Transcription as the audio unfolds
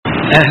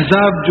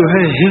احزاب جو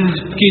ہے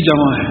حزب کی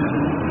جمع ہے.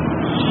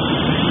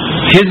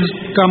 حزب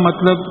کا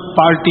مطلب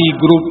پارٹی،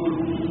 گروپ،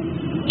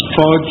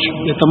 فوج،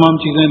 یہ تمام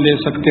چیزیں لے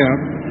سکتے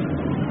آپ.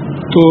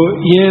 تو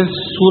یہ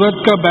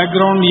سورت کا بیک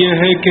گراؤنڈ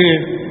یہ ہے کہ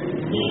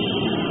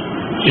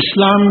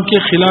اسلام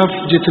کے خلاف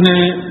جتنے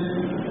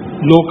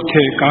لوگ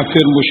تھے،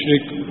 کافر،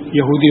 مشرک،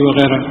 یہودی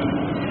وغیرہ،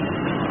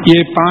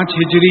 یہ 5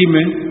 ہجری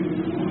میں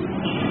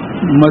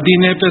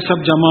مدینے پہ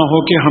سب جمع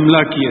ہو کے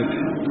حملہ کیے تھے.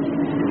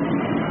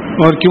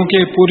 اور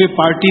کیونکہ پورے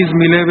پارٹیز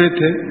ملے ہوئے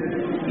تھے،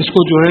 اس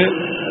کو جو ہے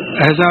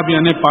احزاب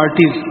یعنی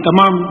پارٹیز،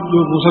 تمام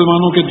جو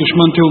مسلمانوں کے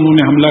دشمن تھے انہوں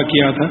نے حملہ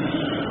کیا تھا.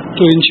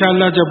 تو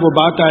انشاءاللہ جب وہ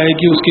بات آئے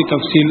گی اس کی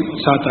تفصیل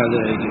ساتھ آ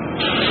جائے گی.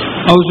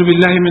 اعوذ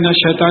باللہ من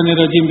الشیطان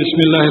الرجیم،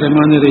 بسم اللہ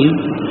الرحمن الرحیم.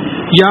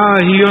 یا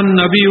ایھا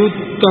النبی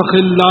اتق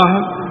اللہ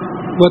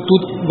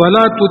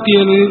ولا تطع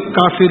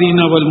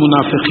الکافرین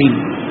والمنافقین.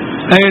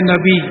 اے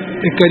نبی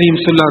کریم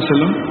صلی اللہ علیہ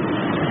وسلم،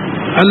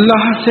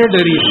 اللہ سے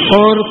ڈریے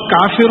اور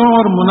کافروں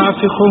اور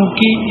منافقوں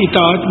کی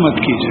اطاعت مت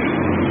کیجیے.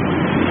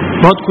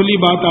 بہت کھلی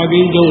بات آ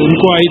گئی، جو ان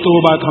کو آئی تو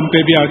وہ بات ہم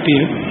پہ بھی آتی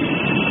ہے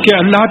کہ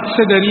اللہ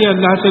سے ڈریے،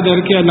 اللہ سے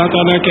ڈر کے اللہ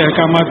تعالیٰ کے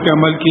احکامات پہ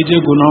عمل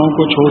کیجیے، گناہوں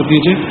کو چھوڑ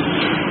دیجیے،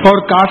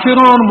 اور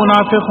کافروں اور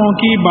منافقوں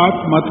کی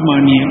بات مت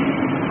مانیے،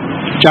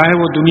 چاہے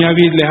وہ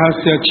دنیاوی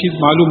لحاظ سے اچھی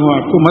معلوم ہو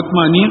آپ کو، مت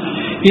مانیے.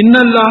 ان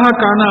اللہ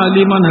کانا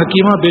علیما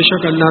حکیمہ، بے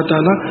شک اللہ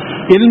تعالیٰ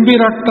علم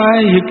بھی رکھتا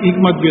ہے،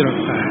 حکمت بھی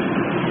رکھتا ہے.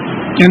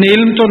 یعنی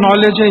علم تو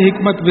نالج ہے،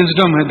 حکمت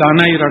وزڈم ہے،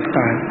 دانائی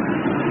رکھتا ہے.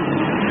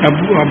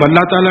 اب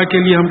اللہ تعالیٰ کے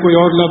لیے ہم کوئی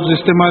اور لفظ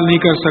استعمال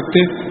نہیں کر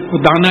سکتے.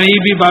 دانائی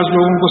بھی بعض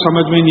لوگوں کو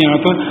سمجھ میں نہیں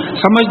آتا.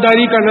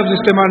 سمجھداری کا لفظ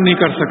استعمال نہیں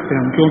کر سکتے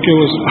ہم، کیونکہ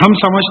وہ ہم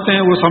سمجھتے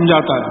ہیں، وہ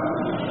سمجھاتا ہے.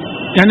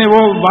 یعنی وہ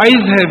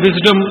وائز ہے،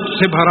 وزڈم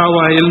سے بھرا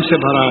ہوا ہے، علم سے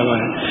بھرا ہوا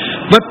ہے.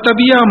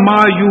 وَاتَّبِعْ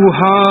مَا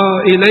يُوحَىٰ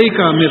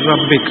إِلَيْكَ مِن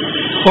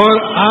رَبِّكَ،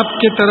 اور آپ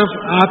کے طرف،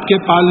 آپ کے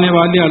پالنے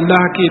والے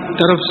اللہ کی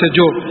طرف سے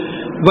جو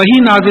وہی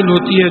نازل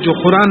ہوتی ہے، جو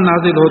قرآن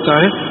نازل ہوتا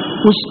ہے،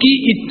 اس کی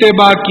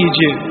اتباع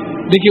کیجیے.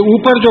 دیکھیے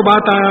اوپر جو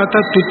بات آیا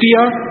تھا تطیع،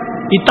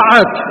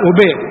 اطاعت،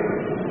 اوبے،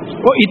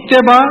 وہ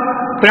اتباع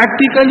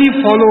پریکٹیکلی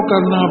فالو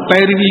کرنا،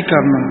 پیروی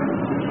کرنا.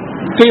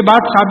 تو یہ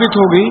بات ثابت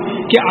ہو گئی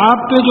کہ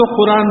آپ پہ جو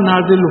قرآن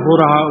نازل ہو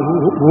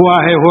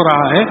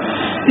رہا ہے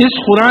اس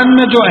قرآن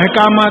میں جو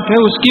احکامات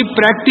ہیں اس کی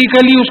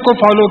پریکٹیکلی اس کو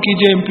فالو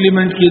کیجیے،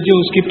 امپلیمنٹ کیجیے،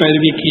 اس کی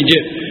پیروی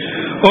کیجیے.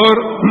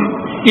 اور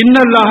ان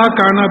اللہ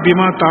کانا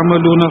بما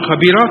تعملون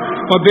خبیرہ،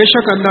 اور بے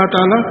شک اللہ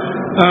تعالیٰ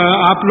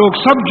آپ لوگ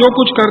سب جو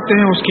کچھ کرتے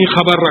ہیں اس کی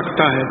خبر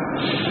رکھتا ہے.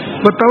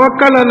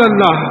 وتوکل علی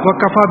اللہ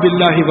وکفی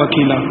باللہ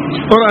وکیلا،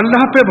 اور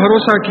اللہ پہ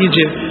بھروسہ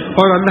کیجیے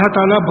اور اللہ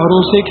تعالیٰ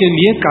بھروسے کے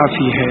لیے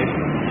کافی ہے.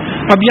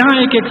 اب یہاں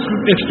ایک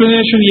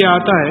ایکسپلینیشن یہ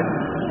آتا ہے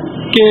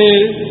کہ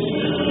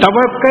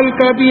توکل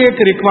کا بھی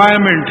ایک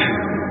ریکوائرمنٹ ہے.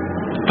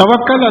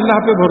 توکل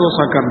اللہ پہ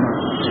بھروسہ کرنا،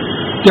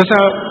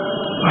 جیسا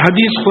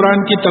حدیث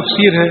قرآن کی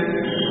تفسیر ہے،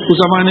 اس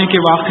زمانے کے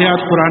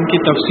واقعات قرآن کی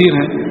تفسیر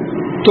ہیں.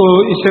 تو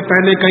اس سے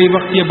پہلے کئی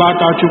وقت یہ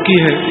بات آ چکی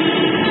ہے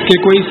کہ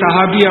کوئی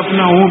صحابی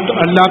اپنا اونٹ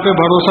اللہ پہ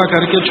بھروسہ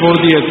کر کے چھوڑ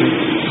دیے تھے،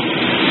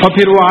 اور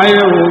پھر وہ آئے،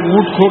 وہ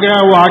اونٹ کھو گیا،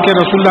 وہ آ کے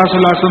رسول اللہ صلی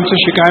اللہ علیہ وسلم سے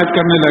شکایت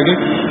کرنے لگے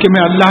کہ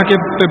میں اللہ کے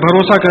پہ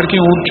بھروسہ کر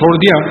کے اونٹ چھوڑ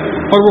دیا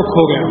اور وہ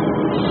کھو گیا.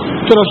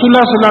 تو رسول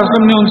اللہ صلی اللہ علیہ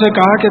وسلم نے ان سے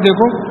کہا کہ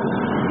دیکھو،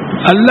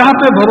 اللہ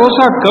پہ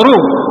بھروسہ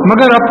کرو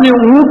مگر اپنے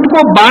اونٹ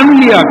کو باندھ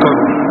لیا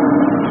کرو.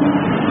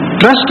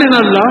 Trust in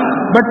Allah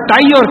but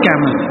tie اور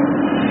کیمل.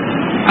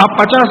 آپ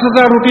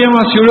 50,000 روپئے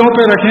وہاں سیڑھیوں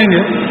پہ رکھیں گے،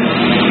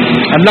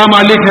 اللہ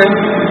مالک ہے،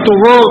 تو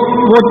وہ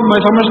میں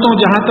سمجھتا ہوں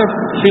جہاں تک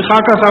فقہ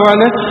کا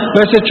سوال ہے،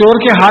 ویسے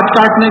چور کے ہاتھ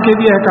کاٹنے کے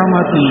بھی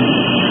احکامات نہیں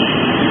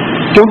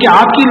ہیں، کیونکہ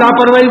آپ کی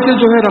لاپرواہی سے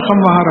جو ہے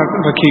رقم وہاں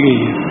رکھی گئی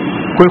ہے.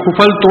 کوئی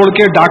خفل توڑ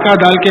کے ڈاکہ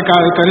ڈال کے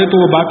کرے تو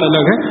وہ بات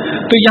الگ ہے.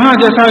 تو یہاں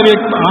جیسا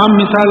ایک عام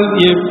مثال،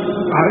 یہ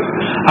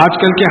آج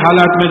کل کے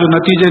حالات میں جو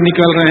نتیجے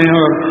نکل رہے ہیں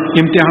اور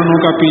امتحانوں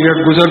کا پیریڈ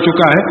گزر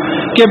چکا ہے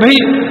کہ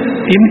بھائی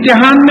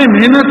امتحان میں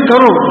محنت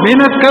کرو،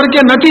 محنت کر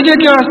کے نتیجے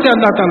کے واسطے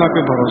اللہ تعالیٰ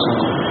پہ بھروسہ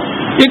کرو.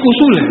 ایک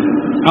اصول ہے،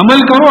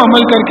 عمل کرو،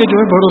 عمل کر کے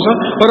جو ہے بھروسہ،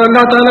 اور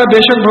اللہ تعالیٰ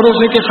بے شک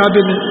بھروسے کے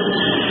قابل ہے.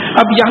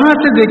 اب یہاں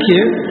سے دیکھیے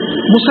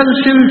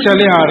مسلسل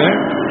چلے آ رہے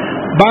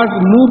بعض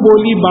منہ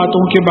بولی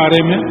باتوں کے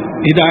بارے میں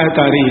ہدایت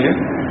آ رہی ہے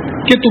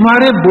کہ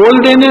تمہارے بول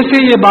دینے سے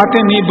یہ باتیں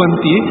نہیں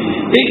بنتی.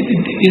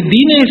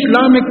 دین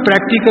اسلام ایک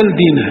پریکٹیکل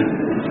دین ہے،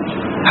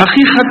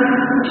 حقیقت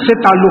سے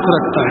تعلق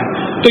رکھتا ہے.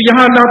 تو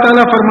یہاں اللہ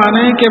تعالیٰ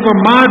فرمانے ہیں کہ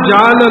وَمَا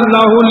جَعَلَ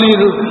اللَّهُ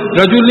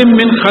لِرَجُلٍ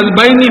مِّنْ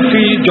خَلْبَيْنِ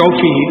فِي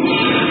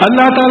جَوْفِهِ،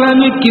 اللہ تعالیٰ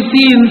نے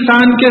کسی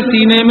انسان کے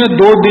سینے میں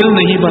 2 دل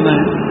نہیں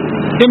بنائے.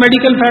 یہ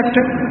میڈیکل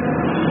فیکٹ ہے.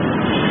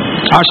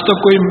 آج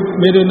تک کوئی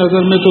میرے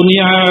نظر میں تو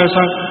نہیں آیا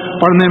ایسا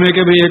پڑھنے میں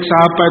کہ بھئی ایک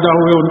صاحب پیدا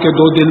ہوئے ان کے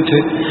 2 دل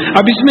تھے.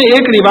 اب اس میں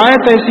ایک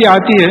روایت ایسی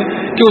آتی ہے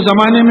کہ اس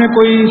زمانے میں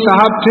کوئی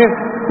صاحب تھے،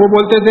 وہ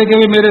بولتے تھے کہ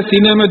میرے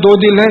سینے میں 2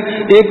 دل ہے،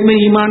 ایک میں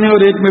ایمان ہے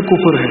اور ایک میں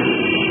کفر ہے.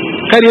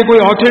 خیر یہ کوئی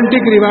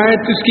آتھینٹک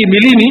روایت اس کی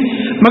ملی نہیں،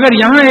 مگر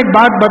یہاں ایک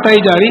بات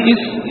بتائی جا رہی،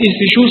 اس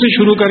ایشو سے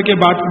شروع کر کے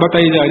بات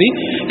بتائی جا رہی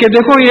کہ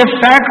دیکھو یہ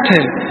فیکٹ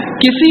ہے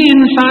किसी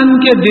इंसान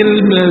के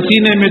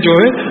सीने में जो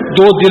है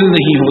दो दिल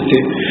नहीं होते।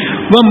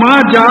 वमा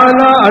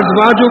जाला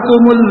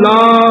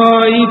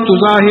अज़वाजुकुमुल्लाही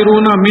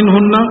तुज़ाहिरूना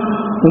मिनहुन्ना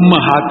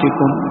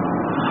उम्महातिकुम,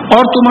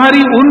 और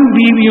तुम्हारी उन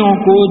बीवियों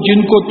को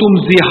जिनको तुम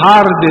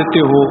ज़िहार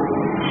देते हो,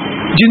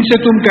 जिनसे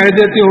तुम कह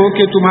देते हो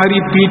कि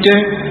तुम्हारी पीठें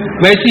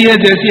वैसी है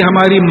जैसी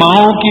हमारी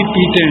माँओं की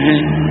पीठें हैं,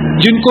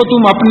 जिनको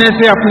तुम अपने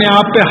से अपने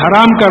आप पे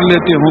हराम कर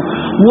लेते हो,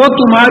 वो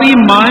तुम्हारी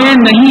माएँ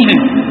नहीं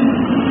हैं।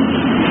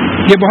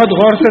 ये बहुत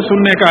गौर से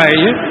सुनने का है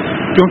ये,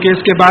 क्योंकि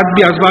इसके बाद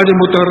भी अज़वाज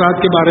मुतहर्रात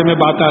के बारे में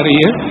बात आ रही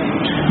है।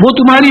 वो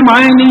तुम्हारी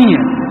माएँ नहीं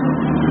है।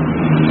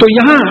 तो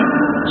यहाँ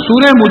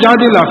सूरह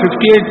मुजादिला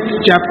 58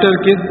 चैप्टर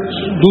के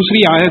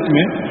दूसरी आयत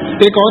में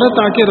एक औरत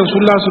आके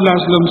रसूलुल्लाह सल्लल्लाहु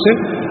अलैहि वसल्लम से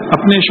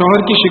अपने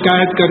शौहर की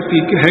शिकायत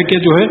करती है कि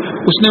जो है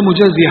उसने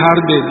मुझे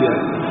ज़िहार दे दिया।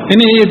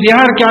 यानी ये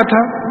ज़िहार क्या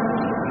था?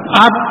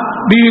 आप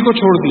बीवी को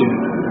छोड़ दिए,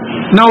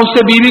 ना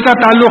उससे बीवी का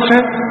ताल्लुक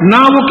है,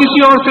 ना वो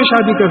किसी और से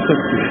शादी कर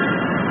सकती है।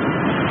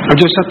 और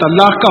जैसा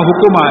तलाक का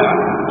हुक्म आया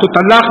तो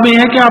तलाक में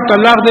है कि आप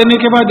तलाक देने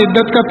के बाद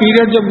इद्दत का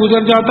पीरियड जब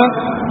गुजर जाता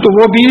तो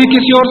वो बीवी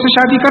किसी और से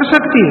शादी कर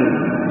सकती है।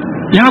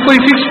 यहाँ कोई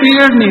फिक्स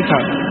पीरियड नहीं था।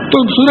 तो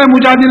सूरह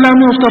मुजादिला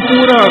में उसका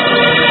पूरा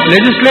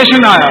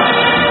लेजिस्लेशन आया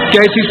कि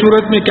ऐसी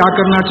सूरत में क्या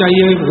करना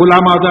चाहिए,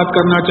 गुलाम आज़ाद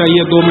करना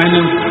चाहिए, 2 महीने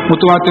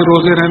मुतवातिर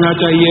रोजे रहना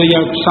चाहिए, या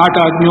 60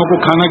 आदमियों को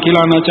खाना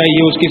खिलाना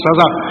चाहिए, उसकी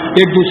सज़ा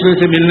एक दूसरे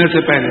से मिलने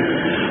से पहले।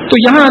 तो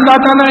यहाँ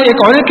अल्लाह ताला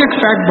एक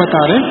फैक्ट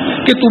बता रहे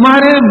हैं कि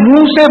तुम्हारे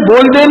मुंह से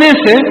बोल देने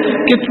से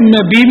कि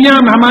बीवियां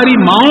हमारी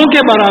माओं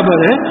के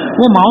बराबर है,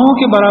 वो माओं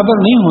के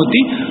बराबर नहीं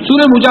होती।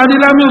 सूरह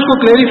मुजादिला में उसको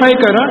क्लेरिफाई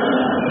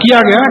किया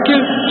गया कि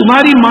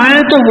तुम्हारी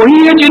माएँ तो वही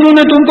है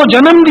जिन्होंने तुमको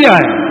जन्म दिया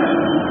है।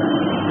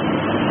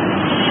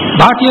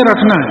 बात ये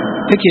रखना है।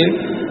 देखिए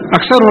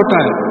अक्सर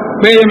होता है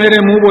भाई ये मेरे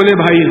मुंह बोले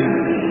भाई हैं,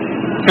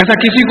 ऐसा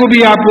किसी को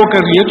भी आप वो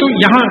करिए। तो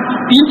यहाँ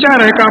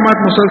 3-4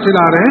 अहकामात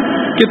मुसलसिल आ रहे हैं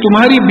कि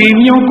तुम्हारी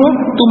बीवियों को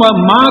तुम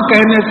माँ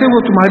कहने से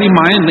वो तुम्हारी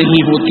माएँ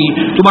नहीं होती।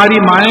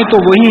 तुम्हारी माएँ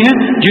तो वही हैं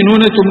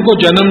जिन्होंने तुमको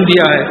जन्म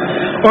दिया है।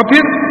 और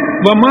फिर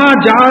वमा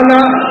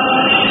जाला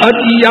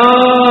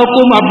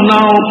अतियाकुम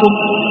अबनाउकुम,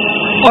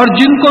 और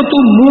जिनको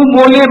तुम मुंह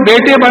बोले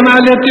बेटे बना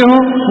लेते हो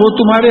वो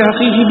तुम्हारे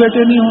हकीकी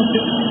बेटे नहीं होते।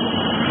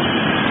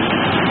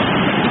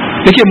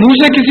 देखिए मुंह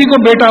से किसी को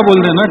बेटा बोल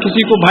देना,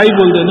 किसी को भाई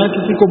बोल देना,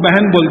 किसी को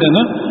बहन बोल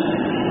देना,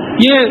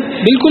 ये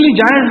बिल्कुल ही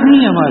जायज़ नहीं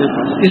है हमारे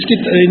पास। इसकी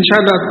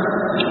इंशाअल्लाह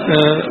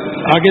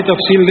आगे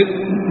तफसील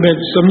में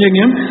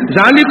समझेंगे हम।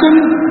 ज़ालिकुम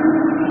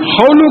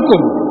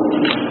क़ौलुकुम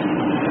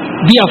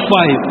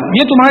बिअफ़वाहिकुम,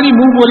 ये तुम्हारी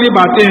मुंह बोली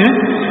बातें हैं।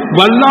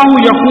 वल्लाहु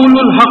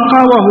यक़ूलुल हक़्क़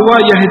व हुवा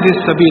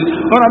यहदिस सबील,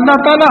 और अल्लाह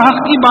ताला हक़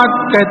की बात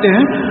कहते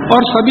हैं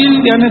और सबील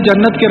यानी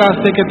जन्नत के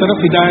रास्ते की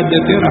तरफ हिदायत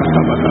देते हैं,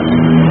 रास्ता बताते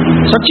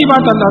हैं। सच्ची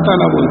बात अल्लाह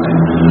ताला बोलते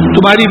हैं।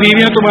 तुम्हारी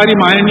बीवियां तुम्हारी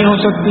माएँ नहीं हो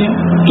सकती हैं,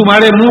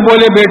 तुम्हारे मुंह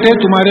बोले बेटे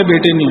तुम्हारे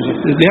बेटे नहीं हो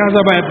सकते।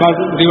 लिहाजा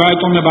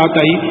रिवायतों में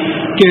बात आई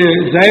कि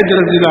ज़ैद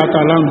रज़ियल्लाहु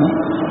ताला अन्हु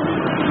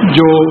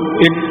जो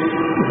एक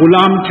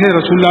गुलाम थे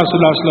रसूलुल्लाह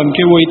सल्लल्लाहु अलैहि वसल्लम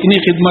के, वो इतनी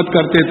खिदमत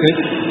करते थे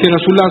कि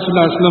रसूलुल्लाह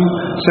सल्लल्लाहु अलैहि वसल्लम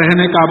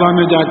सहने काबा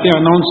में जाके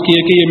अनाउंस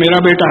किए कि ये मेरा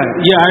बेटा है।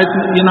 ये आयत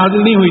ये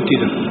नाज़िल नहीं हुई थी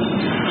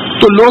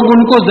तो लोग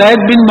उनको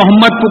ज़ैद बिन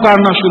मोहम्मद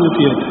पुकारना शुरू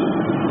किए थे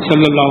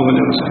सल्लल्लाहु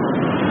अलैहि वसल्लम।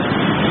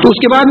 तो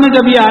उसके बाद में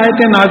जब ये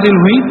आयतें नाजिल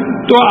हुई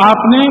तो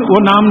आपने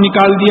वो नाम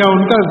निकाल दिया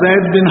उनका,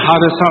 ज़ैद बिन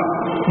हारिसा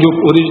जो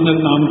ओरिजिनल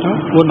नाम था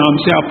वो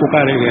नाम से आप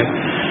पुकारे गए।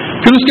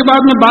 फिर उसके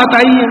बाद में बात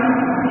आई है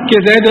कि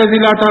ज़ैद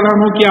रज़ियल्लाहु ताला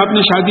अन्हु की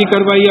आपने शादी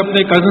करवाई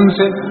अपने कज़न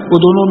से, वो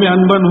दोनों में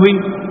अनबन हुई।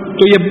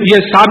 तो ये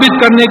साबित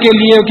करने के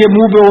लिए कि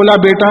मुंह पे बोला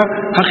बेटा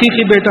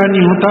हकीकी बेटा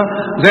नहीं होता,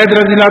 ज़ैद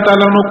रज़ियल्लाहु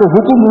ताला अन्हु को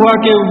हुक्म हुआ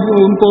कि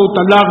उनको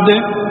तलाक दें,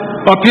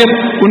 और फिर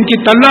उनकी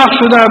तलाक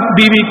शुदा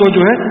बीवी को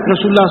जो है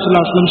रसूलुल्लाह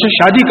सल्लल्लाहु अलैहि वसल्लम से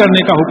शादी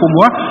करने का हुक्म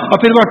हुआ।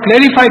 और फिर वह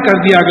क्लेरिफाई कर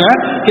दिया गया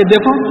कि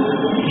देखो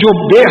जो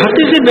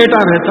हकीकी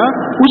बेटा रहता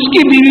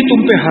उसकी बीवी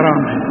तुम पे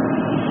हराम है,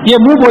 ये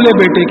मुंह बोले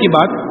बेटे की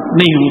बात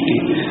नहीं होती।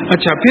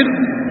 अच्छा, फिर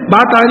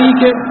बात आ रही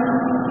कि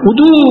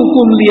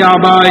उदूकुम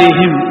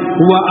लिआबाइहिम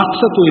हुवा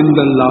अक़सतु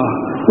इंदल्लाह,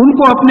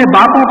 उनको अपने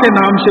बापों के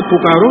नाम से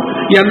पुकारो,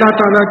 ये अल्लाह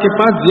ताला के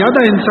पास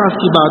ज्यादा इंसाफ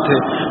की बात है।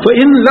 तो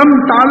इन लम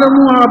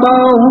तालमु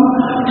आबाहुम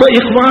तो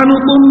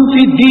इख़वानुकुम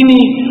फी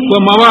दीनी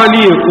व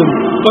मवालियुकुम,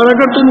 और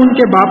अगर तुम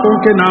उनके बापों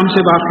के नाम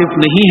से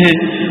वाकिफ नहीं हैं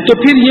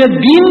तो फिर ये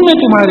दीन में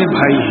तुम्हारे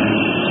भाई हैं।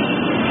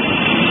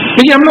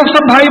 देखिए हम लोग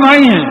सब भाई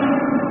भाई हैं,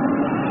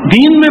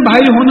 दीन में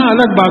भाई होना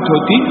अलग बात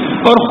होती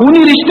और खूनी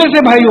रिश्ते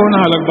से भाई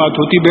होना अलग बात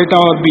होती, बेटा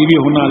और बीवी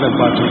होना अलग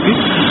बात होती।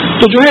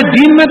 तो जो है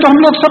दीन में तो हम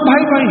लोग सब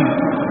भाई भाई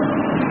हैं।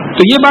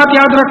 तो ये बात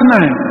याद रखना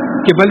है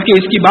कि बल्कि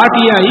इसकी बात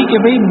ये आई कि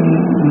भाई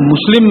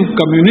मुस्लिम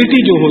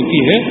कम्युनिटी जो होती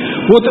है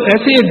वो तो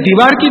ऐसे एक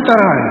दीवार की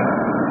तरह है,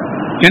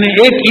 यानी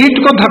एक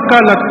ईंट को धक्का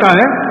लगता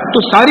है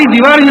तो सारी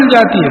दीवार हिल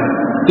जाती है।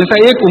 जैसा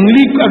एक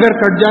उंगली अगर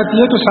कट जाती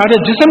है तो सारे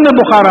जिस्म में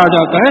बुखार आ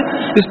जाता है,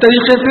 इस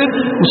तरीके से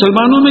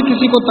मुसलमानों में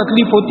किसी को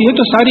तकलीफ होती है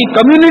तो सारी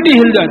कम्युनिटी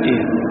हिल जाती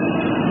है।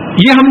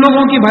 ये हम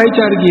लोगों की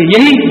भाईचारगी है,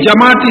 यही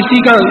जमात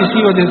इसी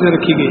वजह से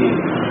रखी गई है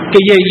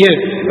कि ये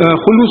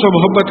खुलूस और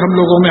मोहब्बत हम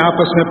लोगों में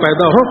आपस में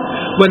पैदा हो।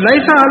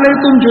 वलैसा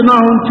अलैकुम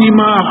जुनाहुन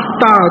फीमा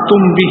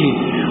अख्ताअतुम बिही,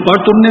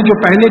 اور تم نے جو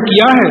پہلے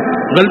کیا ہے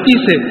غلطی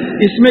سے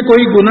اس میں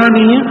کوئی گناہ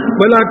نہیں ہے،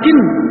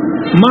 ولیکن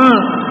ما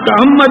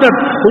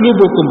تعمدت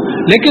قلوبکم،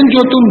 لیکن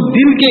جو تم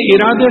دل کے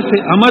ارادے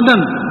سے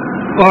عمدن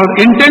اور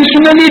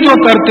انٹینشنلی جو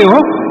کرتے ہو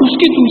اس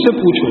کی تم سے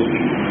پوچھو۔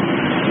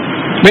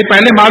 بھائی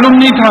پہلے معلوم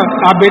نہیں تھا،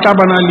 آپ بیٹا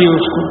بنا لیے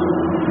اس کو،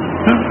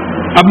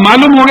 اب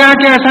معلوم ہو گیا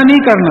کہ ایسا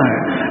نہیں کرنا ہے۔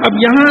 اب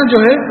یہاں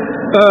جو ہے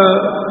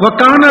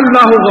وَكَانَ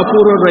اللَّهُ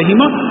غَفُورًا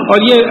رَحِيمًا،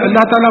 اور یہ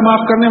اللہ تعالیٰ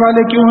معاف کرنے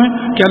والے کیوں ہیں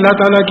کہ اللہ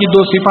تعالیٰ کی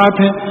دو صفات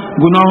ہیں،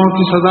 گناہوں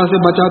کی سزا سے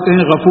بچاتے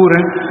ہیں، غفور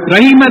ہیں،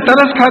 رحیم ہے،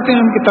 ترس کھاتے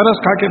ہیں، ان کی ترس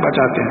کھا کے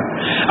بچاتے ہیں۔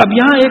 اب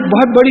یہاں ایک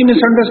بہت بڑی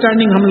مس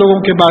انڈرسٹینڈنگ ہم لوگوں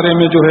کے بارے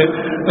میں جو ہے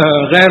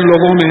غیر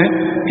لوگوں میں ہے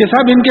کہ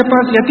صاحب ان کے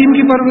پاس یتیم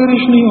کی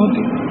پرورش نہیں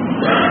ہوتی۔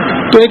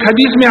 تو ایک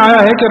حدیث میں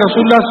آیا ہے کہ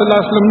رسول اللہ صلی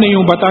اللہ علیہ وسلم نے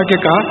یوں بتا کے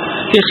کہا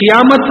کہ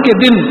قیامت کے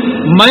دن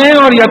میں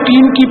اور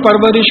یتیم کی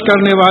پرورش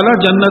کرنے والا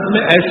جنت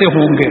میں ایسے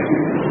ہوں گے،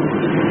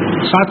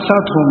 ساتھ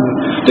ساتھ ہوں گے۔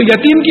 تو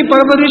یتیم کی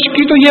پرورش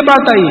کی تو یہ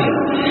بات آئی ہے،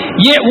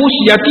 یہ اس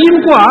یتیم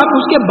کو آپ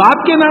اس کے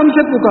باپ کے نام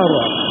سے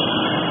پکارو،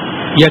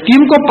 آپ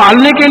یتیم کو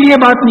پالنے کے لیے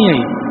بات نہیں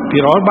آئی۔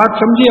 پھر اور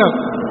بات سمجھیے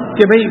آپ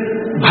کہ بھائی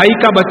بھائی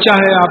کا بچہ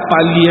ہے آپ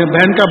پال لیے،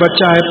 بہن کا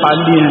بچہ ہے پال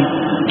لیے ہیں،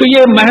 تو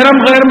یہ محرم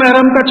غیر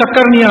محرم کا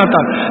چکر نہیں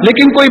آتا۔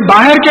 لیکن کوئی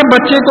باہر کے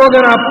بچے کو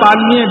اگر آپ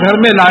پال لیے گھر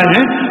میں لائے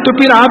ہیں تو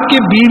پھر آپ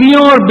کی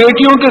بیویوں اور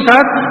بیٹیوں کے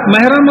ساتھ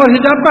محرم اور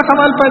حجاب کا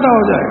سوال پیدا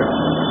ہو جائے گا،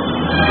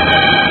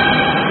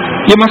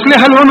 یہ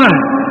مسئلے حل ہونا ہے۔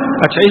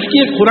 اچھا اس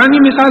کی ایک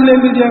قرآنی مثال لے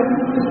لیجیے آپ،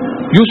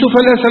 یوسف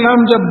علیہ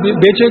السلام جب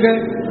بیچے گئے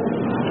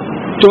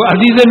تو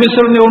عزیز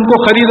مصر نے ان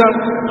کو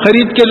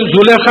خرید کے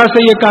زلیخا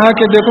سے یہ کہا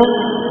کہ دیکھو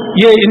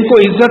یہ ان کو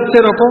عزت سے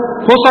رکھو،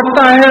 ہو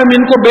سکتا ہے ہم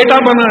ان کو بیٹا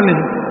بنا لیں۔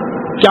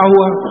 کیا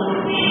ہوا؟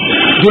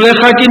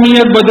 زلیخا کی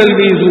نیت بدل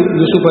گئی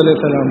یوسف علیہ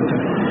السلام سے۔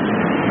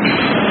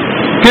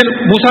 پھر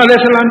موسیٰ علیہ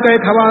السلام کا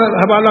ایک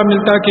حوالہ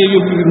ملتا کہ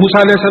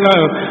موسیٰ علیہ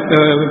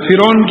السلام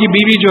فرعون کی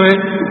بیوی جو ہے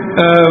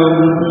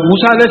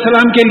موسیٰ علیہ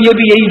السلام کے لیے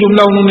بھی یہی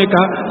جملہ انہوں نے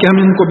کہا کہ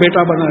ہم ان کو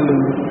بیٹا بنا لیں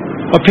گے،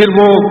 اور پھر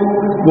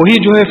وہی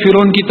جو ہے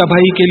فرعون کی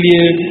تباہی کے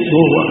لیے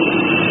وہ ہوا۔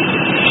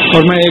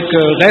 اور میں ایک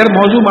غیر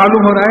موضوع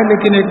معلوم ہو رہا ہے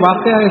لیکن ایک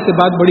واقعہ ہے، اسے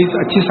بات بڑی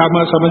اچھی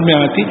سمجھ میں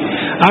آتی۔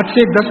 آج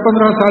سے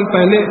 10-15 سال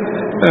پہلے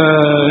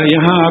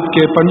یہاں آپ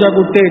کے پنجا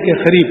گٹے کے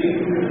قریب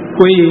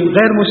کوئی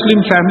غیر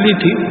مسلم فیملی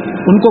تھی،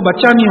 ان کو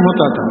بچہ نہیں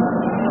ہوتا تھا،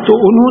 تو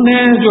انہوں نے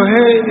جو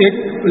ہے ایک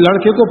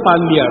لڑکے کو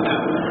پال لیا تھا۔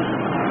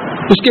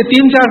 اس کے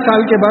 3-4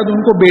 سال کے بعد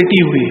ان کو بیٹی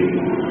ہوئی۔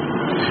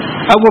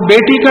 اب وہ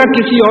بیٹی کا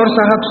کسی اور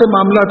صاحب سے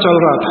معاملہ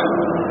چل رہا تھا،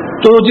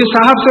 تو جس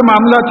صاحب سے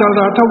معاملہ چل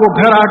رہا تھا وہ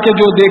گھر آ کے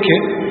جو دیکھے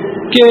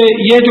کہ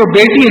یہ جو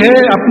بیٹی ہے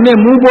اپنے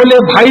منہ بولے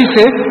بھائی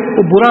سے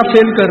وہ برا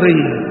فیل کر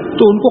رہی ہے،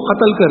 تو ان کو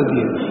قتل کر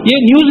دیے۔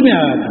 یہ نیوز میں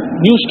آیا تھا،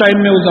 نیوز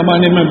ٹائم میں اس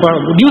زمانے میں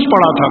نیوز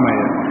پڑھا تھا میں،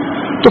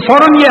 تو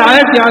فوراً یہ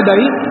آیت یاد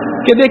آئی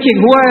کہ دیکھیے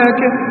ہوا ہے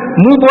کہ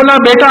منہ بولا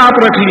بیٹا آپ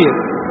رکھ لیے،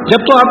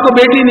 جب تو آپ کو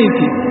بیٹی نہیں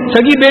تھی،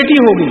 سگی بیٹی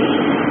ہو گئی،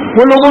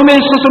 وہ لوگوں میں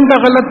اس قسم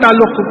کا غلط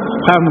تعلق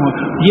قائم ہوا۔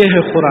 یہ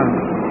ہے قرآن۔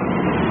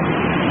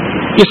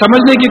 یہ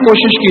سمجھنے کی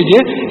کوشش کیجئے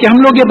کہ ہم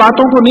لوگ یہ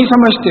باتوں کو نہیں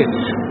سمجھتے۔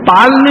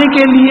 پالنے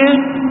کے لیے،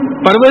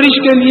 پرورش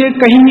کے لیے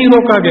کہیں نہیں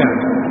روکا گیا۔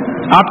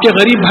 آپ کے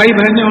غریب بھائی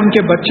بہن ہیں، ان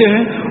کے بچے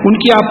ہیں، ان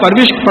کی آپ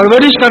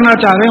پرورش کرنا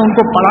چاہ رہے ہیں، ان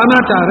کو پڑھانا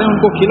چاہ رہے ہیں، ان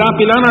کو کھلا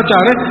پلانا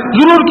چاہ رہے ہیں،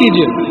 ضرور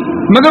کیجئے،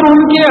 مگر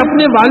ان کے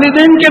اپنے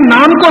والدین کے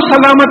نام کو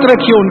سلامت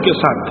رکھیے ان کے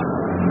ساتھ،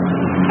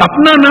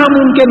 اپنا نام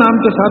ان کے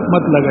نام کے ساتھ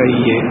مت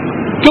لگائیے،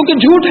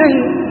 کیونکہ جھوٹ ہے،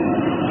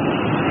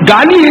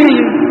 گالی ہے،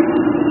 یہ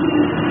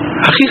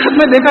حقیقت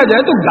میں دیکھا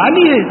جائے تو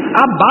گالی ہے۔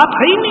 آپ باپ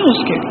ہے ہی نہیں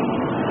اس کے،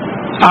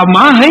 آپ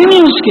ماں ہے ہی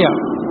نہیں اس کے۔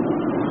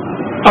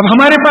 اب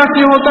ہمارے پاس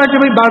یہ ہوتا ہے کہ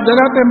بھائی بعض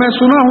جگہ پہ میں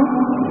سنا ہوں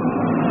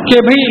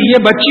کہ بھائی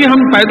یہ بچی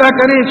ہم پیدا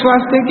کریں اس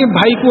واسطے کہ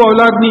بھائی کو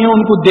اولاد نہیں ہے،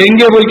 ان کو دیں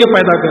گے بول کے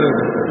پیدا کرے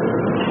گا۔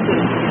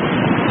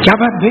 کیا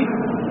بات بھائی؟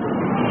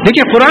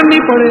 دیکھیے قرآن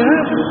نہیں پڑھے ہیں،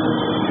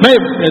 میں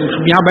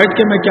یہاں بیٹھ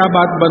کے میں کیا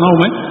بات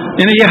بناؤں، میں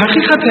یعنی یہ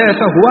حقیقت ہے،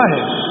 ایسا ہوا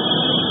ہے۔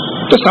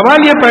 تو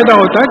سوال یہ پیدا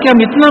ہوتا ہے کہ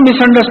ہم اتنا مس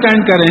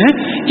انڈرسٹینڈ کرے ہیں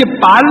کہ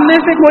پالنے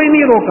سے کوئی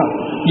نہیں روکا،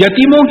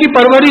 یتیموں کی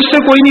پرورش سے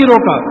کوئی نہیں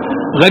روکا،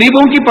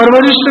 غریبوں کی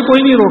پرورش سے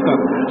کوئی نہیں روکا،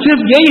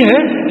 صرف یہی ہے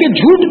کہ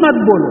جھوٹ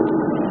مت بولو،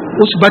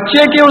 اس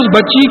بچے کے اس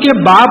بچی کے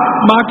باپ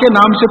ماں کے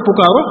نام سے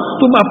پکارو،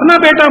 تم اپنا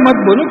بیٹا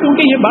مت بولو،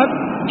 کیونکہ یہ بات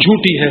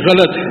جھوٹی ہے،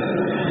 غلط ہے۔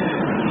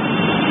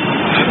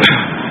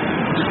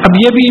 اب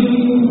یہ بھی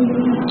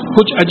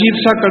کچھ عجیب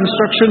سا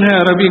کنسٹرکشن ہے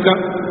عربی کا،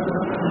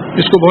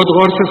 اس کو بہت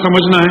غور سے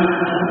سمجھنا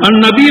ہے۔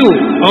 النبی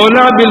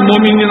اولا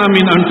بالمؤمنین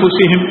من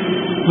انفسہم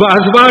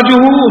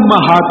وازواجہ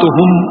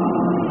امہاتہم،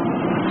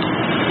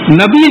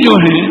 نبی جو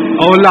ہیں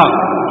اولا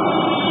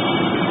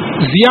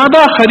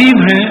زیادہ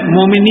قریب ہیں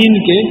مومنین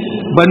کے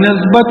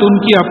بنسبت ان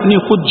کی اپنی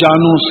خود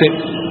جانوں سے،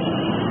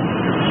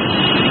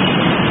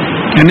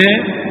 یعنی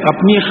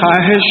اپنی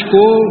خواہش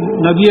کو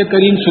نبی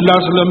کریم صلی اللہ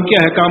علیہ وسلم کے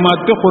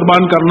احکامات پہ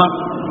قربان کرنا۔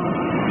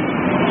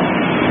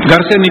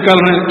 گھر سے نکل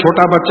رہے ہیں،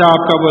 چھوٹا بچہ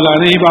آپ کا بولا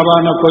نہیں بابا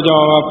نہ کو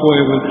جاؤ، آپ کو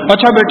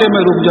اچھا بیٹے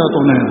میں رک جاؤ،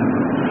 تو نہیں،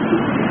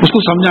 اس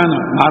کو سمجھانا،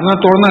 مارنا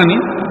توڑنا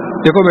نہیں۔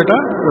 دیکھو بیٹا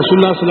رسول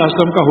اللہ صلی اللہ علیہ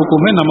وسلم کا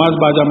حکم ہے نماز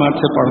باجماعت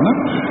سے پڑھنا،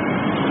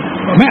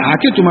 میں آ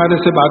کے تمہارے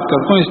سے بات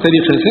کرتا ہوں اس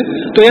طریقے سے.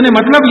 تو یعنی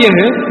مطلب یہ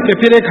ہے کہ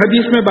پھر ایک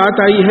حدیث میں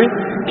بات آئی ہے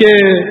کہ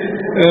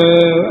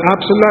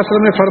آپ صلی اللہ علیہ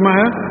وسلم نے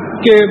فرمایا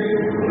کہ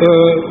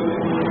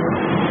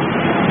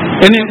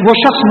یعنی وہ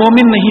شخص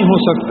مومن نہیں ہو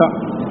سکتا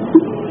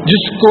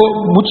جس کو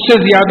مجھ سے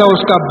زیادہ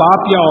اس کا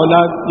باپ یا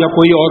اولاد یا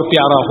کوئی اور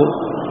پیارا ہو.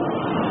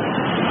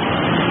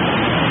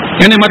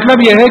 یعنی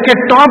مطلب یہ ہے کہ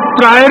ٹاپ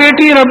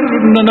پرائرٹی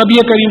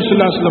نبی کریم صلی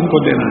اللہ علیہ وسلم کو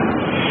دینا ہے.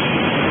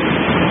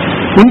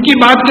 ان کی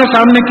بات کے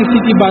سامنے کسی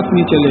کی بات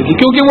نہیں چلے گی,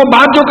 کیونکہ وہ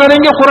بات جو کریں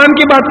گے قرآن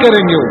کی بات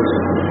کریں گے, وہ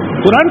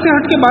قرآن سے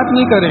ہٹ کے بات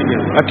نہیں کریں گے.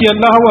 اطیع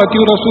اللہ و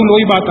اطیع رسول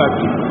وہی بات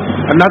آتی ہے.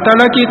 اللہ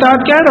تعالیٰ کی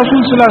اطاعت کیا ہے؟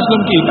 رسول صلی اللہ علیہ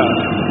وسلم کی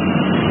اطاعت ہے.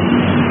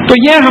 تو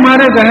یہ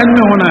ہمارے ذہن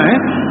میں ہونا ہے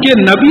کہ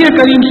نبی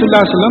کریم صلی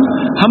اللہ علیہ وسلم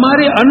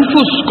ہمارے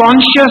انفس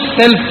کانشیس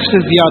سیلف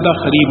سے زیادہ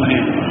قریب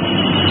ہیں.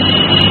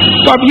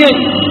 تو اب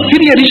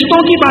پھر یہ رشتوں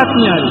کی بات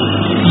نہیں آ رہی,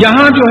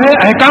 یہاں جو ہے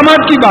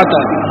احکامات کی بات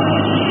آ رہی.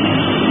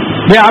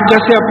 بھائی آپ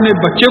جیسے اپنے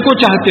بچے کو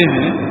چاہتے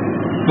ہیں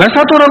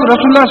ویسا تو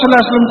رسول اللہ صلی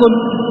اللہ علیہ وسلم کو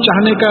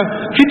چاہنے کا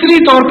فطری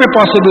طور پہ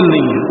پاسبل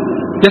نہیں ہے.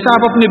 جیسا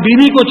آپ اپنے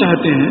بیوی کو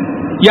چاہتے ہیں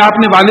یا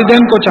اپنے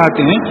والدین کو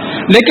چاہتے ہیں,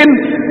 لیکن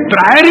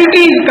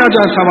پرائرٹی کا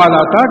جو سوال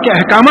آتا کہ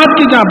احکامات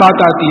کی جہاں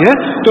بات آتی ہے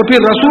تو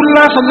پھر رسول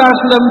اللہ صلی اللہ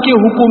علیہ وسلم کے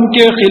حکم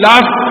کے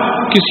خلاف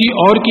کسی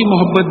اور کی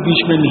محبت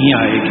بیچ میں نہیں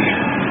آئے گی.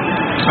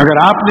 اگر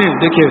آپ نے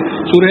دیکھیں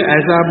سورہ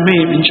احزاب میں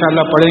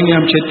انشاءاللہ پڑھیں گے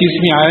ہم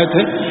 36ویں آیت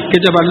ہے کہ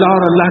جب اللہ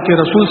اور اللہ کے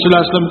رسول صلی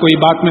اللہ علیہ وسلم کوئی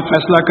بات میں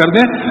فیصلہ کر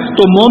دیں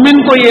تو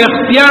مومن کو یہ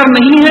اختیار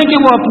نہیں ہے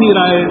کہ وہ اپنی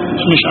رائے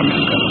اس میں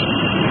شامل کرے,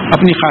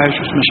 اپنی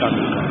خواہش اس میں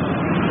شامل کرے.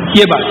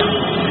 یہ بات.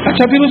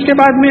 اچھا پھر اس کے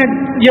بعد میں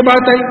یہ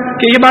بات آئی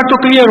کہ یہ بات تو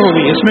کلیئر ہو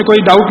گئی, اس میں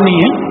کوئی ڈاؤٹ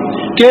نہیں ہے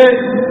کہ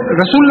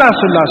رسول اللہ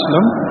صلی اللہ علیہ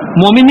وسلم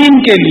مومنین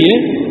کے لیے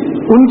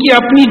ان کی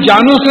اپنی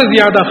جانوں سے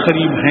زیادہ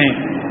قریب ہیں.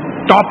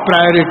 ٹاپ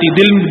پرائرٹی,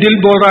 دل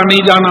بول رہا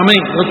نہیں جانا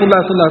نہیں, رسول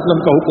اللہ صلی اللہ علیہ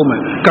وسلم کا حکم ہے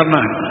کرنا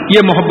ہے,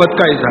 یہ محبت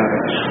کا اظہار ہے.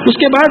 اس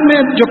کے بعد میں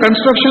جو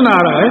کنسٹرکشن آ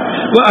رہا ہے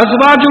وہ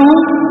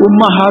ازواجہم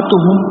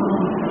امہاتہم.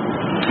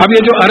 اب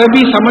یہ جو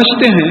عربی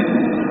سمجھتے ہیں,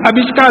 اب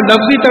اس کا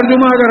لفظی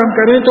ترجمہ اگر ہم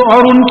کریں تو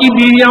اور ان کی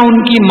بیویاں ان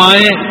کی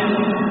مائیں,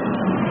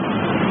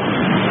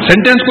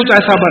 سینٹینس کچھ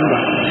ایسا بن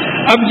رہا.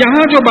 اب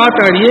یہاں جو بات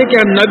آ رہی ہے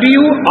کہ نبی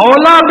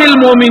اولا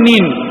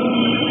بالمومنین,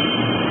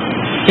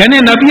 یعنی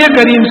نبی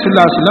کریم صلی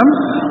اللہ علیہ وسلم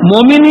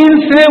مومنین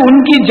سے ان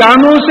کی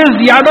جانوں سے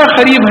زیادہ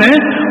قریب ہیں.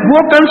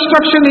 وہ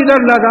کنسٹرکشن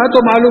ادھر لگا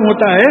تو معلوم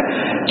ہوتا ہے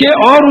کہ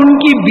اور ان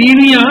کی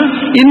بیویاں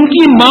ان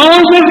کی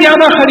ماؤں سے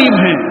زیادہ قریب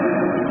ہیں.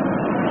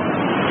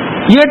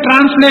 یہ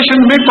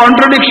ٹرانسلیشن میں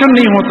کانٹرڈکشن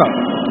نہیں ہوتا.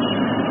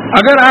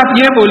 اگر آپ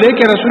یہ بولے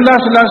کہ رسول اللہ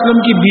صلی اللہ علیہ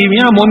وسلم کی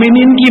بیویاں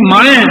مومنین کی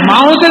مائیں,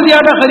 ماؤں سے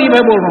زیادہ قریب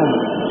ہے بول رہا ہوں,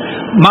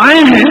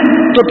 مائیں ہیں,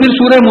 تو پھر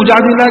سورہ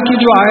مجادلہ کی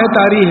جو آیت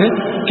آ رہی ہے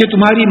کہ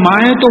تمہاری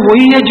مائیں تو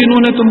وہی ہے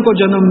جنہوں نے تم کو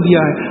جنم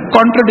دیا ہے,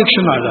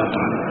 کانٹرڈکشن آ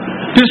جاتا ہے.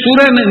 پھر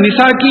سورہ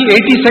نساء کی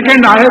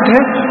 82 آیت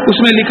ہے,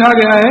 اس میں لکھا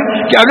گیا ہے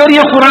کہ اگر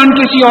یہ قرآن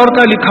کسی اور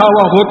کا لکھا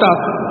ہوا ہوتا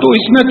تو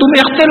اس میں تم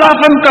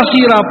اختلافاً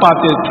کثیرہ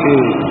پاتے تھے.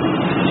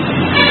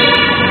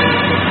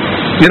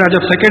 میرا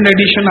جب سیکنڈ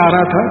ایڈیشن آ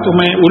رہا تھا تو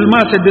میں علماء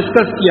سے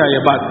ڈسکس کیا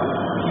یہ بات.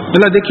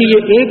 بلا دیکھیے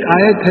یہ ایک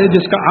آیت ہے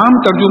جس کا عام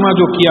ترجمہ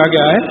جو کیا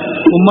گیا ہے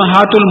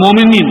امہات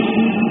المومنین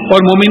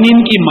اور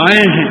مومنین کی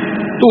مائیں ہیں,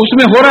 تو اس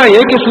میں ہو رہا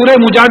ہے کہ سورہ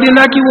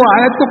مجادلہ کی وہ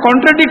آیت کو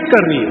کانٹرڈکٹ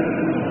کر رہی ہے.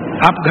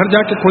 آپ گھر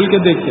جا کے کھول کے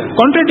دیکھیے,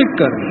 کانٹرڈکٹ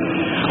کر رہی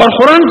ہے, اور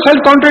قرآن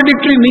سیلف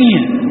کانٹرڈکٹری نہیں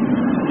ہے.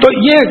 تو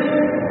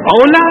یہ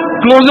اولا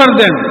closer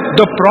than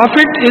the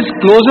prophet is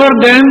closer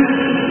than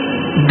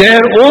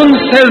their own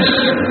self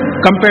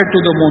compared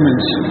to the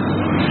مومنٹس,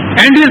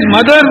 and his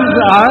mothers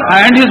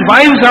and his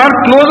wives are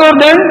closer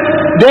than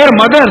their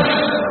mothers,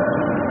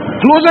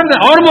 closer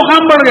than, اور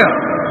مقام بڑھ گیا.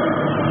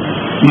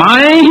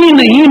 مائیں ہی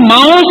نہیں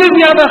ماؤں سے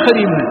زیادہ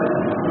قریب ہیں.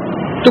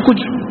 تو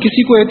کچھ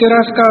کسی کو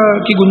اعتراض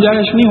کی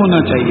گنجائش نہیں ہونا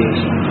چاہیے.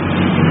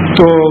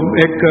 تو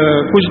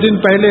کچھ دن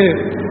پہلے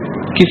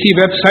کسی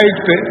ویب سائٹ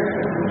پہ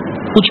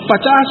کچھ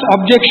 50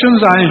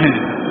 آبجیکشنز آئے ہیں,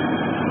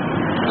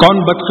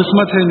 کون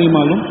بدقسمت ہے نہیں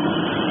معلوم,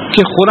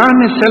 کہ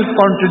قرآن نے سیلف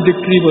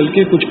کانٹرڈکٹری بول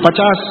کے کچھ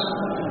 50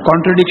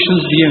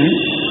 کانٹرڈکشنز دیے ہیں.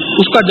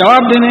 اس کا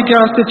جواب دینے کے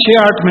واسطے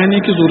 6-8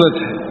 مہینے کی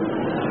ضرورت ہے,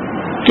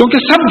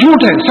 کیونکہ سب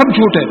جھوٹ ہے, سب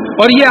جھوٹ ہے.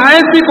 اور یہ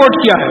آیت بھی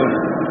کوٹ کیا ہے,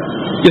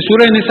 یہ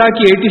سورہ نساء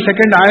کی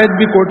 82 آیت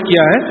بھی کوٹ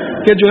کیا ہے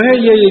کہ جو ہے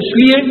یہ اس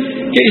لیے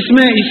کہ اس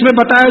میں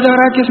بتایا جا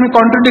رہا ہے کہ اس میں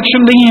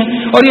کانٹرڈکشن نہیں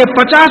ہے, اور یہ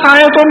 50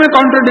 آیتوں میں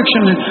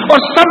کانٹرڈکشن ہے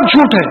اور سب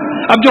جھوٹ ہے.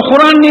 اب جو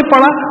قرآن نہیں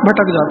پڑھا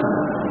بھٹک جاتا ہے,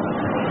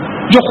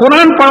 جو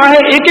قرآن پڑھا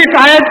ہے ایک ایک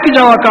آیت کی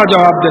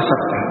جواب دے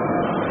سکتا ہے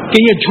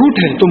کہ یہ جھوٹ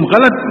ہے, تم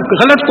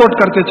غلط کوٹ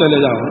کرتے چلے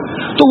جاؤ.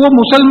 تو وہ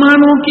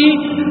مسلمانوں کی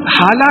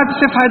حالات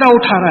سے فائدہ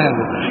اٹھا رہا ہے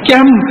وہ کہ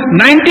ہم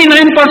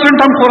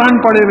 99% ہم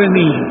قرآن پڑھے ہوئے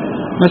نہیں ہیں.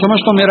 میں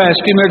سمجھتا ہوں میرا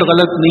ایسٹیمیٹ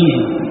غلط نہیں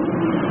ہے,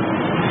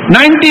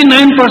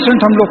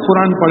 99% ہم لوگ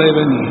قرآن پڑھے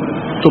ہوئے نہیں ہیں,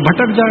 تو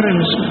بھٹک جا رہے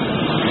ہیں اس میں.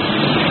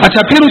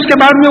 اچھا پھر اس کے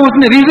بعد میں اس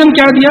نے ریزن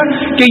کیا دیا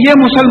کہ یہ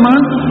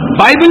مسلمان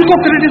بائبل کو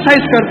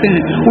کرٹیسائز کرتے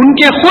ہیں, ان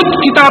کے خود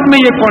کتاب میں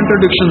یہ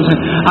کانٹرڈکشنز ہیں.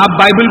 آپ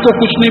بائبل کو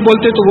کچھ نہیں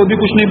بولتے تو وہ بھی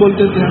کچھ نہیں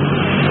بولتے تھے.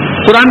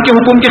 قرآن کے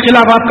حکم کے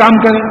خلاف آپ کام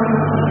کریں,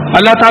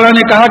 اللہ تعالیٰ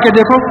نے کہا کہ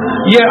دیکھو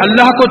یہ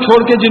اللہ کو چھوڑ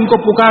کے جن کو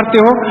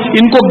پکارتے ہو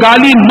ان کو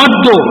گالی مت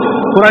دو.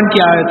 قرآن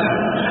کی آیت ہے.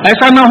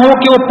 ایسا نہ ہو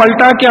کہ وہ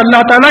پلٹا کے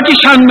اللہ تعالیٰ کی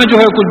شان میں جو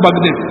ہے کچھ بک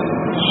دیں.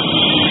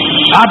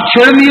 آپ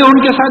چھیڑ لیے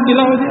ان کے ساتھ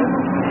گلا ہو جائے.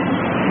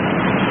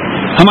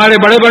 ہمارے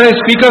بڑے بڑے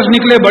اسپیکرز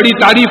نکلے, بڑی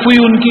تعریف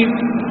ہوئی ان کی,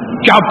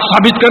 کیا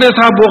ثابت کرے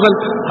صاحب وہ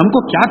غلط. ہم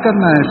کو کیا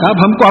کرنا ہے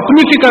صاحب, ہم کو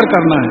اپنی فکر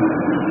کرنا ہے.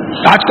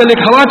 آج کل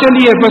ایک ہوا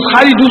چلی ہے, بس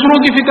خالی دوسروں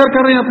کی فکر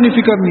کر رہے ہیں, اپنی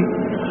فکر نہیں.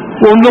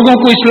 وہ ان لوگوں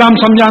کو اسلام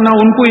سمجھانا,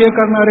 ان کو یہ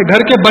کرنا. ارے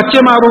گھر کے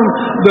بچے معروم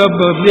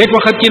ایک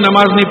وقت کی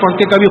نماز نہیں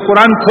پڑھتے, کبھی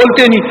قرآن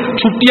کھولتے نہیں,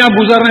 چھٹیاں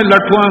گزر رہے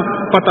لٹھواں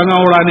پتنگا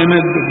اڑانے میں,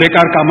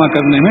 بیکار کامہ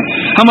کرنے میں.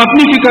 ہم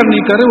اپنی فکر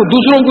نہیں کرے, وہ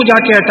دوسروں کو جا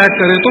کے اٹیک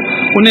کرے تو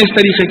انہیں اس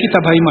طریقے کی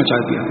تباہی مچا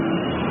دیا.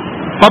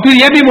 اور پھر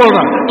یہ بھی بول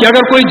رہا کہ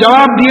اگر کوئی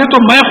جواب دیے تو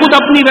میں خود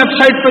اپنی ویب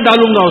سائٹ پہ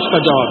ڈالوں گا اس کا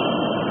جواب.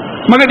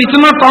 مگر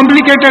اتنا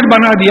کمپلیکیٹڈ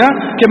بنا دیا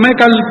کہ میں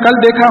کل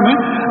دیکھا,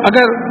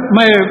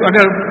 میں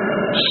اگر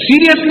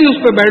سیریسلی اس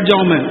پہ بیٹھ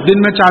جاؤں, میں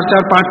دن میں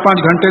 4-4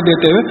 5-5 گھنٹے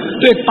دیتے ہوئے,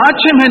 تو ایک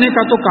 5-6 مہینے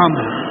کا تو کام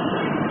ہے.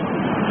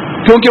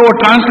 کیونکہ وہ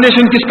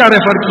ٹرانسلیشن کس کا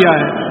ریفر کیا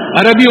ہے,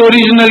 عربی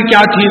اوریجنل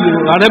کیا تھی,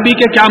 عربی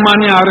کے کیا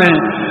معنی آ رہے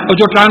ہیں, اور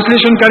جو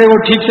ٹرانسلیشن کرے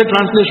وہ ٹھیک سے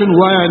ٹرانسلیشن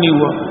ہوا یا نہیں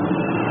ہوا.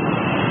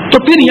 تو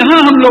پھر یہاں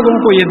ہم لوگوں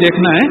کو یہ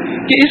دیکھنا ہے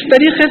کہ اس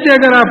طریقے سے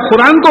اگر آپ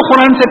قرآن کو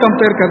قرآن سے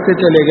کمپیئر کرتے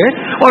چلے گئے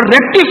اور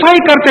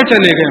ریکٹیفائی کرتے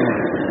چلے گئے,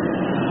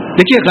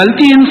 دیکھیے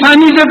غلطی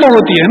انسانی سے تو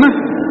ہوتی ہے نا,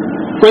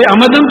 کوئی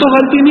عمدن تو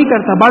غلطی نہیں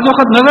کرتا, بعض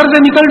وقت نظر سے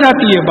نکل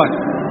جاتی ہے بات.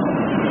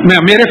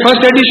 میرے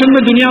فرسٹ ایڈیشن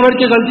میں دنیا بھر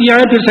کی غلطیاں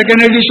آئے, پھر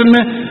سیکنڈ ایڈیشن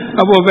میں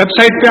اب وہ ویب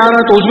سائٹ پہ آ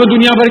رہا تو اس میں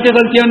دنیا بھر کی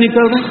غلطیاں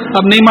نکل رہی.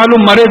 اب نہیں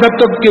معلوم مرے تب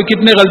تو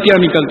کتنے غلطیاں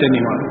نکلتے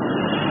نہیں معلوم.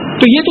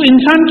 تو یہ تو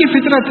انسان کی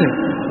فطرت ہے.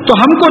 تو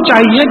ہم کو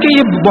چاہیے کہ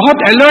یہ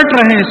بہت الرٹ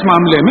رہیں اس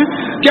معاملے میں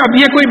کہ اب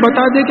یہ کوئی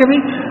بتا دے کہ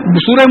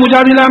بھائی سورہ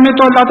مجادلہ میں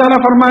تو اللہ تعالیٰ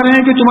فرما رہے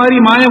ہیں کہ تمہاری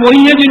مائیں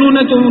وہی ہیں جنہوں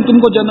نے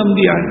تم کو جنم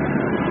دیا ہے.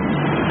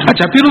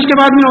 اچھا, پھر اس کے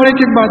بعد میں اور ایک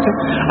بات ہے,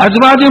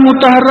 ازواج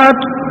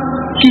مطہرات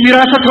کی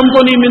وراثت ہم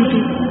کو نہیں ملتی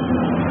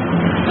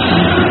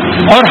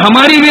اور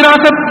ہماری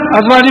وراثت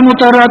ازواج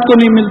مطہرات کو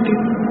نہیں ملتی.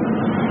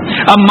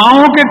 اب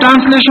ماؤں کے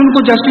ٹرانسلیشن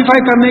کو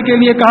جسٹیفائی کرنے کے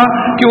لیے کہا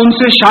کہ ان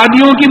سے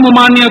شادیوں کی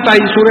ممانعت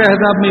آئی, سورہ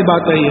احزاب میں یہ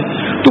بات آئی ہے.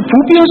 تو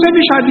پھوپھیوں سے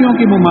بھی شادیوں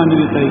کی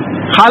ممانعت آئی,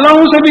 خالوں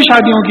سے بھی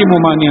شادیوں کی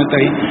ممانعت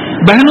آئی,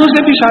 بہنوں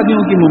سے بھی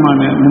شادیوں کی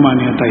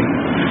ممانعت آئی.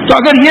 تو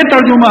اگر یہ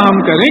ترجمہ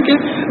ہم کریں کہ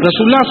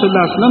رسول اللہ صلی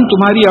اللہ علیہ وسلم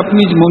تمہاری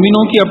اپنی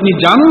مومنوں کی اپنی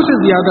جانوں سے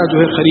زیادہ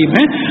جو ہے قریب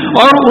ہیں,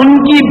 اور ان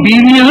کی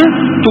بیویاں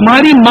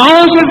تمہاری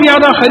ماؤں سے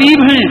زیادہ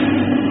قریب ہیں,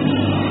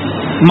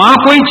 ماں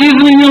کوئی چیز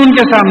نہیں ہے ان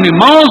کے سامنے,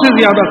 ماؤں سے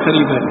زیادہ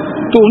قریب ہے,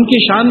 تو ان کی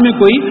شان میں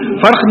کوئی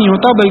فرق نہیں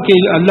ہوتا,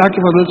 بلکہ اللہ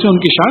کے فضل سے ان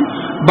کی شان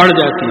بڑھ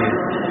جاتی ہے.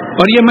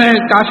 اور یہ میں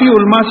کافی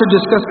علماء سے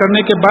ڈسکس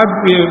کرنے کے بعد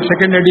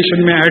سیکنڈ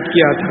ایڈیشن میں ایڈ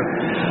کیا تھا.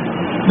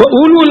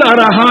 وَأُولُو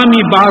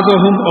الْأَرْحَامِ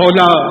بَعْضُهُمْ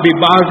أَوْلَىٰ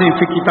بِبَعْضٍ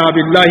فِي كِتَابِ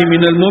اللَّهِ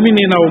مِنَ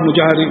الْمُؤْمِنِينَ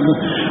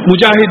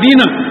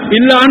وَالْمُجَاهِدِينَ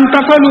إِلَّا أَن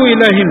تَفْعَلُوا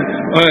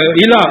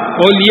إِلَىٰ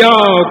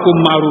أَوْلِيَائِكُمْ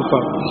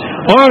مَعْرُوفًا.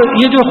 اور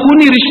یہ جو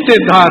خونی رشتے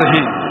دار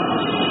ہیں,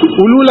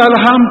 اولو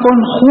الارحام کون,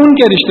 خون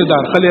کے رشتے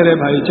دار, خلیرے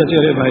بھائی,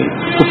 چچیرے بھائی,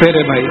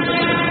 پھپھیرے بھائی,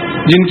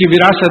 جن کی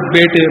وراثت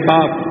بیٹے,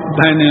 باپ,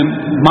 بہنیں,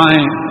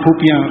 مائیں,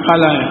 پھوپھیاں,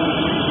 خالائیں,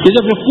 یہ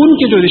جب خون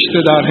کے جو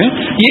رشتے دار ہیں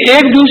یہ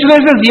ایک دوسرے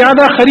سے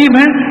زیادہ قریب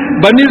ہیں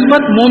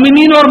بنسبت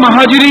مومنین اور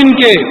مہاجرین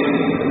کے.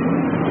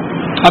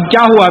 اب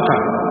کیا ہوا تھا,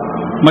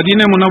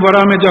 مدینہ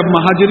منورہ میں جب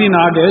مہاجرین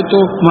آ گئے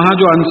تو وہاں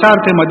جو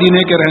انصار تھے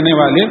مدینے کے رہنے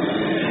والے,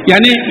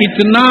 یعنی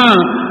اتنا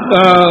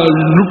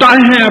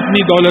لٹائے ہیں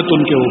اپنی دولت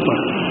ان کے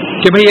اوپر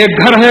کہ بھئی ایک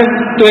گھر ہے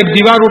تو ایک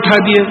دیوار اٹھا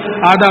دیے,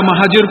 آدھا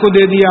مہاجر کو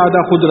دے دیا,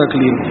 آدھا خود رکھ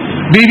لیے.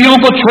 بیویوں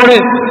کو چھوڑے,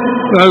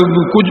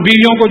 کچھ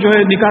بیویوں کو جو ہے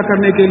نکاح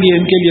کرنے کے لیے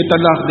ان کے لیے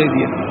طلاق دے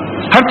دیا,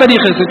 ہر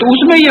طریقے سے. تو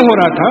اس میں یہ ہو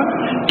رہا تھا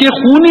کہ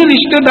خونی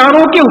رشتہ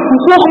داروں کے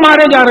حقوق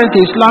مارے جا رہے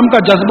تھے. اسلام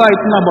کا جذبہ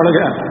اتنا بڑھ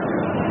گیا,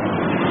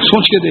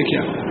 سوچ کے دیکھیں,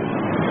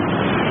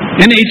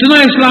 یعنی اتنا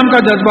اسلام کا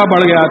جذبہ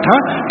بڑھ گیا تھا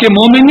کہ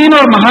مومنین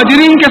اور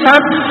مہاجرین کے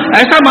ساتھ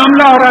ایسا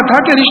معاملہ ہو رہا تھا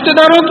کہ رشتہ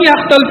داروں کی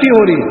حق تلفی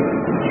ہو رہی ہے.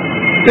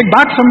 ایک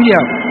بات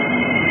سمجھیے,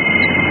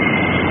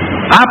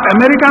 آپ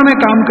امریکہ میں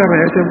کام کر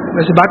رہے تھے,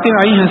 ویسے باتیں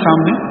آئی ہیں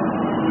سامنے,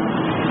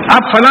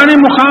 آپ فلانے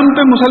مقام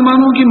پہ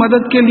مسلمانوں کی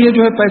مدد کے لیے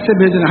جو ہے پیسے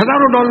بھیج رہے ہیں,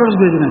 ہزاروں ڈالرز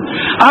بھیج رہے ہیں.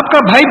 آپ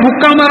کا بھائی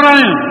بھوکا مر رہا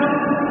ہے,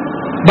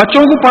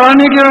 بچوں کو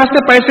پڑھانے کے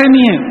راستے پیسے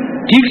نہیں ہیں,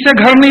 ٹھیک سے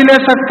گھر نہیں لے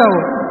سکتا ہو,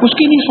 اس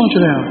کی نہیں سوچ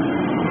رہے آپ.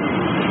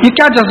 یہ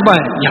کیا جذبہ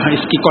ہے؟ یہاں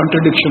اس کی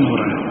کانٹرڈکشن ہو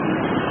رہا ہے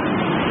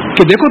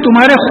کہ دیکھو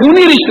تمہارے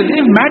خونی رشتے,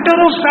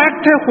 میٹر آف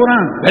فیکٹ ہے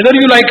قرآن, whether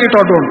you like it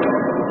or don't,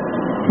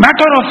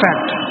 matter of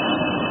fact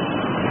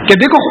کہ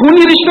دیکھو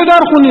خونی رشتے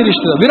دار,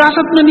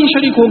 وراثت میں نہیں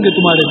شریک ہوں گے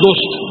تمہارے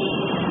دوست.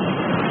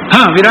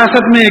 ہاں,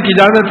 وراثت میں ایک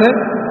اجازت ہے,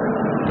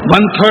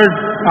 1/3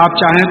 آپ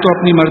چاہیں تو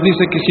اپنی مرضی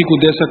سے کسی کو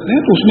دے سکتے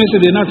ہیں, تو اس میں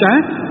سے دینا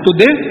چاہیں تو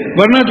دے,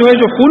 ورنہ جو ہے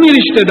جو خونی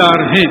رشتے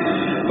دار ہیں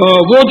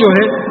وہ جو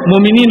ہے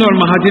مومنین اور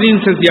مہاجرین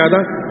سے زیادہ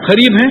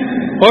قریب ہیں.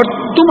 اور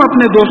تم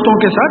اپنے دوستوں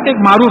کے ساتھ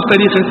ایک معروف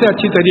طریقے سے,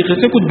 اچھی طریقے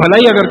سے کچھ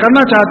بھلائی اگر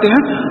کرنا چاہتے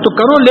ہیں تو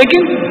کرو,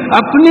 لیکن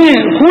اپنے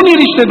خونی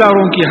رشتے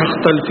داروں کی حق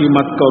تلفی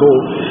مت کرو.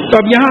 تو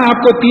اب یہاں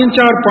آپ کو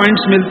 3-4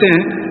 پوائنٹس ملتے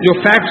ہیں جو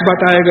فیکٹس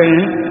بتائے گئے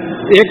ہیں.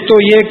 ایک تو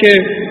یہ کہ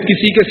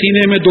کسی کے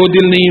سینے میں دو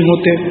دل نہیں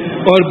ہوتے،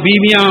 اور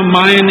بیویاں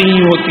مائیں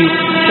نہیں ہوتی،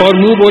 اور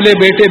منہ بولے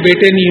بیٹے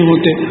بیٹے نہیں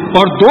ہوتے،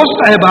 اور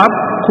دوست احباب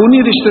خونی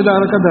رشتہ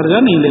دار کا درجہ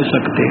نہیں لے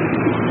سکتے.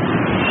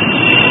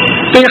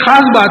 تو یہ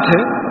خاص بات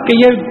ہے کہ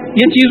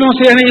یہ چیزوں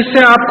سے یعنی اس سے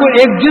آپ کو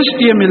ایک جسٹ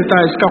یہ ملتا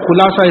ہے، اس کا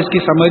خلاصہ، اس کی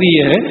سمری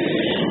یہ ہے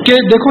کہ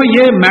دیکھو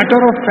یہ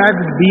میٹر آف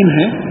فیکٹ دین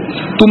ہے.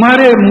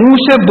 تمہارے منہ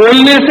سے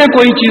بولنے سے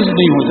کوئی چیز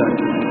نہیں ہو جاتی.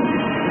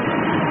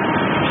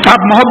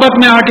 آپ محبت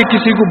میں آ کے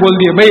کسی کو بول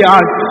دیے بھائی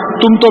آج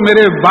تم تو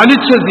میرے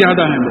والد سے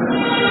زیادہ ہیں،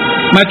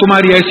 میں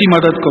تمہاری ایسی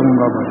مدد کروں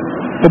گا،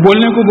 وہ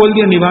بولنے کو بول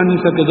دیا، نبھا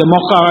نہیں سکتے، جب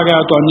موقع آ گیا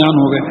تو انجان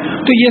ہو گئے.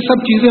 تو یہ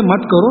سب چیزیں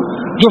مت کرو.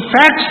 جو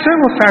فیکٹس ہیں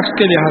وہ فیکٹس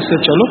کے لحاظ سے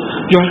چلو،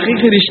 جو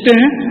حقیقی رشتے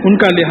ہیں ان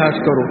کا لحاظ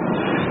کرو.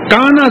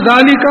 کانا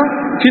ذالک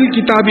فی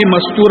الکتاب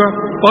مستورا،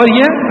 اور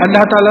یہ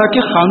اللہ تعالیٰ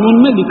کے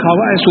قانون میں لکھا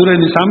ہوا ہے. سورہ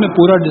نساء میں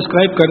پورا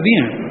ڈسکرائب کر دیے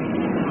ہیں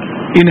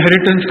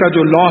انہیریٹنس کا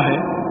جو لا ہے.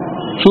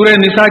 سورہ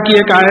نساء کی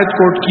ایک آیت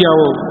کوٹ کیا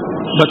وہ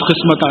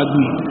بدقسمت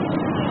آدمی،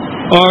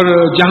 اور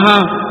جہاں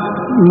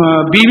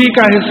بیوی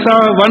کا حصہ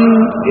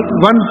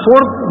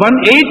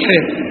 1/8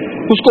 ہے،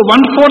 اس کو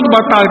 1/4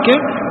 بتا کے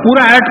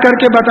پورا ایڈ کر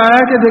کے بتایا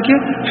کہ دیکھیے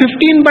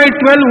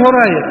 15/12 ہو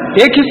رہا ہے،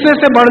 ایک حصے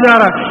سے بڑھ جا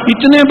رہا ہے،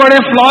 اتنے بڑے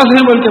فلاز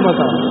ہیں بول کے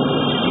بتا.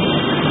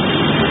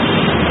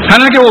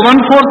 حالانکہ وہ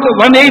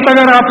 1/8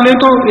 اگر آپ لیں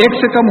تو ایک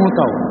سے کم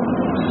ہوتا ہو.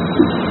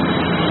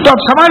 تو اب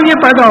سوال یہ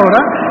پیدا ہو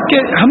رہا کہ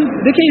ہم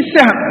دیکھیں، اس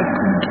سے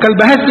کل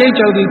بحث یہی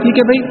چل رہی تھی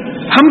کہ بھئی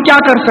ہم کیا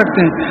کر سکتے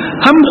ہیں.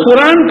 ہم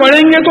قرآن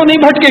پڑھیں گے تو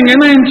نہیں بھٹکیں گے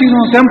نا ان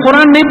چیزوں سے. ہم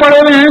قرآن نہیں پڑھے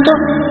ہوئے ہیں تو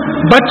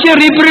بچے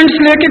ریپرنٹس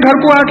لے کے گھر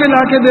کو آ کے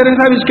لا کے دے رہے ہیں،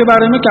 صاحب اس کے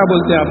بارے میں کیا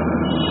بولتے ہیں آپ،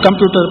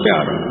 کمپیوٹر پہ آ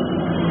رہا.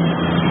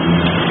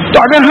 تو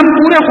اگر ہم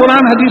پورے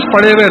قرآن حدیث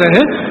پڑھے ہوئے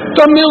رہے تو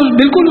ہم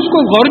بالکل اس کو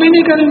غور بھی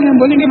نہیں کریں گے. ہم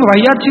بولیں گے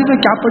واحد چیزیں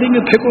کیا پڑھیں گے،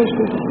 پھینکو اس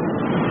کو.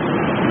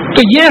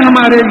 تو یہ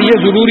ہمارے لیے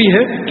ضروری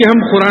ہے کہ ہم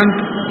قرآن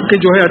کے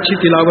جو ہے اچھی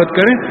تلاوت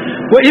کریں.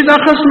 وَإِذْ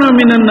أَخَذْنَا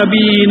مِنَ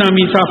النَّبِيِّينَ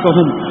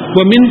مِيثَاقَهُمْ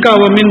وَمِنْكَ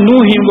وَمِن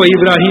نُوحٍ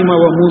وَإِبْرَاهِيمَ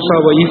وَمُوسَىٰ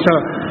وَعِيسَىٰ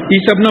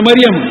ابْنَ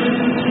مَرْيَمَ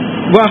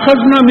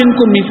وَأَخَذْنَا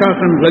مِنْكُم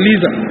مِيثَاقًا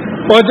غَلِيظًا.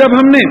 اور جب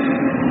ہم نے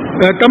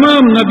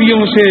تمام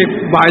نبیوں سے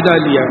وعدہ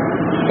لیا،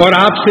 اور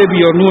آپ سے بھی،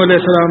 اور نوح علیہ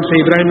السلام سے،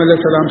 ابراہیم علیہ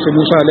السلام سے،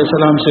 موسیٰ علیہ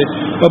السلام سے،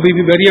 اور بی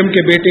بی مریم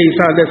کے بیٹے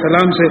عیسیٰ علیہ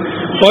السلام سے،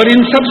 اور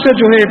ان سب سے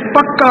جو ہے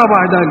پکا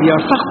وعدہ لیا،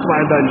 سخت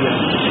وعدہ لیا.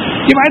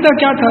 یہ وعدہ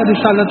کیا تھا؟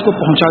 رسالت کو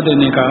پہنچا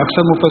دینے کا.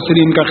 اکثر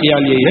مفسرین کا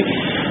خیال یہی ہے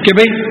کہ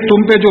بھئی تم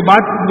پہ جو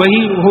بات وہی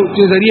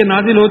کے ذریعے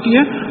نازل ہوتی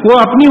ہے وہ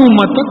اپنی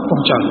امت تک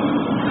پہنچا دو.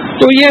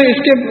 تو یہ اس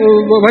کے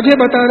وجہ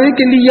بتا رہے ہیں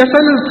کہ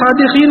لیصل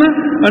الصادقین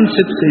عن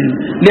صدقہم،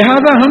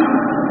 لہذا ہم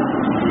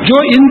جو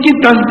ان کی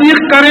تصدیق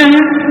کرے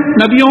ہیں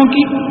نبیوں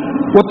کی،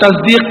 وہ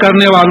تصدیق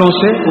کرنے والوں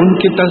سے ان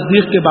کی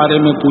تصدیق کے بارے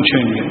میں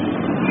پوچھیں گے.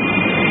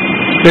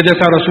 کہ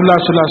جیسا رسول اللہ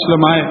صلی اللہ علیہ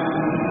وسلم آئے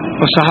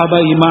اور صحابہ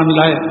ایمان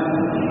لائے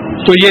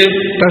تو یہ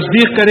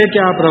تصدیق کرے کہ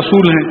آپ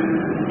رسول ہیں،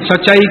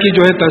 سچائی کی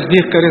جو ہے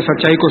تصدیق کرے،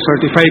 سچائی کو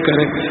سرٹیفائی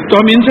کرے. تو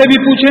ہم ان سے بھی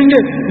پوچھیں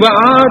گے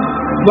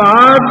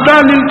وَأَعَدَّ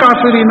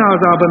لِلْكَافِرِينَ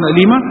عَذَابًا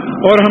أَلِيمًا،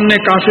 اور ہم نے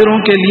کافروں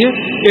کے لیے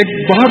ایک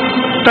بہت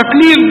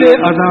تکلیف دہ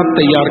عذاب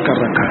تیار کر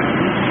رکھا ہے.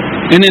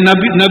 یعنی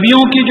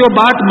نبیوں کی جو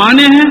بات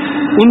مانے ہیں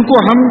ان کو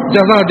ہم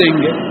جزا دیں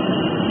گے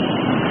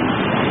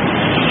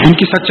ان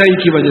کی سچائی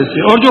کی وجہ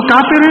سے، اور جو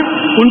کافر ہیں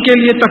ان کے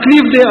لیے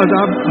تکلیف دہ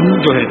عذاب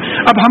جو ہے.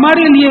 اب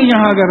ہمارے لیے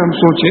یہاں اگر ہم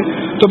سوچیں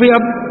تو بھئی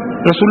اب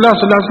رسول اللہ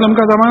صلی اللہ علیہ وسلم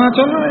کا زمانہ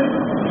چل رہا ہے،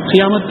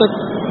 قیامت تک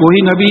وہی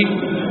نبی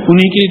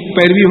انہی کی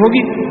پیروی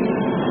ہوگی.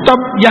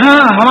 تب یہاں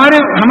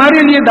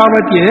ہمارے لیے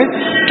دعوت یہ ہے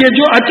کہ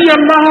جو اطیع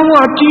اللہ وہ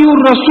اطیع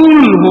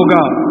الرسول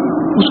ہوگا،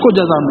 اس کو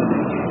جزا ملے گی.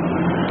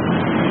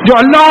 جو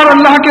اللہ اور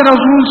اللہ کے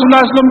رسول صلی اللہ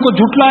علیہ وسلم کو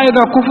جھٹلائے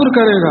گا، کفر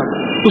کرے گا،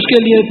 اس کے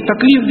لیے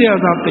تکلیف دہ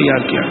عذاب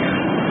تیار کیا گیا.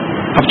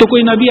 اب تو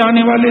کوئی نبی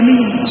آنے والے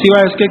نہیں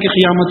سوائے اس کے کہ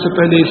قیامت سے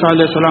پہلے عیسیٰ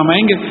علیہ السلام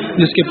آئیں گے،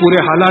 جس کے پورے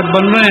حالات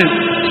بن رہے ہیں.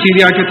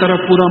 سیریا کی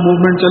طرف پورا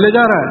موومنٹ چلے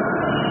جا رہا ہے.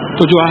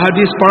 تو جو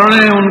احادیث پڑھ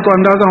رہے ہیں ان کو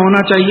اندازہ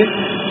ہونا چاہیے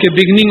کہ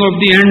بگننگ آف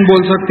دی اینڈ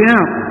بول سکتے ہیں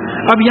آپ.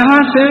 اب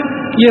یہاں سے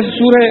یہ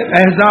سورہ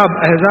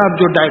احزاب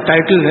جو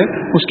ٹائٹل ہے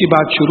اس کی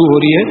بات شروع ہو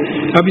رہی ہے.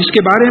 اب اس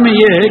کے بارے میں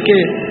یہ ہے کہ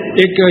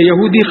ایک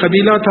یہودی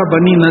قبیلہ تھا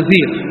بنی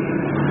نذیر.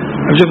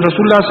 جب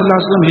رسول اللہ صلی اللہ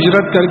علیہ وسلم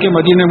ہجرت کر کے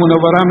مدینہ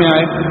منورہ میں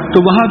آئے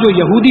تو وہاں جو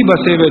یہودی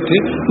بسے ہوئے تھے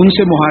ان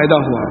سے معاہدہ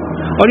ہوا.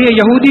 اور یہ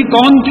یہودی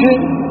کون تھے؟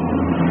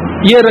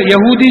 یہ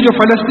یہودی جو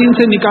فلسطین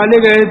سے نکالے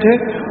گئے تھے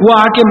وہ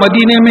آ کے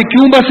مدینے میں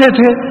کیوں بسے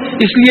تھے؟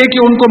 اس لیے کہ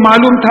ان کو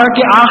معلوم تھا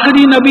کہ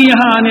آخری نبی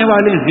یہاں آنے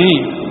والے ہیں.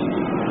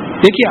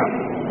 دیکھیے آپ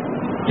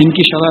ان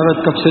کی شرارت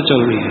کب سے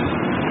چل رہی ہے.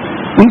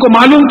 ان کو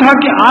معلوم تھا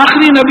کہ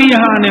آخری نبی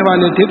یہاں آنے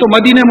والے تھے تو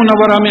مدینہ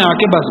منورہ میں آ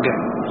کے بس گئے.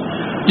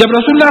 جب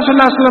رسول اللہ صلی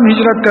اللہ علیہ وسلم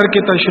ہجرت کر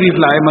کے تشریف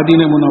لائے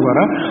مدینہ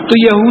منورہ تو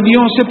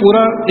یہودیوں سے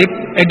پورا ایک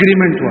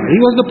ایگریمنٹ ہوا. He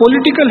was the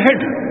political head.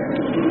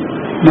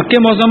 مکہ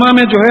معظمہ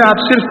میں جو ہے آپ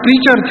صرف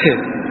پریچر تھے،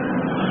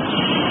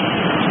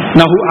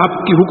 نہ آپ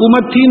کی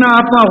حکومت تھی، نہ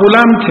آپ وہاں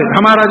غلام تھے.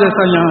 ہمارا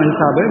جیسا یہاں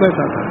حساب ہے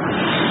ویسا تھا.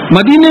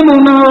 مدینہ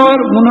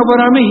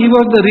منورہ میں he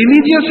was the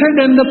religious head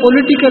and the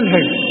political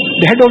head,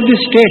 the head of the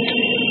state.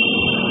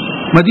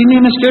 مدینہ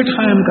میں اسٹیٹ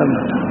قائم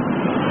کرنا تھا.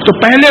 تو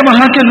پہلے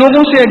وہاں کے لوگوں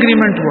سے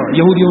ایگریمنٹ ہوا،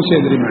 یہودیوں سے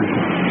ایگریمنٹ ہوا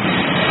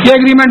یہ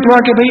ایگریمنٹ ہوا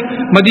کہ بھائی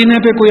مدینے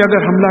پہ کوئی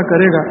اگر حملہ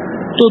کرے گا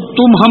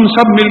تو ہم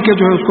سب مل کے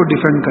جو ہے اس کو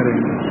ڈیفینڈ کریں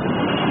گے.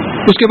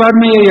 اس کے بعد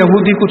میں یہ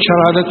یہودی کچھ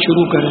شرارت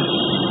شروع کرے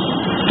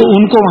تو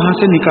ان کو وہاں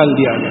سے نکال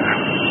دیا گیا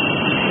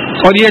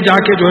اور یہ جا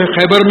کے جو ہے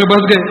خیبر میں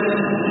بس گئے.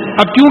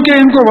 اب کیونکہ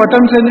ان کو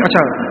وطن سے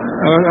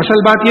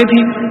اصل بات یہ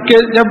تھی کہ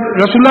جب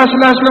رسول اللہ صلی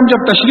اللہ علیہ وسلم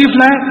جب تشریف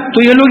لائے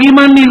تو یہ لوگ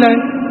ایمان نہیں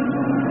لائے.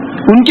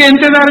 ان کے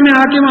انتظار میں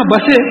آ کے وہاں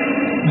بسے،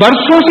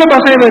 برسوں سے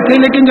بسے ہوئے تھے،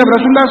 لیکن جب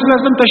رسول اللہ صلی اللہ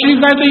علیہ وسلم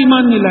تشریف لائے تو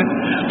ایمان نہیں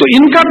لائے. تو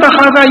ان کا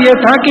تقاضا یہ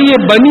تھا کہ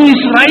یہ بنی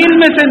اسرائیل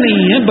میں سے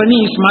نہیں ہے، بنی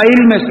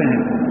اسماعیل میں سے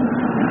ہیں،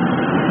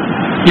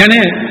 یعنی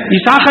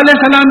اسحاق علیہ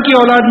السلام کی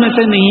اولاد میں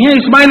سے نہیں ہے،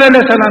 اسماعیل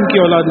علیہ السلام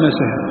کی اولاد میں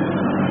سے ہے.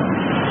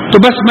 تو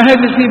بس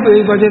محض اسی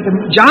وجہ سے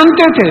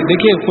جانتے تھے.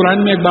 دیکھیے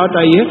قرآن میں ایک بات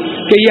آئی ہے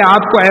کہ یہ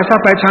آپ کو ایسا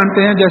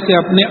پہچانتے ہیں جیسے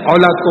اپنے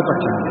اولاد کو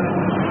پہچانتے ہیں.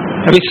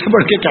 اب اس سے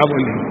بڑھ کے کیا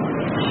بولیں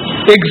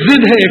گے؟ ایک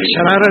ضد ہے، ایک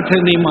شرارت ہے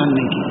نہیں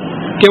ماننے کی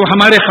کہ وہ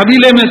ہمارے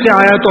قبیلے میں سے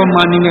آیا تو ہم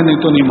مانیں گے،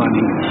 نہیں تو نہیں مانیں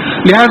گے.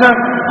 لہذا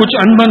کچھ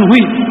انبن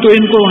ہوئی تو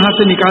ان کو وہاں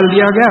سے نکال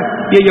دیا گیا.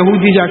 یہ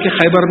یہودی جا کے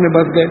خیبر میں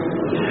بس گئے.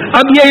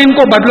 اب یہ ان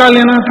کو بدلہ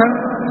لینا تھا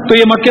تو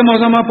یہ مکہ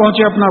معظمہ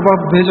پہنچے، اپنا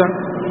وفد بھیجا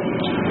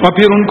اور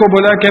پھر ان کو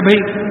بولا کہ بھائی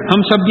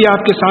ہم سب بھی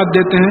آپ کے ساتھ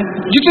دیتے ہیں،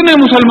 جتنے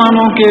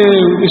مسلمانوں کے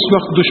اس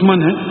وقت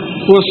دشمن ہیں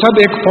وہ سب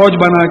ایک فوج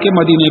بنا کے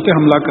مدینے پہ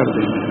حملہ کر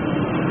دیں گے.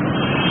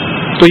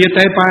 تو یہ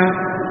طے پایا.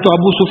 تو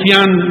ابو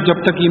سفیان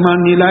جب تک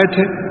ایمان نہیں لائے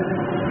تھے،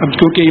 اب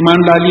کیونکہ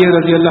ایمان لا لیے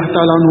رضی اللہ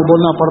تعالیٰ عنہ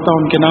بولنا پڑتا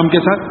ان کے نام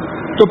کے ساتھ،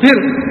 تو پھر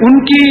ان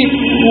کی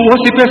وہ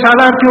سپہ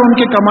سالار تھے، ان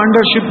کے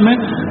کمانڈرشپ میں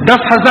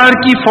 10,000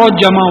 کی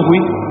فوج جمع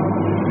ہوئی.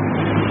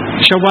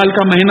 شوال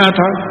کا مہینہ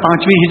تھا،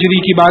 5ویں ہجری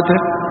کی بات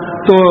ہے.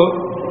 تو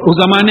اس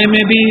زمانے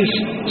میں بھی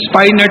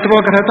اسپائی نیٹ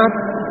ورک رہتا،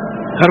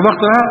 ہر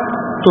وقت رہا.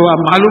 تو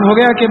اب معلوم ہو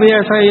گیا کہ بھئی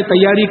ایسا یہ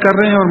تیاری کر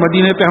رہے ہیں اور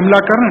مدینے پہ حملہ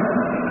کر رہے ہیں.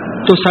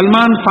 تو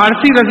سلمان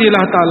فارسی رضی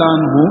اللہ تعالیٰ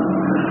عنہ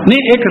نے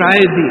ایک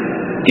رائے دی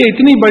کہ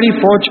اتنی بڑی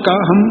فوج کا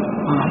ہم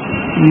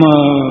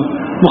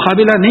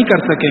مقابلہ نہیں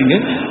کر سکیں گے،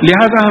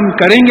 لہذا ہم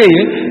کریں گے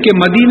یہ کہ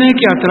مدینے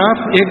کے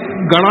اطراف ایک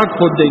گڑھا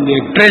کھود دیں گے،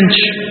 ایک ٹرینچ،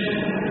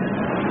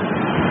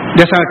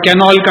 جیسا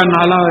کینال کا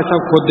نالا ایسا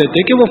کھود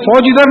دیتے کہ وہ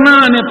فوج ادھر نہ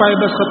آنے پائے،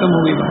 بس ختم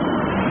ہو گئی بات.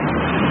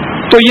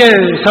 تو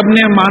یہ سب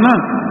نے مانا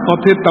اور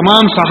پھر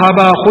تمام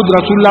صحابہ، خود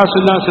رسول اللہ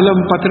صلی اللہ علیہ وسلم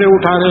پتھرے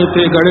اٹھا رہے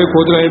تھے، گڑھے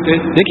کھود رہے تھے.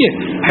 دیکھیے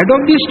ہیڈ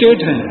آف دی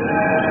اسٹیٹ ہیں،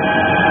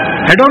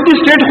 ہیڈ آف دی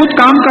اسٹیٹ خود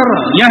کام کر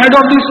رہا ہے. یا ہیڈ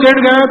آف دی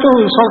اسٹیٹ گیا تو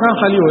سڑکیں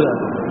خالی ہو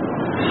جاتی.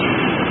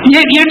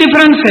 یہ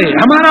ڈفرنس ہے.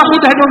 ہمارا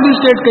خود ہیڈ آف دی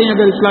اسٹیٹ کہیں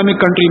اگر اسلامک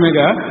کنٹری میں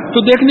گیا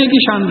تو دیکھنے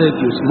کی شان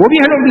رہتی ہے، وہ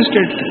بھی ہیڈ آف دی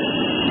اسٹیٹ تھے،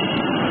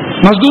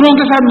 مزدوروں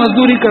کے ساتھ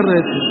مزدوری کر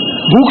رہے تھے،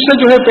 بھوک سے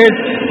جو ہے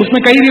پیٹ. اس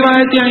میں کئی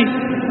روایتیں آئیں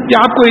کہ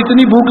آپ کو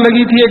اتنی بھوک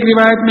لگی تھی، ایک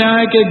روایت میں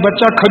آیا کہ ایک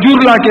بچہ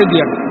کھجور لا کے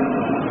دیا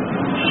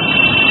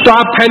تو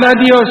آپ پھیلا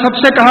دیے اور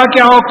سب سے کہا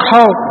کہ آؤ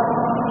کھاؤ،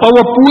 اور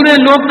وہ پورے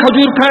لوگ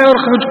کھجور کھائے اور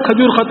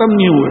کھجور ختم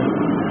نہیں ہوئے.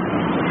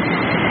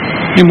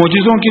 یہ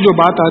معجزوں کی جو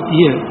بات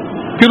آتی ہے.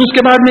 پھر اس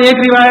کے بعد میں ایک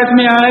روایت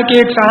میں آیا کہ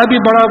ایک صحابی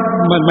بڑا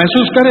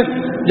محسوس کرے،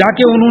 جا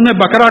کے انہوں نے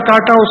بکرا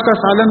کاٹا، اس کا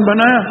سالن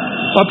بنایا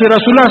اور پھر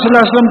رسول اللہ صلی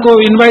اللہ علیہ وسلم کو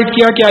انوائٹ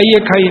کیا کہ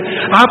آئیے کھائیے.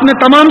 آپ نے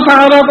تمام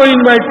صحابہ کو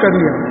انوائٹ کر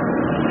لیا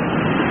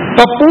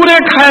اور پورے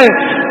کھائے،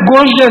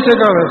 گوشت جیسے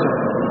کا ویسے.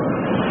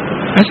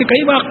 ایسے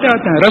کئی واقعے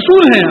آتے ہیں.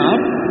 رسول ہیں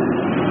آپ،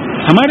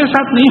 ہمارے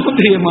ساتھ نہیں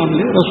ہوتے یہ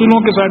معاملے، رسولوں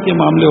کے ساتھ یہ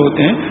معاملے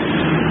ہوتے ہیں.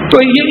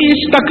 تو یہ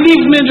اس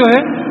تکلیف میں جو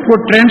ہے وہ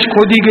ٹرینچ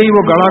کھودی گئی،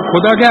 وہ گڑھا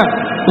کھودا گیا.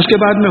 اس کے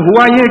بعد میں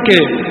ہوا یہ کہ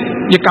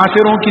یہ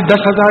کافروں کی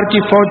 10,000 کی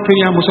فوج، پھر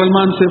یہاں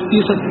مسلمان صرف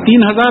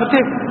 3,000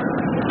 تھے.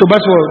 تو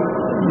بس وہ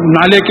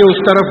نالے کے اس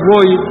طرف وہ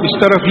اس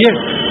طرف یہ،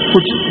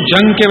 کچھ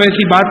جنگ کے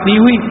ویسی بات نہیں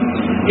ہوئی.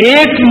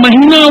 1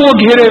 مہینہ وہ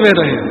گھیرے ہوئے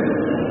رہے.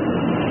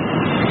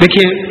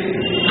 دیکھیے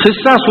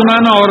قصہ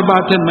سنانا اور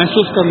بات ہے،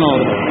 محسوس کرنا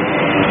اور بات.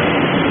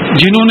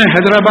 جنہوں نے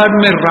حیدرآباد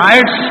میں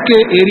رائٹس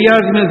کے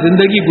ایریاز میں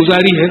زندگی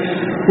گزاری ہے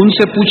ان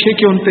سے پوچھے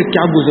کہ ان پہ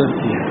کیا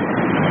گزرتی ہے.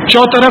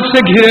 چوطرف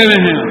سے گھرے ہوئے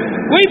ہیں،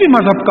 کوئی بھی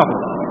مذہب کا ہو،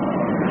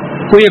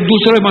 کوئی ایک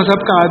دوسرے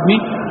مذہب کا آدمی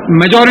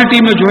میجورٹی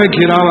میں جو ہے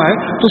گھرا ہوا ہے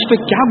تو اس پہ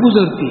کیا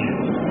گزرتی ہے،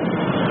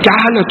 کیا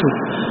حالت ہو.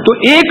 تو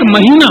 1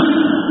 مہینہ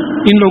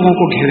ان لوگوں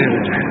کو گھیرے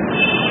ہوئے رہے.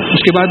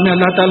 اس کے بعد میں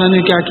اللہ تعالیٰ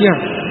نے کیا کیا،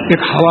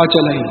 ایک ہوا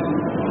چلائی،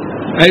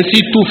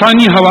 ایسی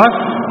طوفانی ہوا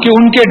کہ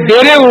ان کے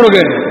ڈیرے اڑ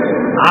گئے،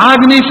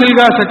 آگ نہیں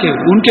سلگا سکے،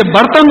 ان کے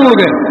برتن اڑ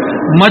گئے،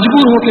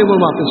 مجبور ہو کے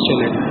وہ واپس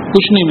چلے گئے،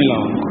 کچھ نہیں ملا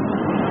ان کو.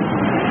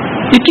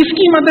 یہ کس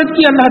کی مدد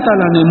کی؟ اللہ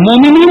تعالیٰ نے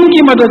مومنین کی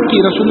مدد کی،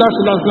 رسول اللہ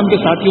صلی اللہ علیہ وسلم کے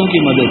ساتھیوں کی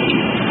مدد کی.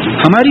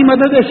 ہماری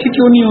مدد ایسی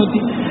کیوں نہیں ہوتی؟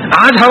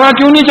 آج ہوا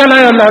کیوں نہیں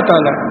چلایا اللہ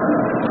تعالیٰ؟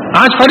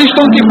 آج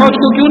فرشتوں کی فوج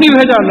کو کیوں نہیں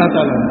بھیجا اللہ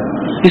تعالیٰ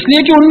نے؟ اس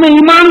لیے کہ ان میں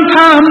ایمان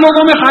تھا. ہم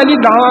لوگوں میں خالی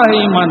دعویٰ ہے،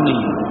 ایمان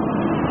نہیں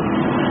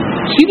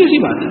ہے. سیدھی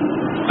سی بات ہے.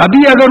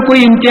 ابھی اگر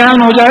کوئی امتحان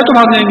ہو جائے تو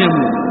بھاگ جائیں گے ہم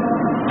لوگ.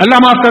 اللہ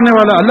معاف کرنے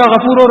والا، اللہ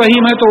غفور و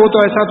رحیم ہے، تو وہ تو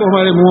ایسا تو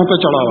ہمارے منہوں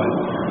پہ چڑھا ہوا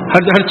ہے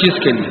ہر چیز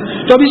کے لیے.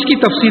 تو اب اس کی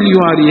تفصیل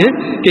یوں آ رہی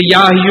ہے کہ یا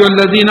ایھا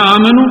الذین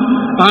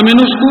آمنوا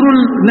اذکروا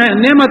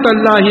نعمت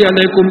اللہ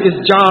علیکم اذ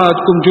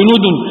جاءتکم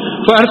جنود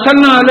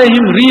فارسلنا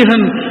علیہم ریحا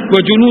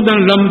وجنودا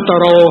لم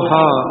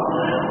تروها.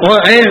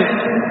 اور اے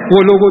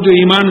وہ لوگوں جو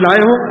ایمان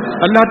لائے ہو،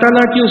 اللہ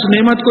تعالیٰ کی اس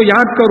نعمت کو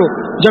یاد کرو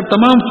جب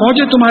تمام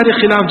فوجیں تمہارے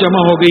خلاف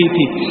جمع ہو گئی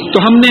تھی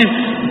تو ہم نے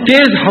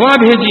تیز ہوا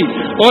بھیجی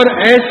اور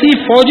ایسی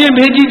فوجیں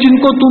بھیجی جن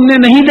کو تم نے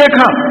نہیں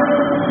دیکھا.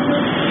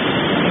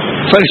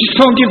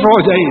 فرشتوں کی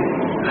فوج آئی،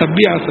 اب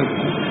بھی آ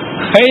سکتی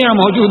ہے یا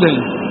موجود ہے.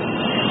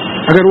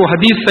 اگر وہ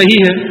حدیث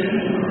صحیح ہے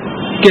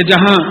کہ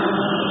جہاں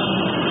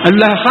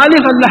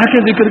خالص اللہ کے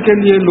ذکر کے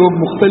لیے لوگ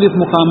مختلف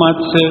مقامات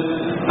سے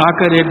آ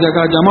کر ایک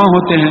جگہ جمع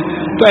ہوتے ہیں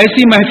تو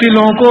ایسی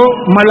محفلوں کو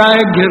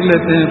ملائک گھیر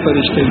لیتے ہیں،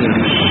 فرشتے گھیر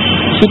لیتے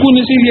ہیں، سکون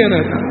اسی لیے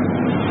رہتا.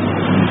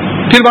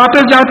 پھر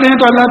واپس جاتے ہیں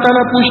تو اللہ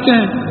تعالیٰ پوچھتے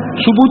ہیں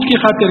ثبوت کی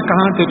خاطر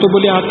کہاں تھے؟ تو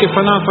بولے آپ کے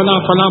فلاں فلاں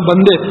فلاں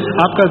بندے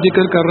آپ کا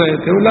ذکر کر رہے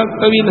تھے. اللہ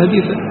طویل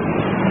حدیث ہے.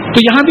 تو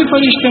یہاں بھی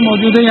فرشتے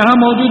موجود ہیں، یہاں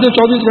موجود ہے،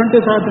 24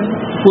 گھنٹے ساتھ ہیں،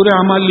 پورے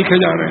اعمال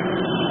لکھے جا رہے ہیں.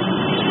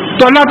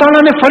 تو اللہ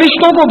تعالیٰ نے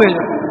فرشتوں کو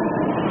بھیجا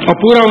اور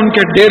پورا ان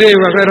کے ڈیرے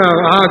وغیرہ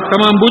آگ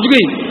تمام بجھ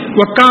گئی.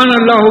 وَكَانَ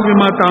اللَّهُ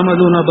بِمَا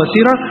تَعْمَلُونَ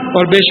بَصِيرًا،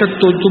 اور بے شک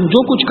تو تم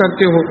جو کچھ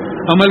کرتے ہو،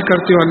 عمل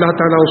کرتے ہو، اللہ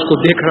تعالیٰ اس کو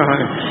دیکھ رہا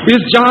ہے.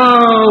 إِذْ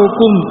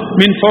جَاءُكُم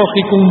مِّن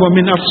فَوْقِكُم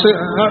وَمِنْ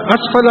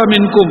أَسْفَلَ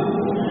مِنكُمْ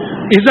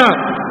إِذَا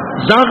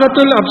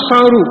زَاغَتِ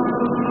الْأَبْصَارُ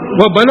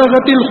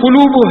وَبَلَغَتِ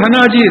الْقُلُوبُ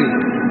الْحَنَاجِرَ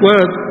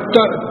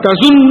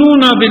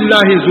وَتَظُنُّونَ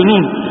بِاللَّهِ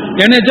الظُّنُونَ،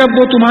 یعنی جب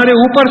وہ تمہارے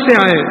اوپر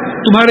سے آئے،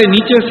 تمہارے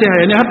نیچے سے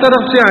آئے، یعنی ہر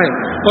طرف سے آئے،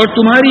 اور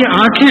تمہاری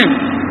آنکھیں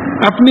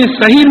اپنی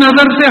صحیح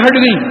نظر سے ہٹ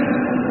گئی.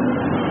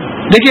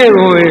 دیکھیے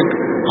وہ ایک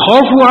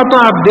خوف ہوا تو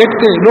آپ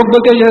دیکھتے، لوگ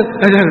بولتے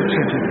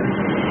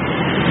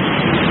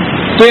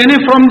تو یعنی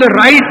فرام دا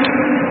رائٹ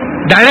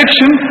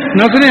ڈائریکشن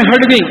نظریں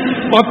ہٹ گئی،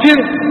 اور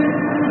پھر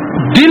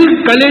دل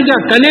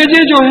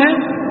کلیجے جو ہے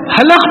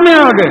حلق میں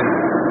آ گئے.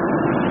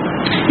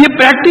 یہ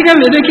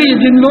پریکٹیکل ہے.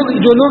 دیکھیے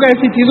جو لوگ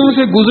ایسی چیزوں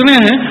سے گزرے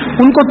ہیں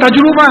ان کو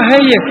تجربہ ہے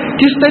یہ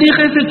کس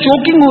طریقے سے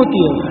چوکنگ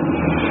ہوتی ہے،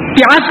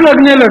 پیاس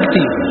لگنے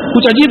لگتی،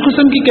 کچھ عجیب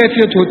قسم کی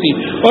کیفیت ہوتی،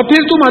 اور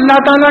پھر تم اللہ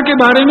تعالیٰ کے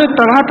بارے میں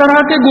طرح طرح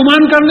کے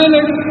گمان کرنے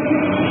لگے.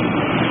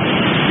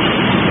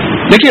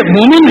 دیکھیے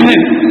مومن ہے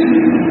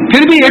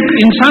پھر بھی ایک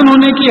انسان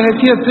ہونے کی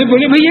حیثیت سے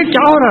بولے بھئی یہ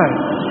کیا ہو رہا ہے،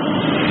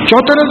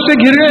 چوطرف سے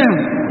گھر گئے ہیں.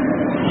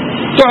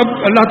 تو اب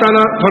اللہ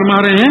تعالیٰ فرما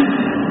رہے ہیں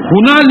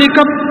هُنَالِكَ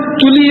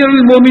ابْتُلِيَ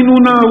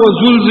الْمُؤْمِنُونَ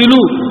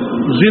وَزُلْزِلُوا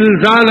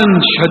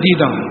زِلْزَالًا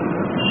شَدِيدًا،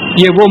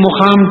 یہ وہ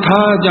مقام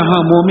تھا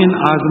جہاں مومن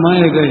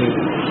آزمائے گئے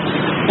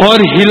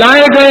اور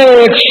ہلائے گئے،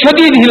 ایک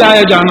شدید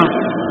ہلائے جانا،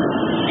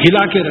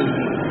 ہلا کے رکھ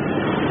دیا.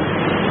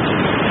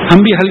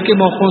 ہم بھی ہلکے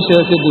موقعوں سے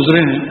ایسے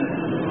گزرے ہیں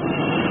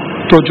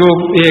تو جو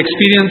یہ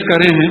ایکسپیرینس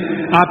کرے ہیں،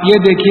 آپ یہ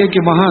دیکھیے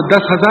کہ وہاں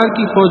 10,000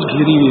 کی فوج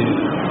گھری ہوئی ہے،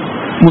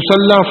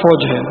 مسلح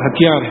فوج ہے،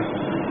 ہتھیار ہے.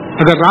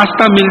 اگر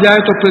راستہ مل جائے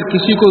تو پھر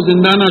کسی کو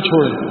زندہ نہ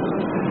چھوڑے،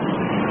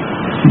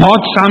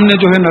 موت سامنے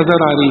جو ہے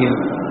نظر آ رہی ہے.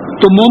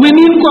 تو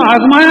مومنین کو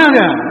آزمایا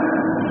گیا.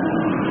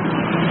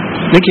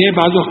 دیکھیے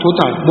بعض وقت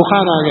ہوتا ہے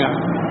بخار آ گیا،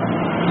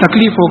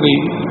 تکلیف ہو گئی،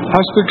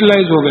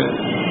 ہاسپٹلائز ہو گئے،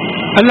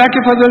 اللہ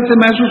کے فضل سے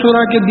محسوس ہو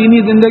رہا کہ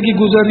دینی زندگی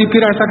گزر رہی،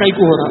 پھر ایسا کئی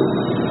کو ہو رہا.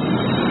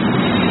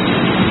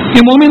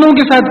 یہ مومنوں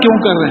کے ساتھ کیوں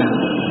کر رہے ہیں؟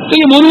 تو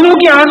یہ مومنوں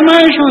کی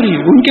آزمائش ہو رہی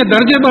ہے، ان کے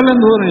درجے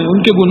بلند ہو رہے ہیں، ان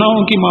کے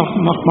گناہوں کی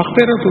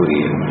مغفرت ہو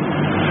رہی ہے،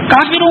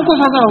 کافروں کو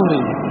سزا ہو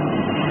رہی ہے.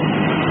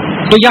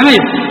 تو یہاں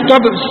تو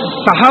اب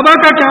صحابہ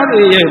کا کیا،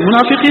 یہ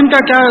منافقین کا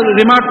کیا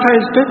ریمارک تھا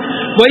اس پہ؟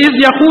 وَإِذْ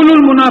يَقُولُ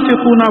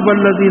الْمُنَافِقُونَ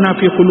وَالَّذِينَ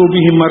فِي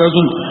قُلُوبِهِم مَّرَضٌ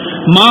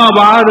مَّا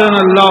وَعَدَنَا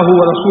اللَّهُ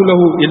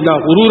وَرَسُولُهُ إِلَّا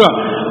غُرُورًا،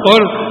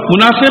 اور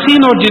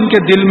منافقین اور جن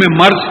کے دل میں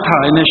مرض تھا،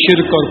 انہیں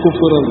شرک اور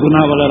کفر اور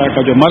گناہ وغیرہ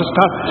کا جو مرض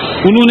تھا،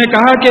 انہوں نے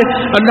کہا کہ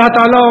اللہ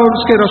تعالیٰ اور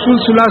اس کے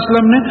رسول صلی اللہ علیہ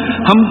وسلم نے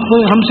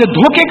ہم سے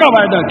دھوکے کا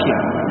وعدہ کیا.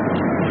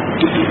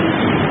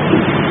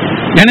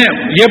 یعنی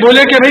یہ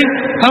بولے کہ بھئی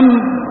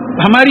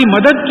ہماری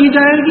مدد کی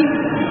جائے گی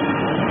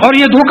اور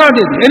یہ دھوکہ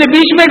دے دی، یعنی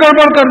بیچ میں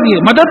گڑبڑ کر دیے.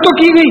 مدد تو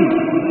کی گئی،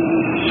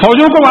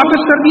 فوجوں کو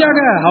واپس کر دیا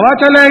گیا، ہوا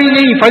چلائی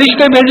گئی،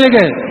 فرشتے بھیجے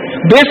گئے،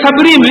 بے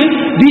صبری میں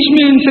بیچ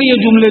میں ان سے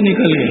یہ جملے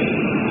نکل گئے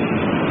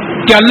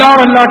کہ اللہ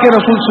اور اللہ کے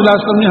رسول صلی اللہ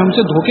علیہ وسلم نے ہم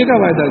سے دھوکے کا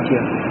وعدہ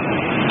کیا.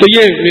 تو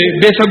یہ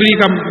بے صبری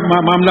کا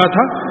معاملہ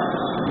تھا.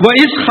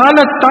 وَإِذْ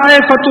خَالَتْ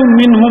طَائِفَةٌ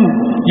مِّنْهُمْ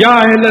يَا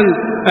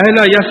أَهْلَ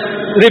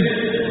يَثْرِبَ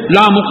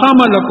لا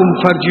مقام لکم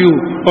فرجعوا،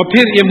 اور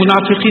پھر یہ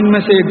منافقین میں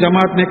سے ایک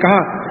جماعت نے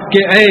کہا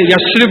کہ اے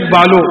یثرب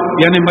والو،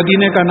 یعنی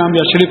مدینے کا نام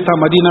یثرب تھا،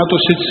 مدینہ تو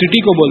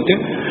سٹی کو بولتے،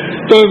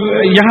 تو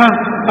یہاں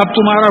اب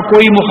تمہارا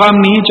کوئی مقام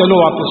نہیں، چلو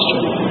واپس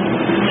چلو.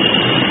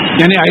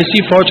 یعنی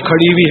ایسی فوج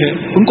کھڑی ہوئی ہے،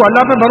 ان کو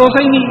اللہ پہ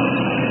بھروسہ ہی نہیں،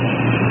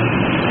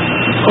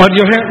 اور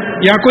جو ہے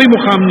یہاں کوئی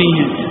مقام نہیں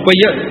ہے.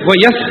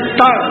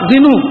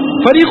 وَيَسْتَأْذِنُ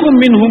فَرِيقٌ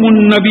مِّنْهُمُ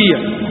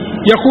النَّبِيَّ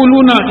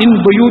يَقُولُونَ إِن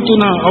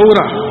بُيُوتُنَا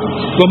عَوْرَةٌ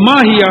وَمَا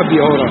هِيَ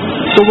بِعَوْرَةٍ،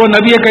 تو وہ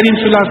نبی کریم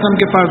صلی اللہ علیہ وسلم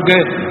کے پاس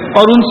گئے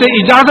اور ان سے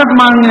اجازت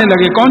مانگنے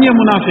لگے. کون؟ یہ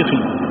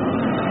منافقین.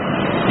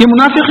 یہ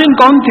منافقین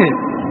کون تھے؟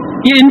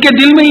 یہ ان کے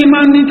دل میں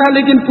ایمان نہیں تھا،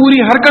 لیکن پوری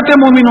حرکتیں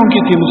مومنوں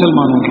کی تھی،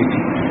 مسلمانوں کی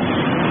تھی.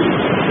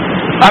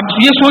 اب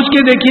یہ سوچ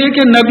کے دیکھیے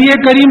کہ نبی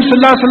کریم صلی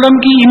اللہ علیہ وسلم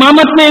کی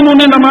امامت میں انہوں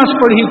نے نماز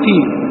پڑھی تھی.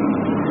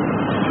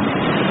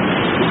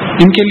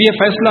 ان کے لیے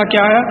فیصلہ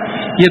کیا ہے؟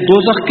 یہ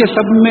دوزخ کے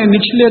سب میں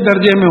نچلے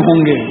درجے میں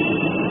ہوں گے.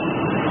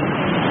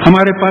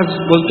 ہمارے پاس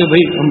بولتے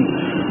بھائی ہم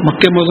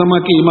مکہ معظمہ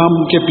کے امام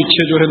کے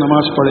پیچھے جو ہے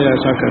نماز پڑھے،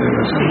 ایسا کرے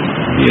ویسا،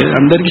 یہ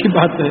اندر کی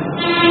بات ہے،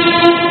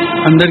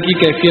 اندر کی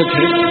کیفیت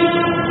ہے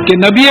کہ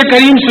نبی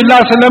کریم صلی اللہ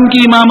علیہ وسلم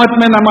کی امامت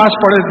میں نماز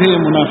پڑھے تھے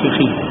یہ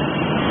منافقین،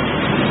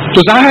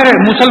 تو ظاہر ہے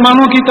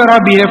مسلمانوں کی طرح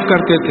بیہیو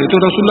کرتے تھے. تو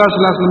رسول اللہ صلی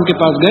اللہ علیہ وسلم کے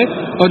پاس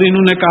گئے اور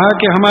انہوں نے کہا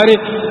کہ ہمارے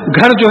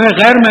گھر جو ہے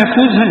غیر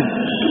محفوظ ہیں.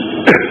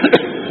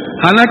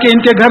 حالانکہ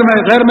ان کے گھر میں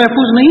غیر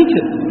محفوظ نہیں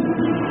تھے،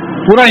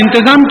 پورا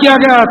انتظام کیا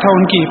گیا تھا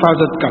ان کی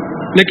حفاظت کا،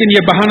 لیکن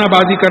یہ بہانہ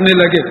بازی کرنے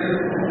لگے.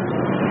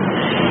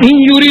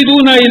 ان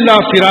یریدون الا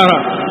فرارا،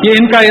 یہ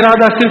ان کا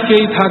ارادہ صرف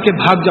یہی تھا کہ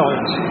بھاگ جاؤ،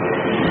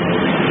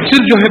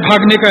 صرف جو ہے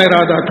بھاگنے کا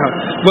ارادہ تھا.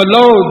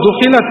 ولو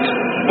دخلت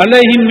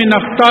علیہم من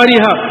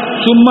اقطارها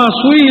ثم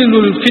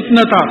سئلوا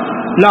الفتنة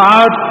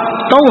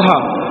لعاتوها،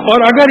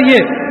 اور اگر یہ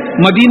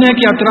مدینہ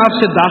کے اطراف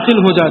سے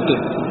داخل ہو جاتے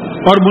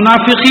اور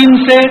منافقین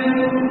سے،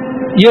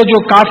 یہ جو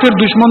کافر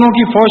دشمنوں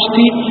کی فوج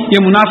تھی،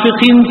 یہ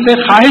منافقین سے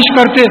خواہش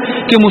کرتے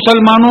کہ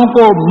مسلمانوں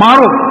کو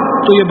مارو،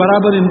 تو یہ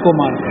برابر ان کو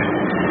مارتے،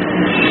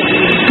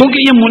 کیونکہ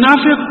یہ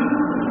منافق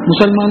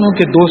مسلمانوں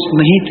کے دوست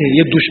نہیں تھے،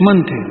 یہ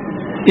دشمن تھے.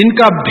 ان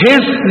کا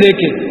بھیس لے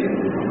کے،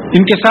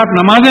 ان کے ساتھ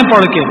نمازیں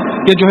پڑھ کے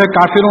یہ جو ہے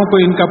کافروں کو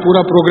ان کا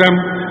پورا پروگرام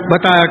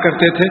بتایا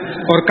کرتے تھے،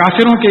 اور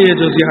کافروں کے یہ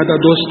جو زیادہ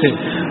دوست تھے.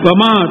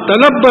 وما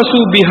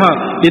تلبسوا بها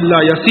الا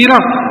یسیرا،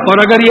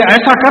 اور اگر یہ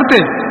ایسا کرتے،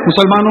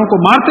 مسلمانوں کو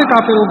مارتے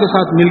کافروں کے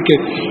ساتھ مل کے،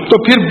 تو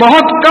پھر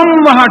بہت کم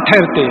وہاں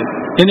ٹھہرتے،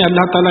 یعنی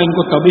اللہ تعالیٰ ان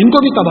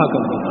کو بھی تباہ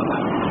کر دیتا تھا.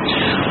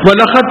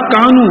 وَلَقَدْ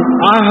كَانُوا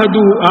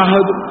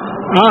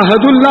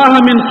عَاهَدُ اللَّهَ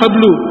مِنْ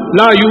قَبْلُ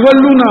لَا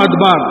يُوَلُّونَ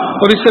أَدْبَارَ،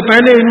 اور اس سے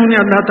پہلے انہوں نے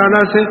اللہ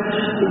تعالیٰ سے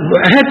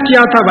عہد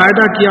کیا تھا،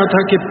 وعدہ کیا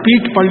تھا کہ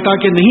پیٹھ پلٹا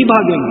کے نہیں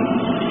بھاگیں گے.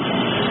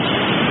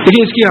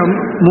 لیکن اس کی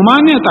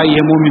ممانعت آئی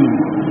ہے مومنوں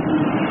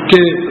کہ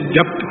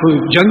جب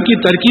جنگ کی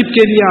ترکیب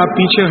کے لیے آپ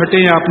پیچھے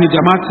ہٹیں یا اپنی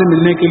جماعت سے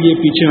ملنے کے لیے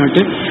پیچھے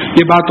ہٹیں،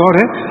 یہ بات اور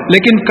ہے،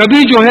 لیکن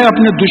کبھی جو ہے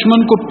اپنے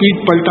دشمن کو پیٹھ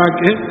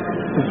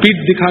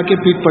دکھا کے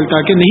پیٹھ پلٹا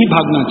کے نہیں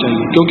بھاگنا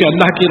چاہیے، کیونکہ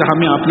اللہ کی راہ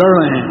میں آپ لڑ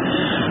رہے ہیں.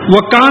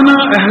 وَكَانَ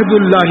عَهْدُ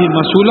اللَّهِ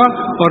مَسْئُولًا،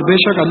 اور بے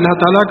شک اللہ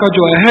تعالیٰ کا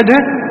جو عہد ہے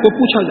وہ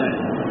پوچھا جائے.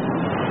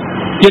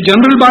 یہ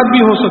جنرل بات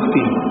بھی ہو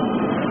سکتی ہے،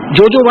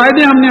 جو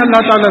وعدے ہم نے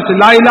اللہ تعالیٰ سے،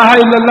 لا الہ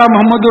الا اللہ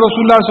محمد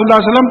رسول اللہ صلی اللہ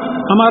علیہ وسلم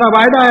ہمارا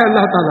وعدہ ہے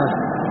اللہ تعالیٰ سے،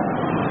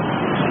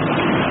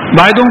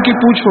 وعدوں کی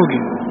پوچھ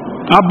ہوگی.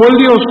 آپ بول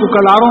دیے اس کو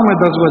کل آ رہا ہوں میں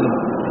 10 بجے،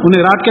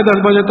 انہیں رات کے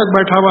 10 بجے تک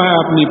بیٹھا ہوا ہے،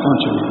 آپ نہیں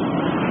پہنچے.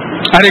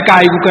 ارے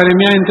کائی کو کرے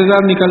میاں،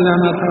 انتظار نکل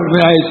جانا تھا،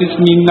 وہ ایسی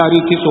نیند آ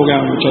رہی تھی، سو گیا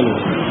ہوں، چلو.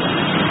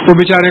 وہ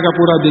بیچارے کا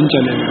پورا دن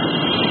چلے گا.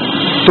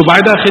 تو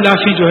وعدہ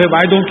خلافی جو ہے،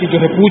 وعدوں کی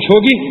جو ہے پوچھ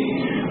ہوگی.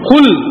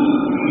 قل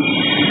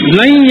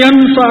لن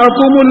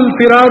ينفعكم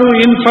الفرار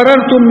ان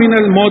فررتم من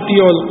الموت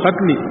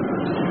والقتل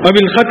او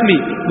بالقتل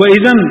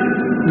واذا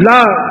لا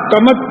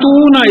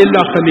تمتعون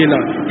الا قليلا،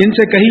 ان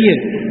سے کہیے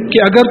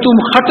کہ اگر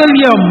تم قتل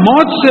یا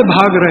موت سے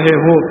بھاگ رہے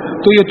ہو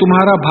تو یہ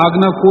تمہارا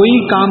بھاگنا کوئی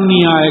کام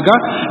نہیں آئے گا،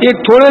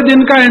 ایک تھوڑے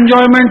دن کا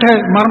انجوائمنٹ ہے،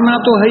 مرنا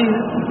تو ہے ہی،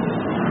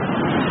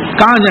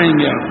 کہاں جائیں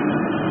گے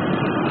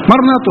آپ،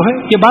 مرنا تو ہے،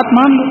 یہ بات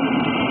مان لو.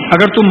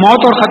 اگر تم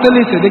موت اور قتل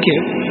ہی سے، دیکھیے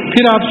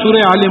پھر آپ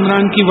سورہ آل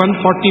عمران کی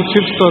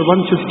 145 اور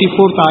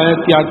 154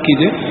 آیت یاد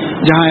کیجئے،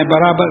 جہاں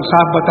برابر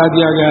صاف بتا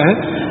دیا گیا ہے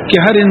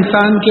کہ ہر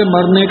انسان کے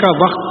مرنے کا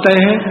وقت طے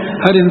ہے،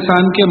 ہر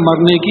انسان کے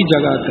مرنے کی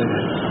جگہ طے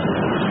ہے.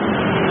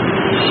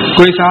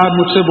 کوئی صاحب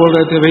مجھ سے بول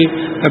رہے تھے بھائی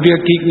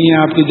طبیعت ٹھیک نہیں ہے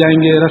آپ کی، جائیں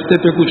گے رستے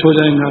پہ کچھ ہو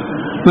جائے گا.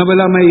 میں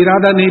بولا میں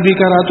ارادہ نہیں بھی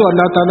کرا تو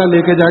اللہ تعالیٰ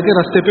لے کے جا کے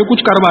رستے پہ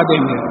کچھ کروا دیں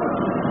گے.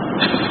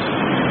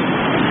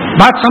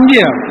 بات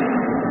سمجھیے آپ.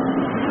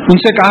 ان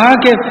سے کہا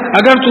کہ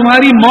اگر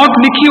تمہاری موت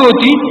لکھی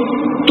ہوتی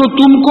تو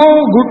تم کو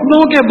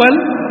گھٹنوں کے بل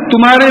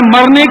تمہارے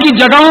مرنے کی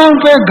جگہوں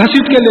پہ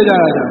گھسیٹ کے لے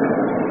جایا جاتا.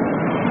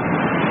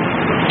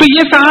 تو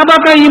یہ صحابہ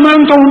کا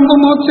ایمان تو ان کو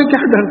موت سے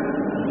کیا ڈر.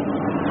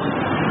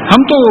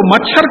 ہم تو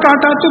مچھر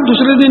کاٹا تو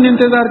دوسرے دن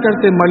انتظار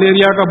کرتے،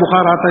 ملیریا کا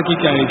بخار آتا کہ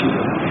کیا ہے، کہ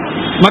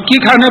مکھی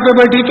کھانے پہ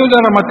بیٹھی تو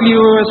ذرا متلی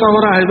ہو، ایسا ہو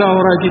رہا ہے، ایسا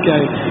ہو رہا ہے کہ کیا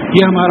ہے.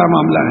 یہ ہمارا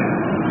معاملہ ہے.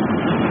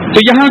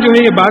 تو یہاں جو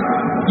ہے یہ بات،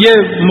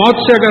 یہ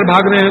موت سے اگر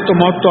بھاگ رہے ہیں تو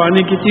موت تو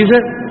آنے کی چیز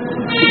ہے.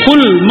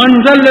 قل من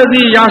ذا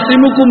الذی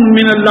یعصمکم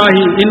من اللہ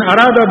ان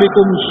اراد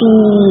بکم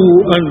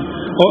سوءا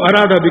او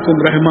اراد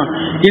بکم رحمہ.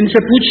 ان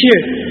سے پوچھئے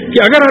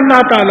کہ اگر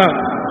اللہ تعالی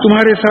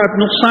تمہارے ساتھ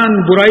نقصان،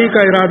 برائی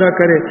کا ارادہ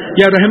کرے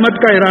یا رحمت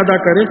کا ارادہ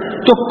کرے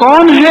تو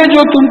کون ہے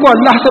جو تم کو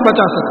اللہ سے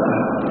بچا سکتا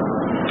ہے؟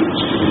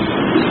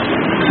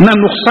 نہ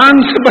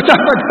نقصان سے بچا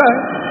سکتا ہے،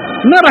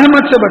 نہ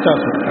رحمت سے بچا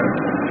سکتا ہے.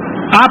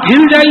 آپ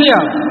ہل جائیے.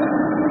 آپ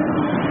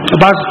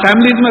بعض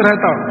فیملیز میں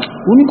رہتا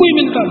ان کو ہی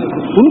ملتا،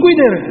 ان کو ہی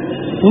دے رہے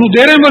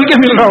ہیں بلکہ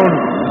مل رہا ہوں.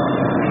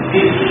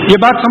 یہ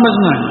بات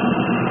سمجھنا ہے.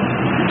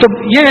 تو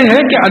یہ ہے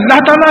کہ اللہ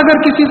تعالیٰ اگر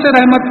کسی سے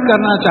رحمت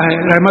کرنا چاہے،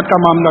 رحمت کا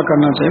معاملہ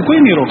کرنا چاہے، کوئی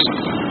نہیں روک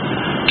سکتا.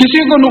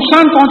 کسی کو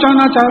نقصان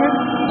پہنچانا چاہے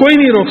کوئی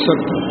نہیں روک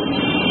سکتا.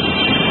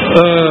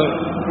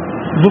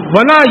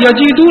 ولا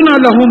یجدون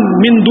لهم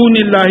من دون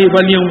اللہ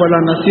ولیا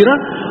ولا نصیرا،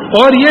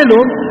 اور یہ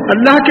لوگ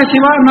اللہ کے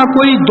سوا نہ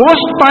کوئی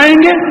دوست پائیں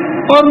گے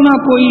اور نہ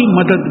کوئی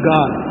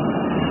مددگار.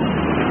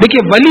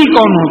 دیکھیے ولی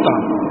کون ہوتا؟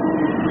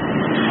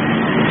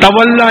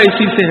 تولا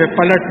اسی سے ہے،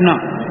 پلٹنا.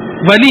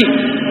 ولی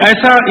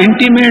ایسا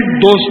انٹیمیٹ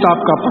دوست،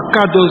 آپ کا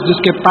پکا دوست، جس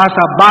کے پاس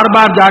آپ بار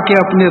بار جا کے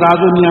اپنے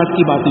راز و نیاز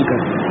کی باتیں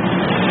کریں.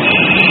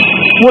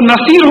 وہ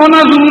نصیر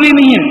ہونا ضروری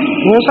نہیں ہے،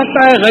 ہو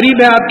سکتا ہے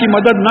غریب ہے، آپ کی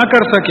مدد نہ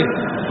کر سکے.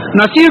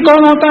 نصیر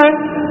کون ہوتا ہے؟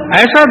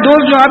 ایسا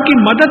دوست جو آپ کی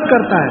مدد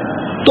کرتا ہے.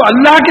 تو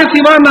اللہ کے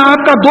سوا نہ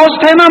آپ کا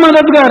دوست ہے نہ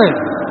مددگار ہے.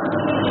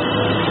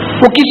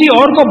 وہ کسی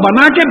اور کو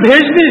بنا کے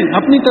بھیج دیں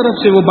اپنی طرف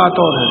سے، وہ بات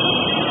اور ہے،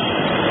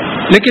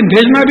 لیکن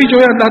بھیجنا بھی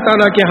جو ہے اللہ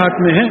تعالیٰ کے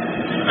ہاتھ میں ہے.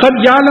 قد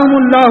یعلم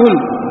اللہ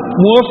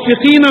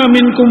الموفقین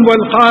منکم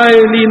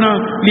والقائلین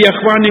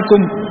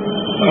لاخوانکم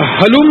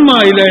ہلم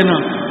الینا.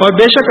 اور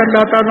بے شک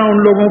اللہ تعالیٰ ان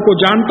لوگوں کو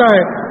جانتا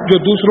ہے جو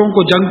دوسروں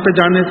کو جنگ پہ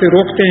جانے سے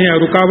روکتے ہیں یا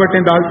رکاوٹیں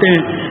ڈالتے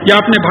ہیں، یا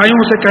اپنے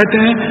بھائیوں سے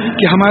کہتے ہیں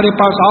کہ ہمارے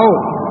پاس آؤ.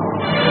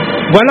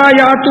 ولا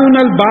یاتون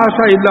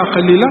الباس الا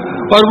قلیلا.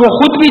 اور وہ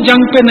خود بھی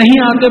جنگ پہ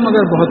نہیں آتے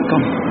مگر بہت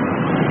کم،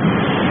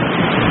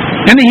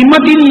 یعنی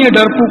ہمت ہی نہیں ہے،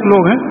 ڈرپوک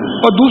لوگ ہیں،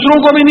 اور دوسروں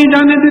کو بھی نہیں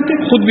جانے دیتے،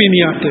 خود بھی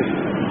نہیں آتے.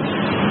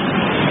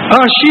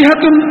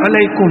 اشیحۃ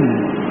علیکم.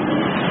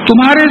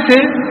 تمہارے سے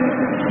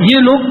یہ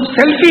لوگ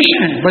سیلفش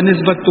ہیں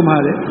بنسبت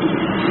تمہارے.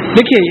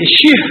 دیکھیے یہ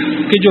شیح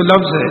کے جو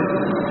لفظ ہے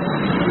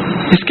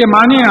اس کے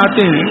معنی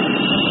آتے ہیں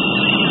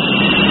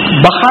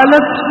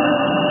بخالت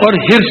اور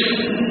حرص،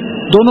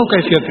 دونوں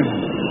کیفیتیں ہیں.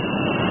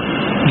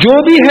 جو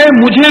بھی ہے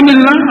مجھے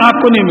ملنا،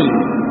 آپ کو نہیں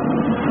ملنا،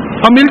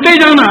 اور ملتے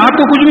ہی جانا، آپ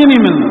کو کچھ بھی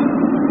نہیں ملنا.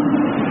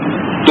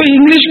 تو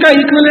انگلش کا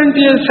ایکویلنٹ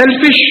یہ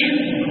سیلفش،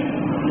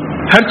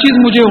 ہر چیز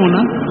مجھے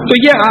ہونا. تو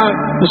یہ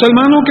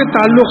مسلمانوں کے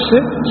تعلق سے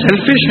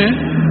سیلفش ہیں.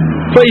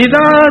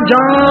 فَإِذَا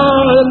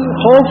جَاءَ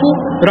الْخَوْفُ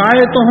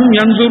رَأَيْتَهُمْ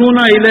يَنظُرُونَ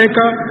إِلَيْكَ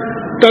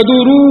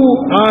تَدُورُ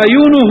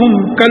أَعْيُنُهُمْ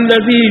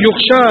كَالَّذِي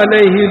يُخْشَىٰ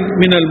عَلَيْهِ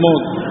مِنَ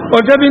الْمَوْتِ.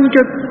 اور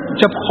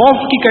جب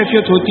خوف کی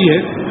کیفیت ہوتی ہے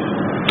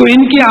تو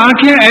ان کی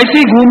آنکھیں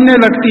ایسی گھومنے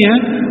لگتی ہیں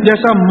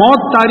جیسا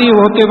موت طاری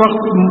ہوتے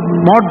وقت،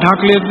 موت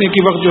ڈھانک لینے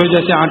کی وقت جو ہے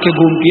جیسے آنکھیں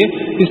گھومتی ہے،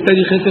 اس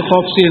طریقے سے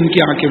خوف سے ان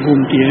کی آنکھیں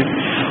گھومتی ہیں.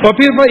 اور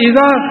پھر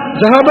فَإِذَا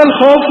ذَهَبَ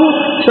الْخَوْفُ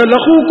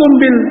سَلَقُوكُم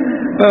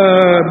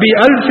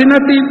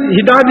بِأَلْسِنَةٍ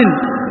حِدَادٍ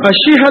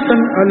أَشِحَةً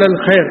عَلَى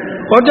الْخَيْرِ.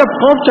 اور جب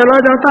خوف چلا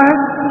جاتا ہے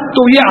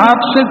تو یہ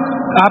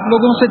آپ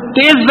لوگوں سے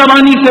تیز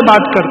زبانی سے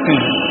بات کرتے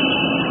ہیں.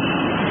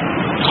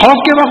 خوف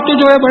کے وقت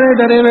جو ہے بڑے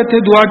ڈرے ہوئے تھے،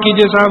 دعا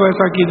کیجئے صاحب،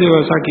 ایسا کیجئے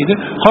ویسا کیجئے.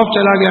 خوف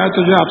چلا گیا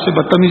تو جو ہے آپ سے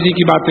بدتمیزی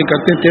کی باتیں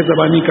کرتے ہیں، تیز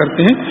زبانی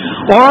کرتے ہیں.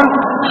 اور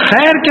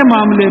خیر کے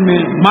معاملے میں،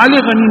 مال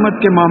غنیمت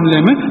کے معاملے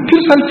میں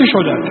پھر سیلفش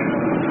ہو جاتے ہیں،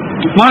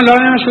 وہاں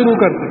لڑنا شروع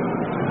کرتے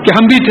ہیں کہ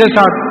ہم بھی تھے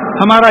ساتھ،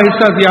 ہمارا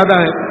حصہ زیادہ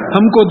ہے،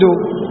 ہم کو دو.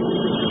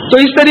 تو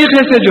اس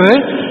طریقے سے جو ہے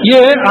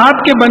یہ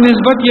آپ کے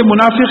بنسبت یہ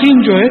منافقین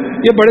جو ہے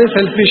یہ بڑے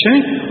سیلفش ہیں.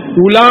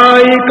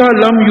 اولئک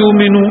لم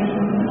یؤمنوا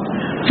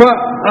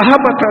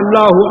فَأَحْبَطَ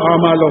اللَّهُ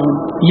أَعْمَالَهُمْ.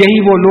 یہی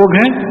وہ لوگ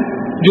ہیں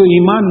جو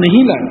ایمان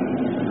نہیں لائے.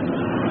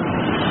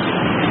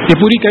 یہ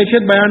پوری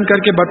کیفیت بیان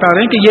کر کے بتا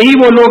رہے ہیں کہ یہی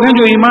وہ لوگ ہیں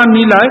جو ایمان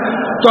نہیں لائے،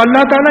 تو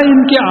اللہ تعالیٰ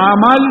ان کے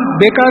اعمال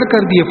بیکار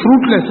کر دیے،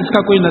 فروٹ لیس، اس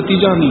کا کوئی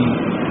نتیجہ نہیں ہے.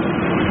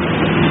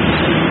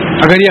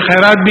 اگر یہ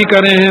خیرات بھی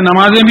کرے ہیں،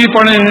 نمازیں بھی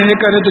پڑھے ہیں، یہ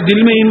کرے، تو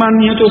دل میں ایمان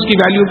نہیں ہے تو اس کی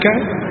ویلیو کیا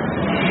ہے؟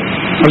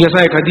 اور جیسا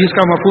ایک حدیث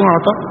کا مفہوم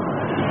آتا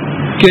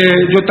کہ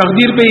جو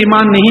تقدیر پہ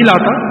ایمان نہیں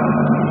لاتا،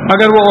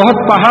 اگر وہ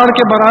احد پہاڑ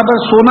کے برابر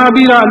سونا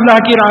بھی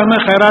اللہ کی راہ میں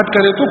خیرات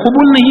کرے تو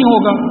قبول نہیں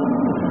ہوگا.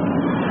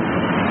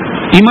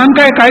 ایمان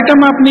کا ایک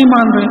آئٹم آپ نہیں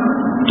مان رہے،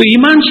 تو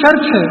ایمان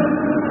شرط ہے.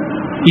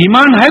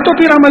 ایمان ہے تو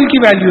پھر عمل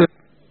کی ویلیو ہے.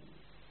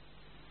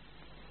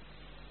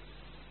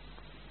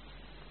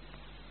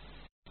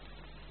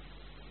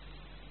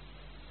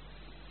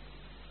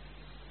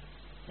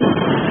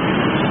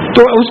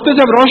 تو اس پہ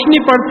جب روشنی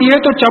پڑتی ہے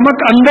تو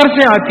چمک اندر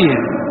سے آتی ہے.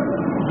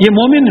 یہ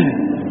مومن ہے،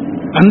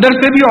 اندر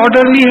سے بھی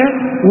آرڈرلی ہے،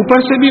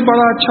 اوپر سے بھی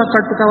بڑا اچھا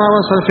کٹ کرا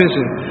ہوا سرفیس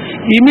ہے.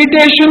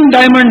 امیٹیشن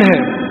ڈائمنڈ ہے،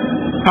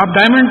 آپ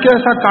ڈائمنڈ کے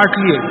ایسا کاٹ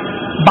لیے،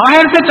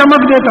 باہر سے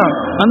چمک دیتا،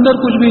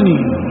 اندر کچھ بھی نہیں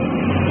ہے.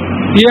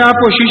 یہ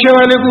آپ کو شیشے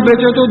والے کو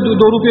بیچے تو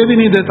 2 روپے بھی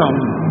نہیں دیتا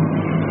ہوں،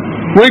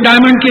 وہی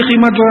ڈائمنڈ کی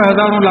قیمت جو ہے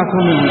ہزاروں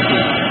لاکھوں میں ہوتی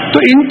ہے.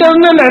 تو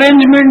انٹرنل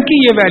ارینجمنٹ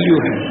کی یہ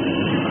ویلیو ہے،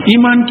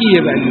 ایمان کی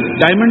یہ ویلیو ہے.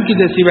 ڈائمنڈ کی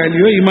جیسی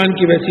ویلیو ہے، ایمان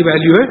کی ویسی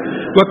ویلیو ہے.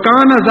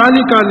 وَكَانَ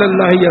ذَلِكَ عَلَى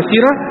اللَّهِ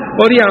يَسِيرًا.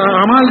 اور یہ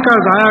اعمال کا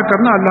ضائع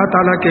کرنا اللہ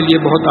تعالیٰ کے لیے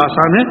بہت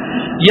آسان ہے.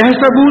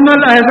 يَحْسَبُونَ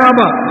الْأَحْزَابَ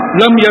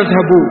لَمْ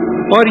يَذْهَبُوا.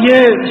 اور یہ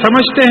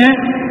سمجھتے ہیں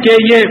کہ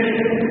یہ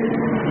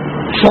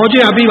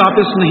فوجیں ابھی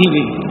واپس نہیں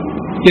گئی.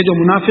 یہ جو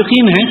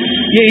منافقین ہیں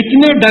یہ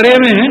اتنے ڈرے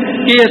ہوئے ہیں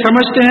کہ یہ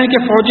سمجھتے ہیں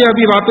کہ فوجیں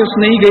ابھی واپس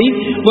نہیں گئی.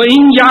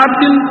 وَإِنْ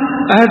يَأْتِ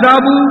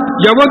الْأَحْزَابُ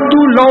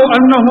يَوَدُّوا لَوْ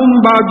أَنَّهُمْ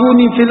بَعْدُونِ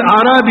فِي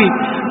الْأَعْرَابِ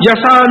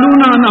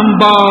يَسْأَلُونَ عَنْ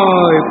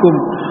أَنْبَائِكُمْ.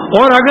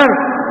 اور اگر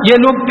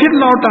یہ لوگ پھر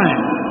لوٹ آئیں،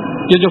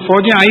 یہ جو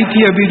فوجیں آئی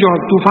تھی ابھی جو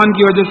طوفان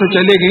کی وجہ سے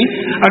چلے گئی،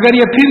 اگر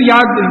یہ پھر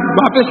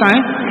واپس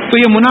آئیں تو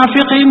یہ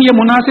منافقین یہ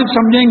مناسب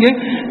سمجھیں گے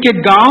کہ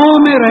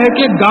گاؤں میں رہ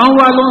کے گاؤں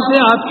والوں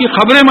سے آپ کی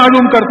خبریں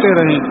معلوم کرتے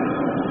رہیں.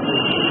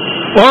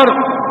 اور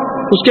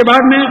اس کے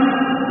بعد میں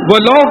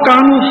وَلَوْ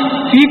كَانُوا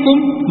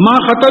فِيكُمْ مَا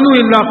قَتَلُوا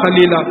إِلَّا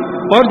قَلِيلًا.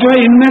 اور جو ہے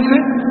ان میں سے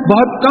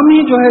بہت کم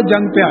ہی جو ہے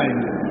جنگ پہ آئیں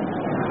گے.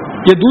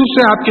 یہ دور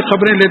سے آپ کی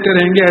خبریں لیتے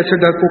رہیں گے، ایسے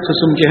ڈرپوک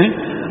قسم کے ہیں.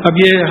 اب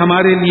یہ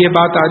ہمارے لیے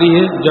بات آ رہی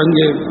ہے جنگ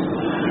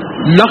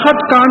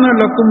لقد کان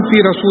لکم فی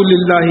رسول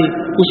اللہ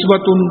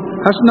اسوۃ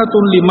حسنۃ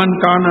لمن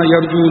کان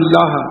یرجو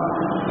اللہ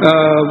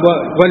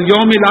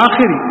والیوم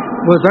الآخر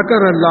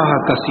وذکر اللہ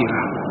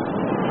کثیرا.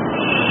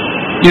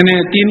 یعنی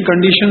 3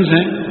 کنڈیشنز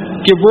ہیں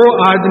کہ وہ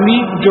آدمی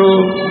جو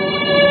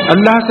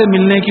اللہ سے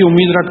ملنے کی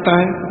امید رکھتا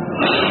ہے،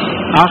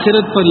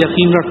 آخرت پر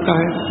یقین رکھتا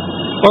ہے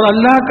اور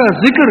اللہ کا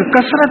ذکر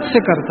کثرت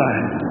سے کرتا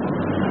ہے.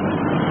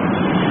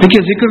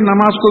 دیکھیے ذکر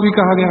نماز کو بھی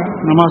کہا گیا،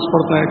 نماز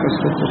پڑھتا ہے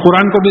کثرت سے.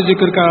 قرآن کو بھی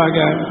ذکر کہا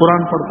گیا ہے،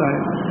 قرآن پڑھتا ہے.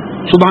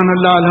 سبحان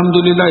اللہ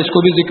الحمدللہ اس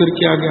کو بھی ذکر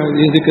کیا گیا،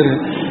 یہ ذکر ہے.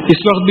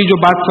 اس وقت بھی جو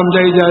بات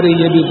سمجھائی جا رہی ہے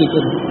یہ بھی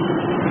ذکر ہے.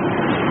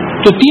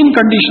 تو 3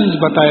 کنڈیشنز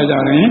بتائے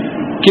جا رہے ہیں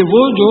کہ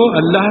وہ جو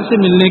اللہ سے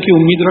ملنے کی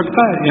امید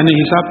رکھتا ہے یعنی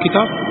حساب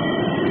کتاب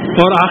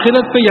اور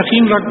آخرت پہ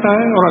یقین رکھتا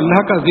ہے اور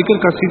اللہ کا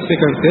ذکر کثیر سے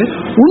کرتے ہیں،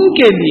 ان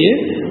کے لیے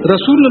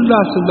رسول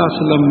اللہ صلی اللہ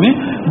علیہ وسلم میں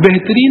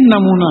بہترین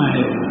نمونہ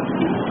ہے.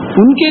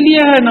 ان کے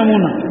لیے ہے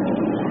نمونہ،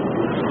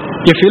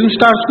 یہ فلم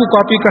سٹارز کو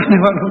کاپی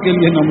کرنے والوں کے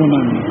لیے نمونہ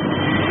نہیں.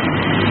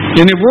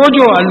 یعنی وہ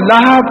جو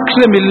اللہ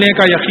سے ملنے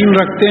کا یقین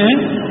رکھتے ہیں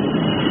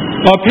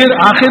اور پھر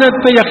آخرت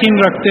پہ یقین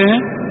رکھتے ہیں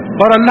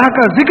اور اللہ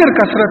کا ذکر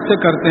کثرت سے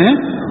کرتے ہیں،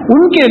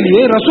 ان کے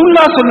لیے رسول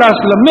اللہ صلی اللہ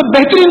علیہ وسلم میں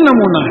بہترین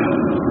نمونہ ہے.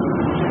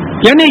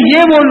 یعنی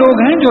یہ وہ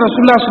لوگ ہیں جو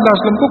رسول اللہ صلی اللہ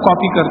علیہ وسلم کو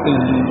کاپی کرتے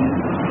ہیں.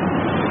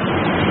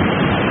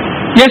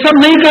 یہ سب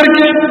نہیں کر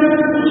کے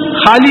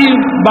خالی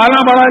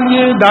بالا بڑھا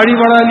لیے، داڑھی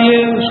بڑھا لیے،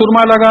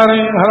 سرما لگا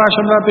رہے ہیں، ہرا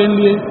شمرا پہن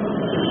لیے،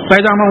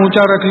 پیجامہ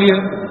اونچا رکھ لیے،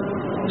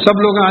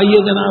 سب لوگ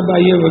آئیے جناب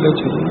آئیے بولے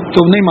چلیے،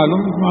 تو نہیں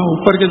معلوم وہاں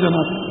اوپر کے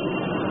جناب.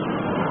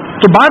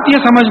 تو بات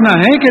یہ سمجھنا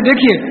ہے کہ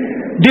دیکھیے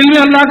دل میں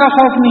اللہ کا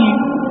خوف نہیں ہے،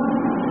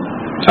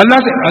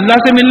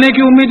 اللہ سے ملنے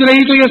کی امید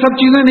رہی تو یہ سب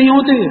چیزیں نہیں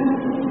ہوتی،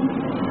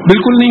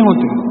 بالکل نہیں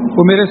ہوتی.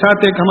 وہ میرے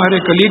ساتھ ایک ہمارے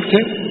کلیگ تھے،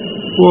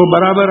 وہ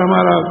برابر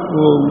ہمارا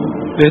وہ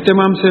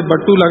اہتمام سے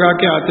بٹو لگا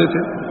کے آتے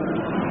تھے،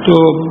 تو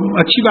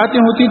اچھی باتیں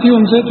ہوتی تھی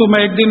ان سے. تو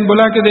میں ایک دن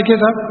بولا کہ دیکھیے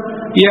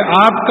صاحب یہ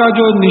آپ کا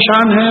جو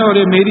نشان ہے اور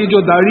یہ میری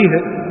جو داڑھی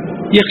ہے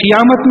یہ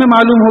قیامت میں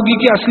معلوم ہوگی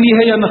کہ اصلی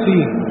ہے یا نقلی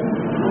ہے.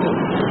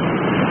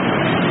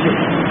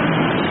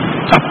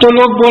 اب تو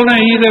لوگ بول رہے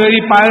ہیں ہی از a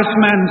very pious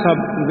main, sub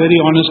very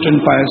honest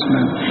and پائس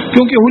مین،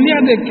 کیونکہ حلیہ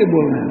دیکھ کے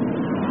بول رہے ہیں.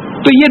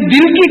 تو یہ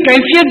دل کی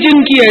کیفیت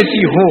جن کی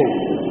ایسی ہو،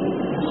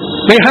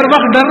 بھائی ہر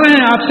وقت ڈر رہے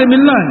ہیں آپ سے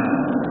ملنا ہے.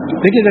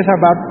 دیکھیے جیسا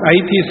بات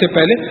آئی تھی اس سے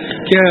پہلے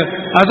کہ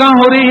اذان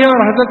ہو رہی ہے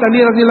اور حضرت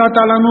علی رضی اللہ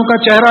تعالیٰ عنہ کا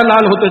چہرہ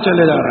لال ہوتے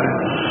چلے جا رہا ہے.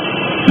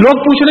 لوگ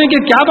پوچھ رہے ہیں کہ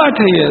کیا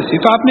بات ہے یہ ایسی؟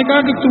 تو آپ نے کہا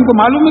کہ تم کو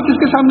معلوم ہے کس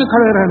کے سامنے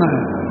کھڑے رہنا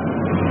ہے.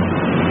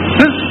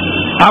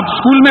 آپ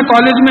اسکول میں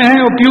کالج میں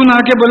ہیں اور پیون آ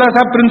کے بولا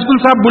صاحب پرنسپل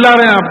صاحب بلا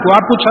رہے ہیں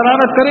آپ کچھ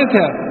شرارت کرے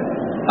تھے،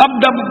 اب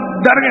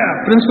ڈر گیا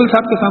پرنسپل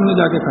صاحب کے سامنے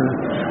جا کے کھڑے.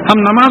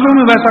 ہم نمازوں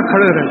میں ویسا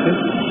کھڑے رہتے،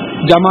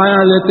 جمایا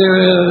لیتے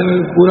ہوئے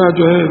پورا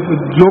جو ہے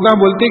لوگ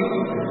بولتے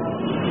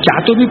کیا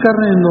تو بھی کر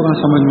رہے ہیں ان لوگ،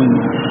 سمجھ میں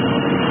نہیں.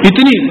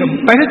 اتنی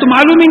پہلے تو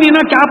معلوم ہی نہیں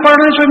نا کیا پڑھ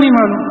رہے سو نہیں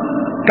معلوم.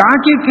 کہاں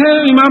کی تھے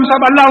امام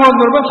صاحب اللہ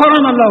اکبر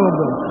فوراً اللہ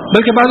اکبر،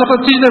 بلکہ بعض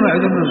اوقات چیزیں میں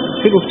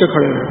پھر اٹھ کے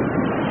کھڑے رہے.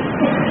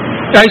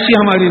 ایسی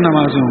ہماری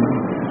نمازیں ہوں.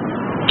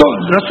 تو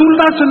رسول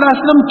اللہ صلی اللہ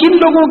علیہ وسلم کن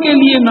لوگوں کے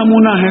لیے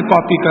نمونہ ہے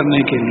کاپی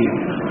کرنے کے لیے؟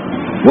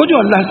 وہ جو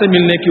اللہ سے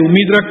ملنے کی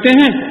امید رکھتے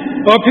ہیں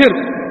اور پھر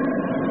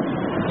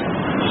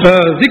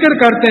ذکر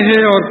کرتے ہیں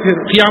اور پھر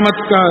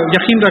قیامت کا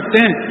یقین رکھتے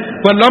ہیں.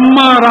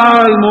 وَلَمَّا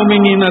رَأَى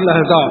الْمُؤْمِنِينَ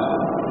الْأَحْزَابَ،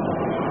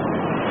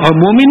 اور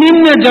مومنین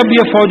نے جب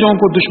یہ فوجوں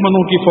کو،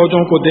 دشمنوں کی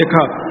فوجوں کو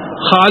دیکھا،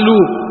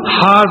 قالوا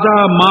ھذا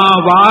ما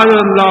وعد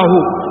اللہ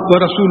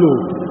ورسولہ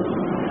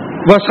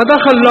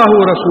وصدق اللہ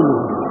ورسولہ،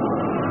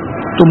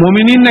 تو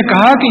مومنین نے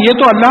کہا کہ یہ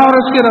تو اللہ اور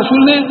اس کے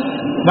رسول نے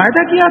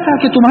وعدہ کیا تھا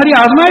کہ تمہاری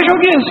آزمائش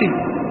ہوگی ایسی،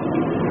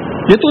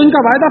 یہ تو ان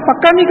کا وعدہ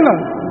پکا نکلا.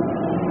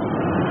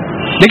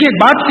 دیکھیے ایک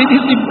بات سیدھی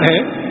سی ہے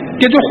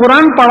کہ جو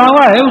قرآن پڑھا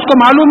ہوا ہے اس کو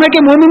معلوم ہے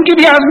کہ مومن کی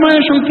بھی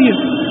آزمائش ہوتی ہے.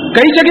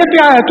 کئی جگہ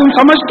پہ آیا تم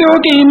سمجھتے ہو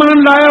کہ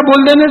ایمان لایا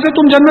بول دینے سے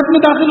تم جنت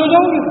میں داخل ہو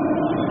جاؤ گے،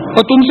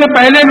 اور تم سے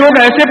پہلے لوگ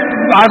ایسے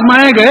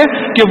آزمائے گئے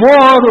کہ وہ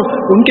اور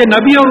ان کے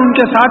نبی اور ان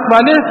کے ساتھ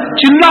والے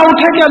چلا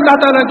اٹھے کہ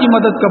اللہ تعالیٰ کی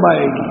مدد کب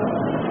آئے گی.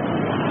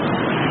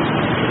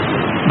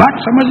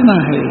 بات سمجھنا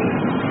ہے،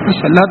 بس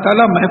اللہ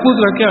تعالیٰ محفوظ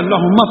رکھے.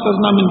 اللہم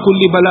احفظنا من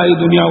کل بلاء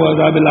دنیا و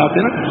عذاب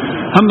الآخرہ.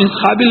 ہم اس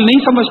قابل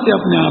نہیں سمجھتے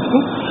اپنے آپ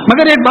کو،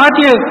 مگر ایک بات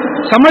یہ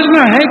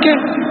سمجھنا ہے کہ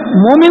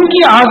مومن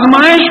کی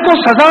آزمائش کو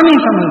سزا نہیں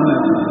سمجھنا ہے.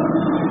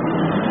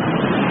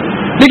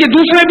 دیکھیے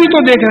دوسرے بھی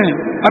تو دیکھ رہے ہیں.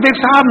 اب ایک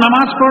صاحب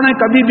نماز پڑھ رہے ہیں،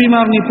 کبھی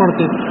بیمار نہیں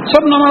پڑتے،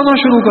 سب نمازوں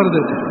شروع کر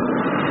دیتے،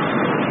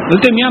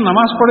 بولتے میاں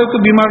نماز پڑھے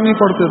تو بیمار نہیں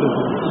پڑتے تھے.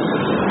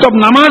 تو اب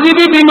نمازی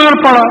بھی بیمار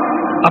پڑا،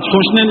 اب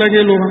سوچنے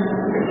لگے لوگ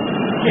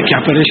کیا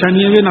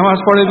پریشانی ہے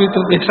نماز پڑھے بھی.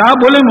 تو ایک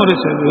صاحب بولے مجھے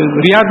سے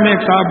ریاض میں،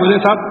 ایک صاحب بولے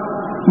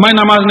صاحب میں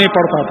نماز نہیں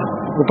پڑھتا تھا،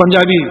 وہ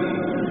پنجابی،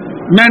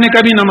 میں نے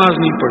کبھی نماز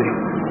نہیں پڑھی.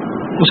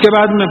 اس کے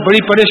بعد میں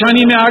بڑی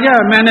پریشانی میں آ گیا،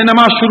 میں نے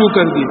نماز شروع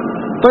کر دی،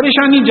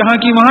 پریشانی جہاں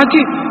کی وہاں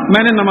تھی،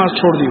 میں نے نماز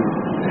چھوڑ دی.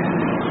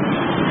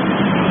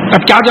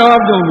 اب کیا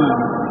جواب دوں میں؟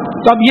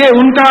 تو اب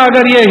یہ ان کا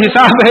اگر یہ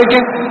حساب ہے کہ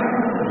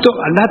تو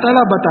اللہ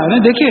تعالیٰ بتا رہے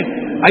ہیں. دیکھیے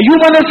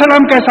ایوب علیہ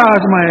السلام کیسا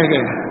آزمائے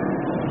گئے،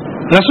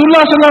 رسول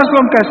اللہ صلی اللہ علیہ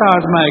وسلم کیسا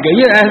آزمائے گئے.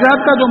 یہ احزاب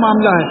کا جو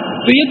معاملہ ہے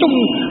تو یہ تو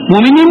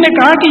مومنین نے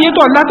کہا کہ یہ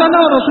تو اللہ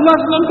تعالیٰ اور رسول اللہ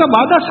صلی اللہ علیہ وسلم کا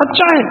وعدہ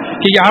سچا ہے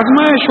کہ یہ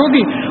آزمائش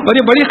ہوگی، اور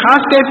یہ بڑی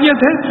خاص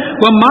کیفیت ہے،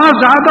 وَمَا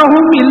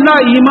زَادَهُمْ إِلَّا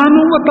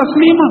إِيمَانٌ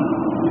وَتَسْلِيمًا،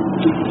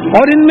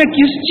 اور ان میں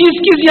کس چیز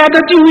کی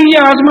زیادتی ہوئی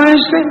ہے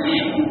آزمائش سے؟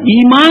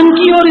 ایمان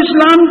کی اور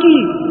اسلام کی۔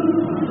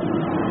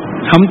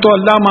 ہم تو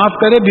اللہ معاف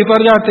کرے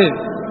بھپر جاتے،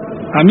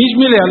 ہمیش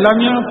ملے اللہ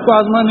میاں آپ کو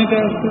آزمانے کا،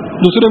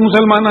 دوسرے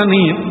مسلمان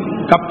نہیں ہے،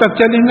 کب تک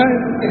چلیں گا؟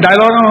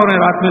 ڈائلاگ ہو رہے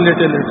ہیں رات میں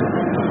لیٹے لیٹے،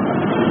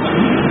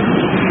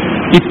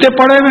 اتنے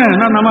پڑے ہوئے ہیں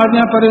نا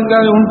نمازیاں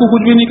پرہیزگار، ان کو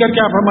کچھ بھی نہیں کر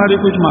کے آپ ہمارے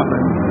کچھ معاف ہے،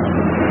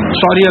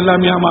 سوری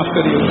اللہ میاں معاف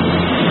کریے،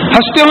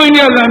 ہنستے ہوئیں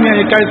گے اللہ میاں،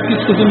 یہ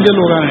کس قسم کے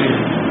لوگ آئے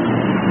ہیں۔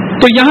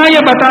 تو یہاں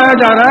یہ بتایا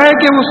جا رہا ہے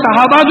کہ وہ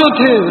صحابہ جو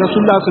تھے،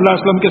 رسول اللہ صلی اللہ علیہ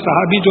وسلم کے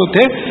صحابی جو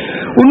تھے،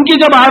 ان کی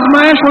جب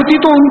آزمائش ہوتی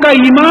تو ان کا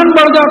ایمان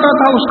بڑھ جاتا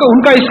تھا،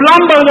 ان کا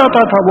اسلام بڑھ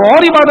جاتا تھا، وہ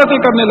اور عبادتیں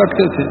کرنے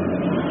لگتے تھے۔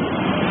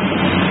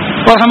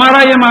 اور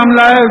ہمارا یہ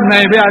معاملہ ہے میں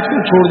بھی آج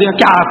کل چھوڑ دیا،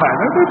 کیا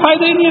فائدہ؟ کوئی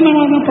فائدہ ہی نہیں ہے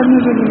نماز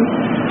پڑھنے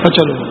سے،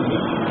 چلو۔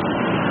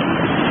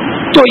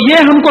 تو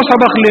یہ ہم کو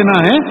سبق لینا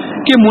ہے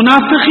کہ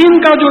منافقین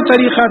کا جو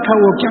طریقہ تھا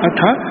وہ کیا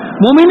تھا،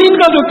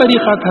 مومنین کا جو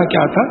طریقہ تھا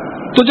کیا تھا۔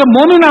 تو جب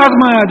مومن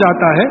آزمایا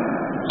جاتا ہے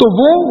تو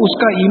وہ اس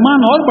کا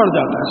ایمان اور بڑھ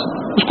جاتا ہے،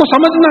 اس کو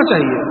سمجھنا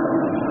چاہیے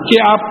کہ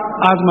آپ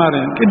آزما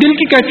رہے ہیں، کہ دل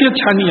کی کیفیت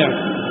چھانی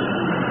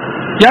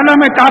آپ، یا نہ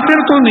میں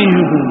کافر تو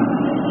نہیں ہوں،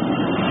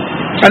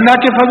 اللہ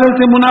کے فضل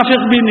سے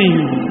منافق بھی نہیں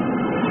ہوں،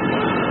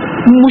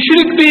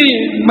 مشرک بھی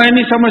میں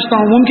نہیں سمجھتا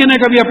ہوں، ممکن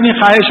ہے کبھی اپنی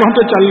خواہشوں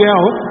پہ چل گیا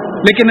ہو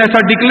لیکن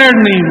ایسا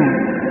ڈکلیئرڈ نہیں ہوں،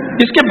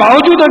 اس کے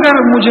باوجود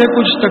اگر مجھے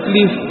کچھ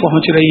تکلیف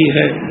پہنچ رہی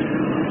ہے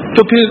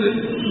تو پھر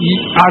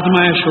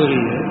آزمائش ہو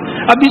رہی ہے۔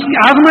 اب اس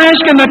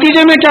آزمائش کے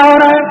نتیجے میں کیا ہو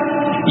رہا ہے؟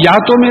 یا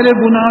تو میرے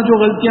گناہ جو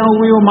غلطیاں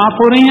ہوئی وہ معاف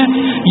ہو رہی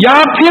ہیں، یا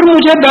پھر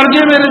مجھے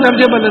میرے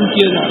درجے بلند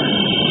کیے جا رہے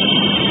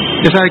ہیں۔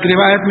 جیسا ایک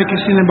روایت میں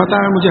کسی نے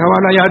بتایا، مجھے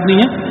حوالہ یاد نہیں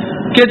ہے،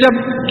 کہ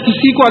جب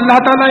کسی کو اللہ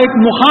تعالیٰ ایک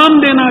مقام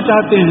دینا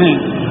چاہتے ہیں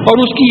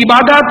اور اس کی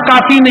عبادات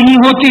کافی نہیں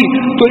ہوتی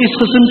تو اس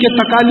قسم کے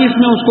تکالیف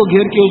میں اس کو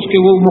گھیر کے اس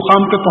کے وہ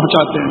مقام پہ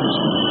پہنچاتے ہیں۔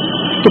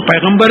 تو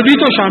پیغمبر بھی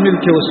تو شامل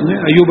تھے اس میں،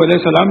 ایوب علیہ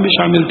السلام بھی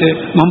شامل تھے،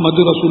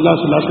 محمد رسول اللہ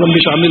صلی اللہ علیہ وسلم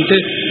بھی شامل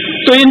تھے،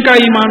 تو ان کا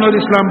ایمان اور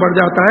اسلام بڑھ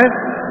جاتا ہے۔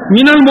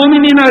 من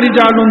المؤمنین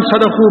رجال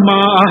صدقوا ما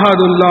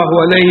عاهدوا الله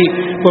علیہ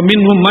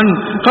ومنهم من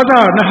قضى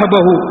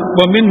نحبه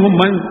ومنهم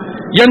من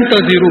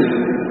ينتظر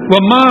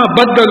وما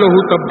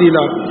بدلوا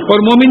تبدیلا،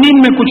 اور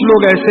مومنین میں کچھ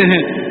لوگ ایسے ہیں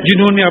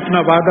جنہوں نے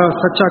اپنا وعدہ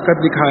سچا کر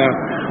دکھایا،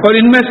 اور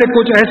ان میں سے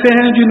کچھ ایسے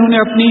ہیں جنہوں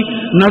نے اپنی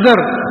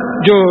نظر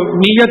جو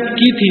نیت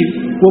کی تھی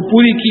وہ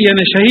پوری کی،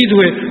 یعنی شہید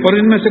ہوئے، اور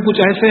ان میں سے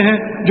کچھ ایسے ہیں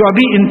جو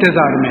ابھی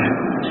انتظار میں ہیں۔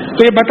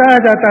 تو یہ بتایا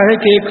جاتا ہے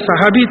کہ ایک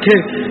صحابی تھے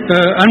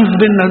انس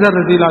بن نضر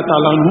رضی اللہ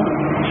تعالیٰ عنہ،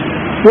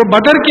 وہ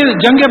بدر کے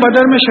جنگ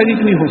بدر میں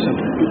شریک نہیں ہو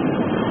سکے۔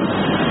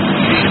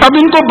 اب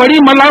ان کو بڑی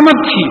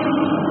ملامت تھی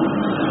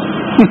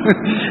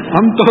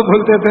ہم تو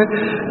بولتے تھے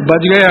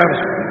بچ گئے یار،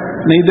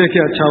 نہیں دیکھے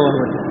اچھا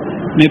ہوا،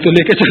 نہیں تو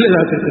لے کے چلے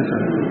جاتے تھے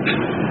سارے،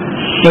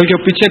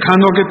 بلکہ پیچھے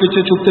کھانوں کے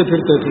پیچھے چھپتے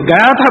پھرتے تھے،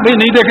 گیا تھا بھائی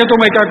نہیں دیکھے تو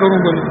میں کیا کروں،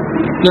 بولے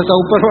جیسا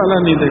اوپر والا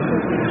نہیں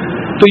دیکھے۔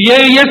 تو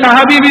یہ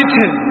صحابی بھی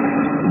تھے،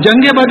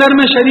 جنگ بدر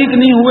میں شریک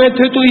نہیں ہوئے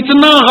تھے، تو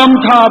اتنا غم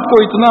تھا آپ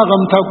کو، اتنا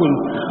غم تھا، کل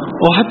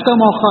احد کا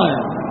موقع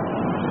ہے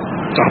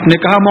تو آپ نے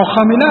کہا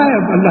موقع ملا ہے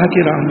اللہ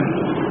کی راہ میں،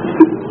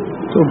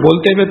 تو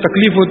بولتے ہوئے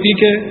تکلیف ہوتی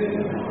کہ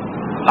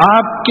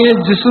آپ کے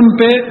جسم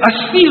پہ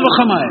 80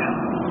 زخم آئے،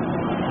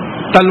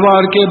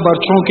 تلوار کے،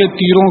 برچھوں کے،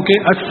 تیروں کے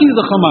 80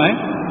 زخم آئے،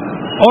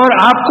 اور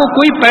آپ کو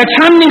کوئی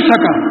پہچان نہیں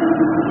سکا،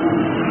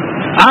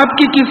 آپ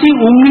کی کسی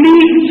انگلی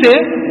سے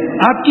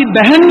آپ کی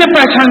بہن نے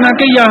پہچانا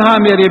کہ یہاں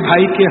میرے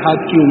بھائی کے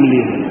ہاتھ کی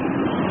انگلی ہے۔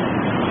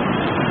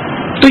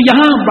 تو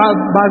یہاں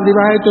بعض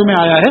روایتوں میں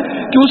آیا ہے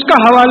کہ اس کا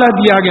حوالہ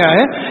دیا گیا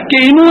ہے کہ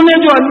انہوں نے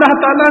جو اللہ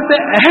تعالیٰ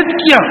سے عہد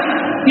کیا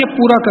یہ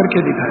پورا کر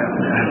کے دکھایا،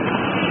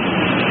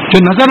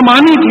 جو نظر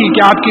مانی تھی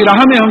کہ آپ کی راہ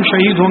میں ہم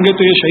شہید ہوں گے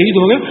تو یہ شہید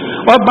ہو گئے،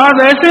 اور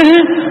بعض ایسے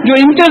ہیں جو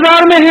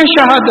انتظار میں ہیں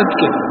شہادت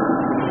کے۔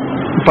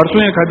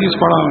 پرسوں ایک حدیث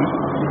پڑھا ہوں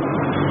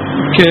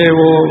کہ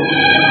وہ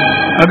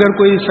اگر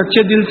کوئی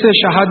سچے دل سے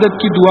شہادت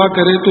کی دعا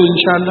کرے تو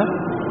انشاءاللہ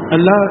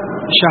اللہ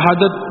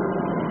شہادت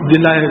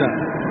دلائے گا،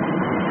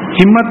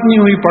 ہمت نہیں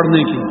ہوئی پڑھنے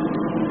کی۔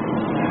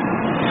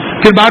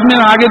 پھر بعد میں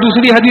آگے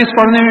دوسری حدیث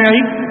پڑھنے میں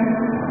آئی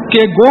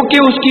کہ گو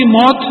کہ اس کی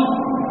موت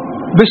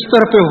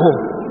بستر پہ ہو،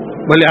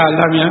 بولے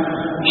اللہ میاں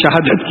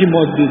شہادت کی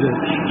موت دی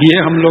جائے،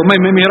 یہ ہم لوگ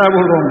میں میرا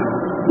بول رہا ہوں۔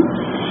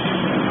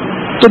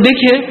 تو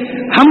دیکھیے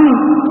ہم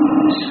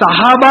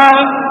صحابہ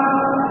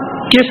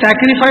کے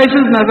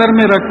سیکریفائسز نظر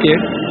میں رکھ کے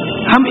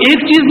ہم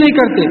ایک چیز نہیں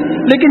کرتے،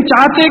 لیکن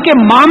چاہتے کہ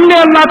معاملے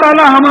اللہ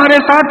تعالی ہمارے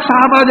ساتھ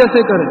صحابہ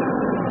جیسے کرے۔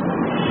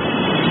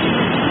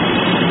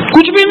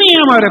 کچھ بھی نہیں ہے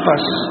ہمارے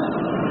پاس،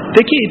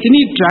 دیکھیے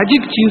اتنی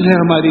ٹریجک چیز ہے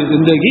ہماری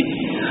زندگی،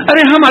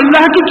 ارے ہم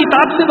اللہ کی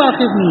کتاب سے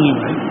واقف نہیں ہیں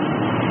بھائی،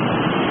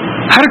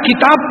 ہر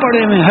کتاب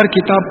پڑھے ہوئے، ہر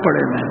کتاب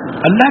پڑھے ہوئے،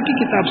 اللہ کی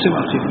کتاب سے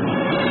واقف نہیں،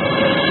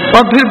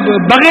 اور پھر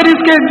بغیر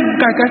اس کے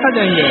کیسا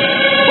جائیں گے؟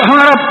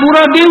 ہمارا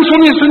پورا دن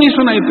سنی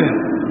سنائی پہ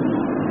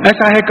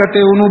ایسا ہے کرتے،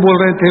 انہوں بول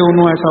رہے تھے،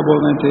 انہوں ایسا بول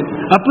رہے تھے،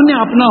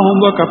 اپنا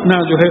ہوم ورک اپنا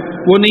جو ہے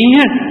وہ نہیں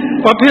ہے،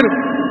 اور پھر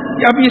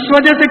اب اس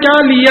وجہ سے کیا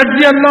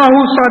لیجزی اللہ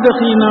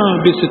الصادقین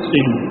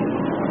بصدقہم،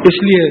 اس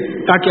لیے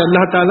تاکہ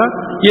اللہ تعالیٰ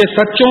یہ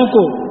سچوں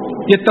کو،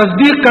 یہ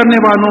تصدیق کرنے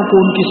والوں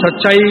کو ان کی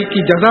سچائی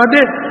کی جزا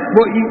دے.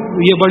 وہ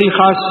یہ بڑی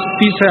خاص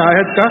پیس ہے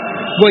آیت کا،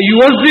 وہ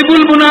یعذب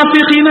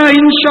المنافقین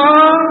ان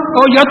شاء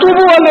اور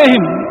یتوب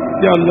علیہم.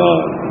 یا اللہ،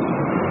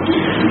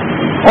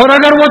 اور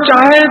اگر وہ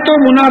چاہے تو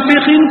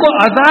منافقین کو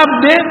عذاب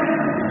دے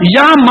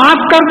یا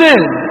معاف کر دے.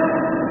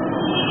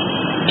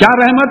 کیا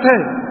رحمت ہے،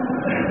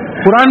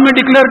 قرآن میں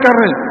ڈکلیئر کر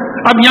رہے ہیں.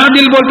 اب یہاں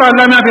دل بولتا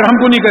اللہ میں پھر ہم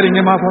کو نہیں کریں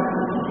گے معاف.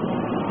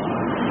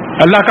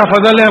 اللہ کا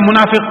فضل ہے،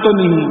 منافق تو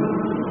نہیں ہے.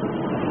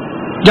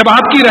 جب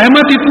آپ کی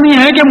رحمت اتنی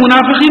ہے کہ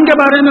منافقین کے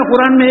بارے میں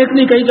قرآن میں ایک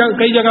نہیں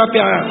کئی جگہ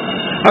پہ آیا.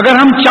 اگر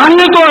ہم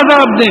چاہیں تو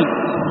عذاب دیں،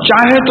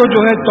 چاہے تو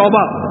جو ہے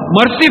توبہ،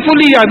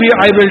 مرسیفلی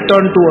آئی ول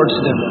ٹرن ٹوورڈز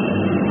دیم.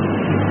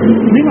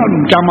 نہیں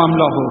معلوم کیا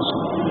معاملہ ہو.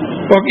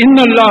 اور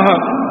ان اللہ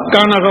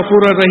کان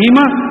غفور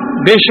الرحیم،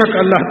 بے شک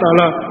اللہ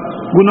تعالی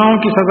گناہوں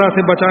کی سزا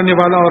سے بچانے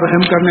والا اور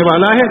رحم کرنے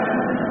والا ہے.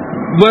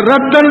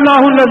 وَرَدَّ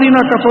اللَّهُ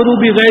الَّذِينَ كَفَرُوا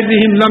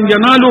بِغَيْظِهِمْ لَمْ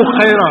يَنَالُوا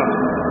خَيْرًا،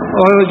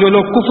 اور جو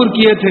لوگ کفر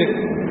کیے تھے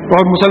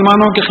اور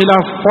مسلمانوں کے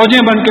خلاف فوجیں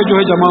بن کے جو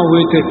ہے جمع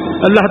ہوئے تھے،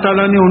 اللہ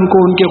تعالیٰ نے ان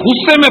کو ان کے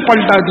غصے میں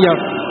پلٹا دیا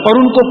اور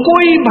ان کو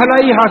کوئی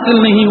بھلائی حاصل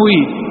نہیں ہوئی.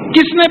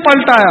 کس نے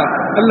پلٹایا؟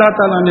 اللہ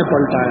تعالیٰ نے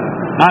پلٹایا.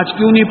 آج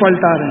کیوں نہیں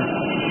پلٹا رہے؟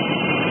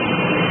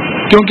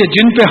 کیونکہ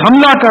جن پہ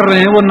حملہ کر رہے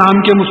ہیں وہ نام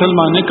کے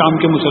مسلمان ہیں، کام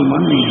کے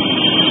مسلمان نہیں ہیں.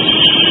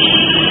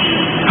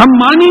 ہم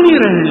مان ہی نہیں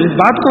رہے ہیں، اس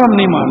بات کو ہم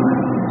نہیں مان رہے.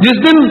 جس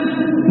دن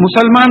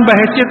مسلمان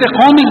بحیثیت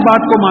قوم اس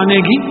بات کو مانے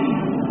گی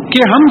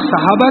کہ ہم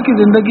صحابہ کی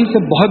زندگی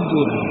سے بہت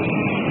دور ہیں،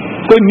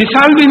 کوئی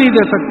مثال بھی نہیں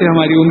دے سکتے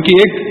ہماری، ان کی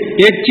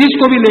ایک چیز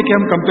کو بھی لے کے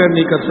ہم کمپیئر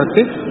نہیں کر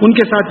سکتے. ان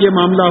کے ساتھ یہ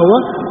معاملہ ہوا.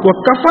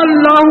 وَكَفَى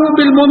اللَّهُ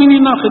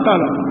بِالْمُؤْمِنِينَ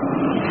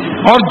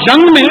قِتَالًا، اور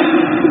جنگ میں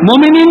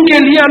مومنین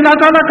کے لیے اللہ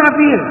تعالیٰ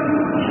کافی ہے.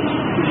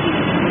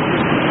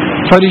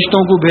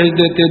 فرشتوں کو بھیج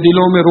دیتے،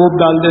 دلوں میں روب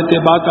ڈال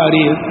دیتے، بات آ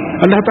رہی ہے،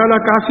 اللہ تعالیٰ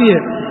کافی ہے.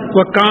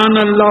 وَكَانَ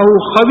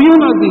اللَّهُ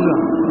خَبِيرٌ عَزِيزًا،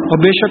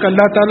 اور بے شک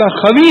اللہ تعالیٰ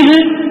خوی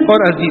ہیں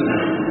اور عزیز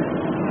ہیں.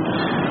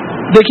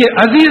 دیکھیے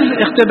عزیز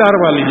اقتدار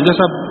والے ہیں.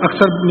 جیسا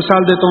اکثر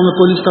مثال دیتا ہوں میں،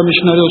 پولیس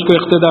کمشنر ہے، اس کو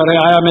اقتدار ہے،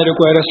 آیا میرے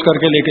کو اریسٹ کر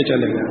کے لے کے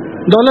چلے گیا.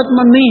 دولت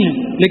مند نہیں ہے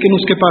لیکن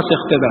اس کے پاس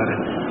اقتدار ہے.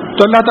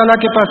 تو اللہ تعالیٰ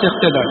کے پاس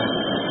اقتدار ہے.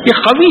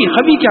 یہ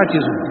خوی کیا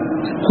چیز ہوتی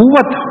ہے؟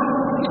 قوت.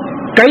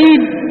 کئی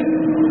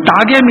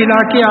تاگے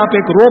ملا کے آپ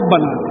ایک روپ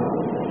بنا دیں،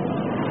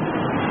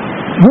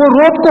 وہ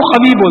روپ کو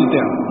خوی بولتے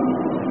ہیں.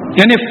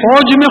 یعنی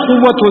فوج میں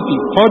قوت ہوتی،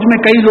 فوج میں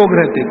کئی لوگ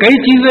رہتے، کئی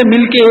چیزیں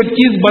مل کے ایک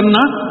چیز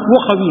بننا، وہ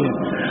خوی ہے.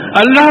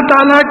 اللہ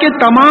تعالیٰ کے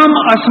تمام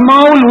اسماء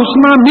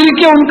الحسنی مل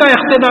کے ان کا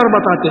اقتدار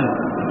بتاتے ہیں.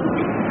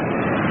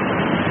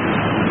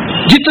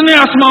 جتنے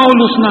اسماء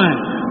الحسنی ہیں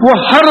وہ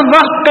ہر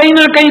وقت کہیں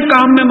نہ کہیں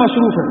کام میں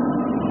مصروف ہے.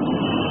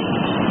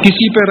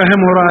 کسی پہ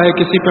رحم ہو رہا ہے،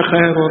 کسی پہ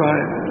خیر ہو رہا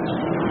ہے.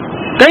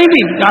 کہیں بھی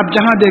آپ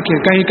جہاں دیکھیں،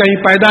 کہیں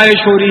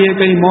پیدائش ہو رہی ہے،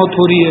 کہیں موت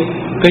ہو رہی ہے،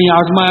 کہیں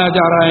آزمایا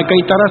جا رہا ہے،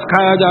 کہیں ترس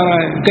کھایا جا رہا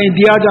ہے، کہیں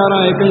دیا جا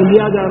رہا ہے، کہیں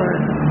لیا جا رہا ہے.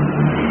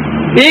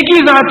 ایک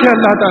ہی ذات ہے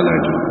اللہ تعالیٰ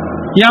کی.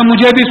 یہاں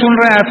مجھے بھی سن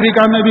رہے ہیں،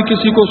 افریقہ میں بھی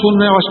کسی کو سن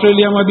رہے ہیں،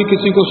 آسٹریلیا میں بھی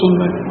کسی کو سن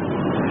رہے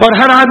ہیں، اور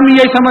ہر آدمی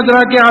یہی سمجھ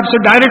رہا ہے کہ آپ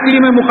سے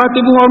ڈائریکٹلی میں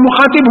مخاطب ہوں اور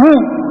مخاطب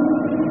ہوں.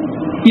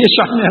 یہ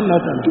شان ہے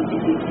اللہ تعالیٰ.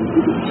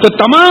 تو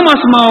تمام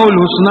اسماء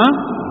الحسنی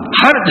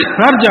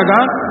ہر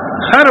جگہ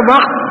ہر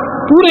وقت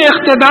پورے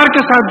اقتدار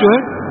کے ساتھ جو ہے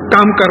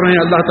کام کر رہے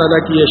ہیں. اللہ تعالیٰ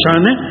کی یہ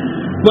شان ہے.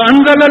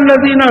 وَأَنزَلَ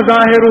الَّذِينَ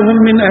ظَاهِرُهُم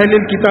مِّنْ أَهْلِ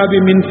الْكِتَابِ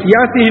مِنْ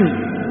سِيَاسِهِمْ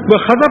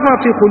وَخَذَفَ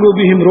فِي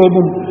قُلُوبِهِمْ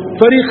رُعْبًا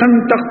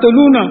فَرِيقًا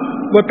تَقْتُلُونَ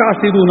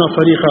وَتَأْسِرُونَ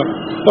فَرِيقًا.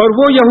 اور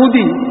وہ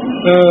یہودی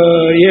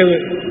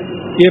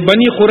یہ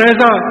بنی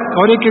قریظہ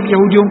اور ایک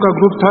یہودیوں کا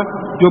گروپ تھا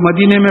جو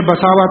مدینے میں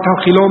بسا ہوا تھا،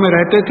 قلعوں میں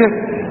رہتے تھے.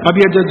 اب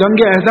یہ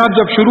جنگ احزاب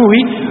جب شروع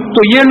ہوئی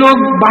تو یہ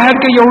لوگ باہر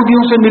کے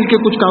یہودیوں سے مل کے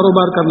کچھ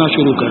کاروبار کرنا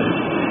شروع کرے.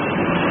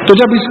 تو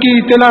جب اس کی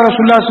اطلاع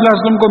رسول اللہ صلی اللہ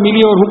علیہ وسلم کو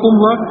ملی اور حکم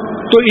ہوا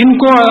تو ان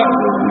کو،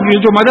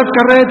 یہ جو مدد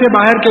کر رہے تھے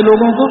باہر کے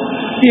لوگوں کو،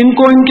 ان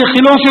کو ان کے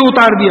قلعوں سے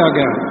اتار دیا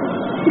گیا.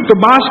 تو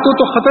بعض کو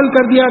تو قتل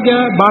کر دیا گیا،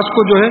 بعض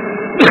کو جو ہے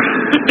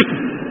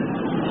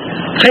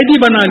قیدی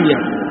بنا لیا.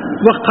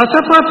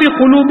 وَخَسَفَ فِي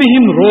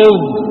قُلُوبِهِمْ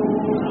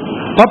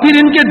رُعْبًا، اور پھر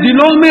ان کے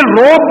دلوں میں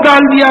روب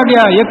ڈال دیا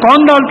گیا. یہ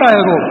کون ڈالتا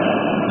ہے روب؟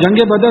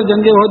 جنگ بدر،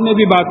 جنگ احد میں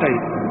بھی بات آئی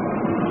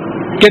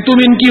کہ تم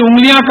ان کی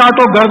انگلیاں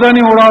کاٹو،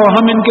 گردنیں اڑاؤ،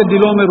 ہم ان کے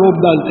دلوں میں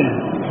روب ڈالتے ہیں.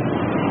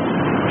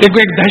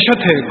 ایک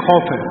دہشت ہے، ایک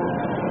خوف ہے.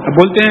 اب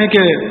بولتے ہیں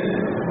کہ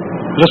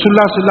رسول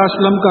اللہ صلی اللہ علیہ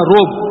وسلم کا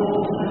روب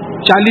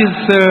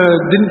 40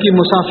 دن کی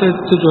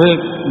مسافت سے جو ہے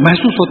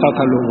محسوس ہوتا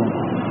تھا لوگوں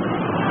کو.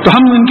 تو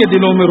ہم ان کے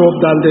دلوں میں روب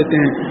ڈال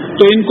دیتے ہیں.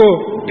 تو ان کو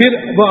پھر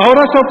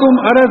وَأَوْرَثَكُمْ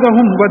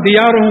أَرْضَهُمْ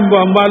وَدِيَارَهُمْ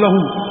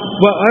وَأَمْوَالَهُمْ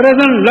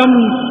وَأَرْضًا لَمْ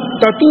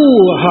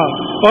تَطُوهَا،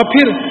 اور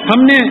پھر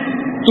ہم نے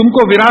تم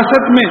کو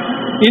وراثت میں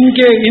ان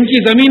کی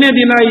زمینیں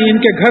دلائی، ان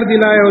کے گھر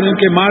دلائے اور ان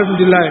کے مال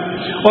دلائے،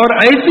 اور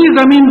ایسی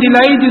زمین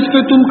دلائی جس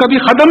پہ تم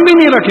کبھی قدم بھی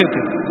نہیں رکھے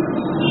تھے.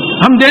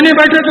 ہم دینے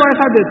بیٹھے تو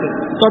ایسا دیتے.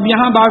 تو اب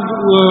یہاں بعض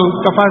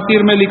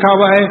تفاسیر میں لکھا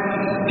ہوا ہے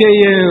کہ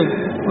یہ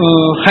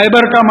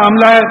خیبر کا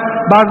معاملہ ہے.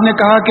 بعض نے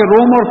کہا کہ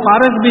روم اور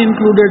فارس بھی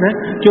انکلوڈیڈ ہے،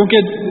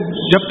 کیونکہ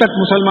جب تک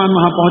مسلمان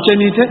وہاں پہنچے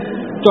نہیں تھے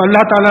تو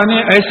اللہ تعالیٰ نے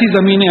ایسی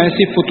زمینیں،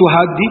 ایسی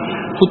فتوحات دی.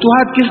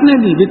 فتوحات کس نے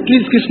دی؟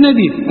 وکٹریز کس نے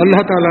دی؟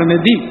 اللہ تعالیٰ نے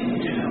دی.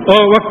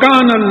 اور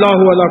وَكَانَ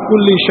اللَّهُ عَلَى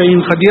كُلِّ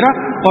شَيْءٍ قَدِيرًا،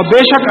 اور بے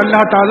شک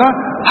اللہ تعالیٰ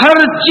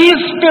ہر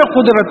چیز پہ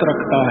قدرت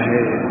رکھتا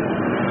ہے.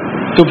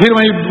 تو پھر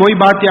وہی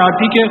بات یہ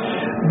آتی کہ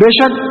بے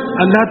شک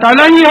اللہ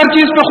تعالیٰ ہی ہر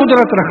چیز پہ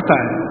قدرت رکھتا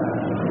ہے،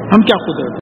 ہم کیا قدرت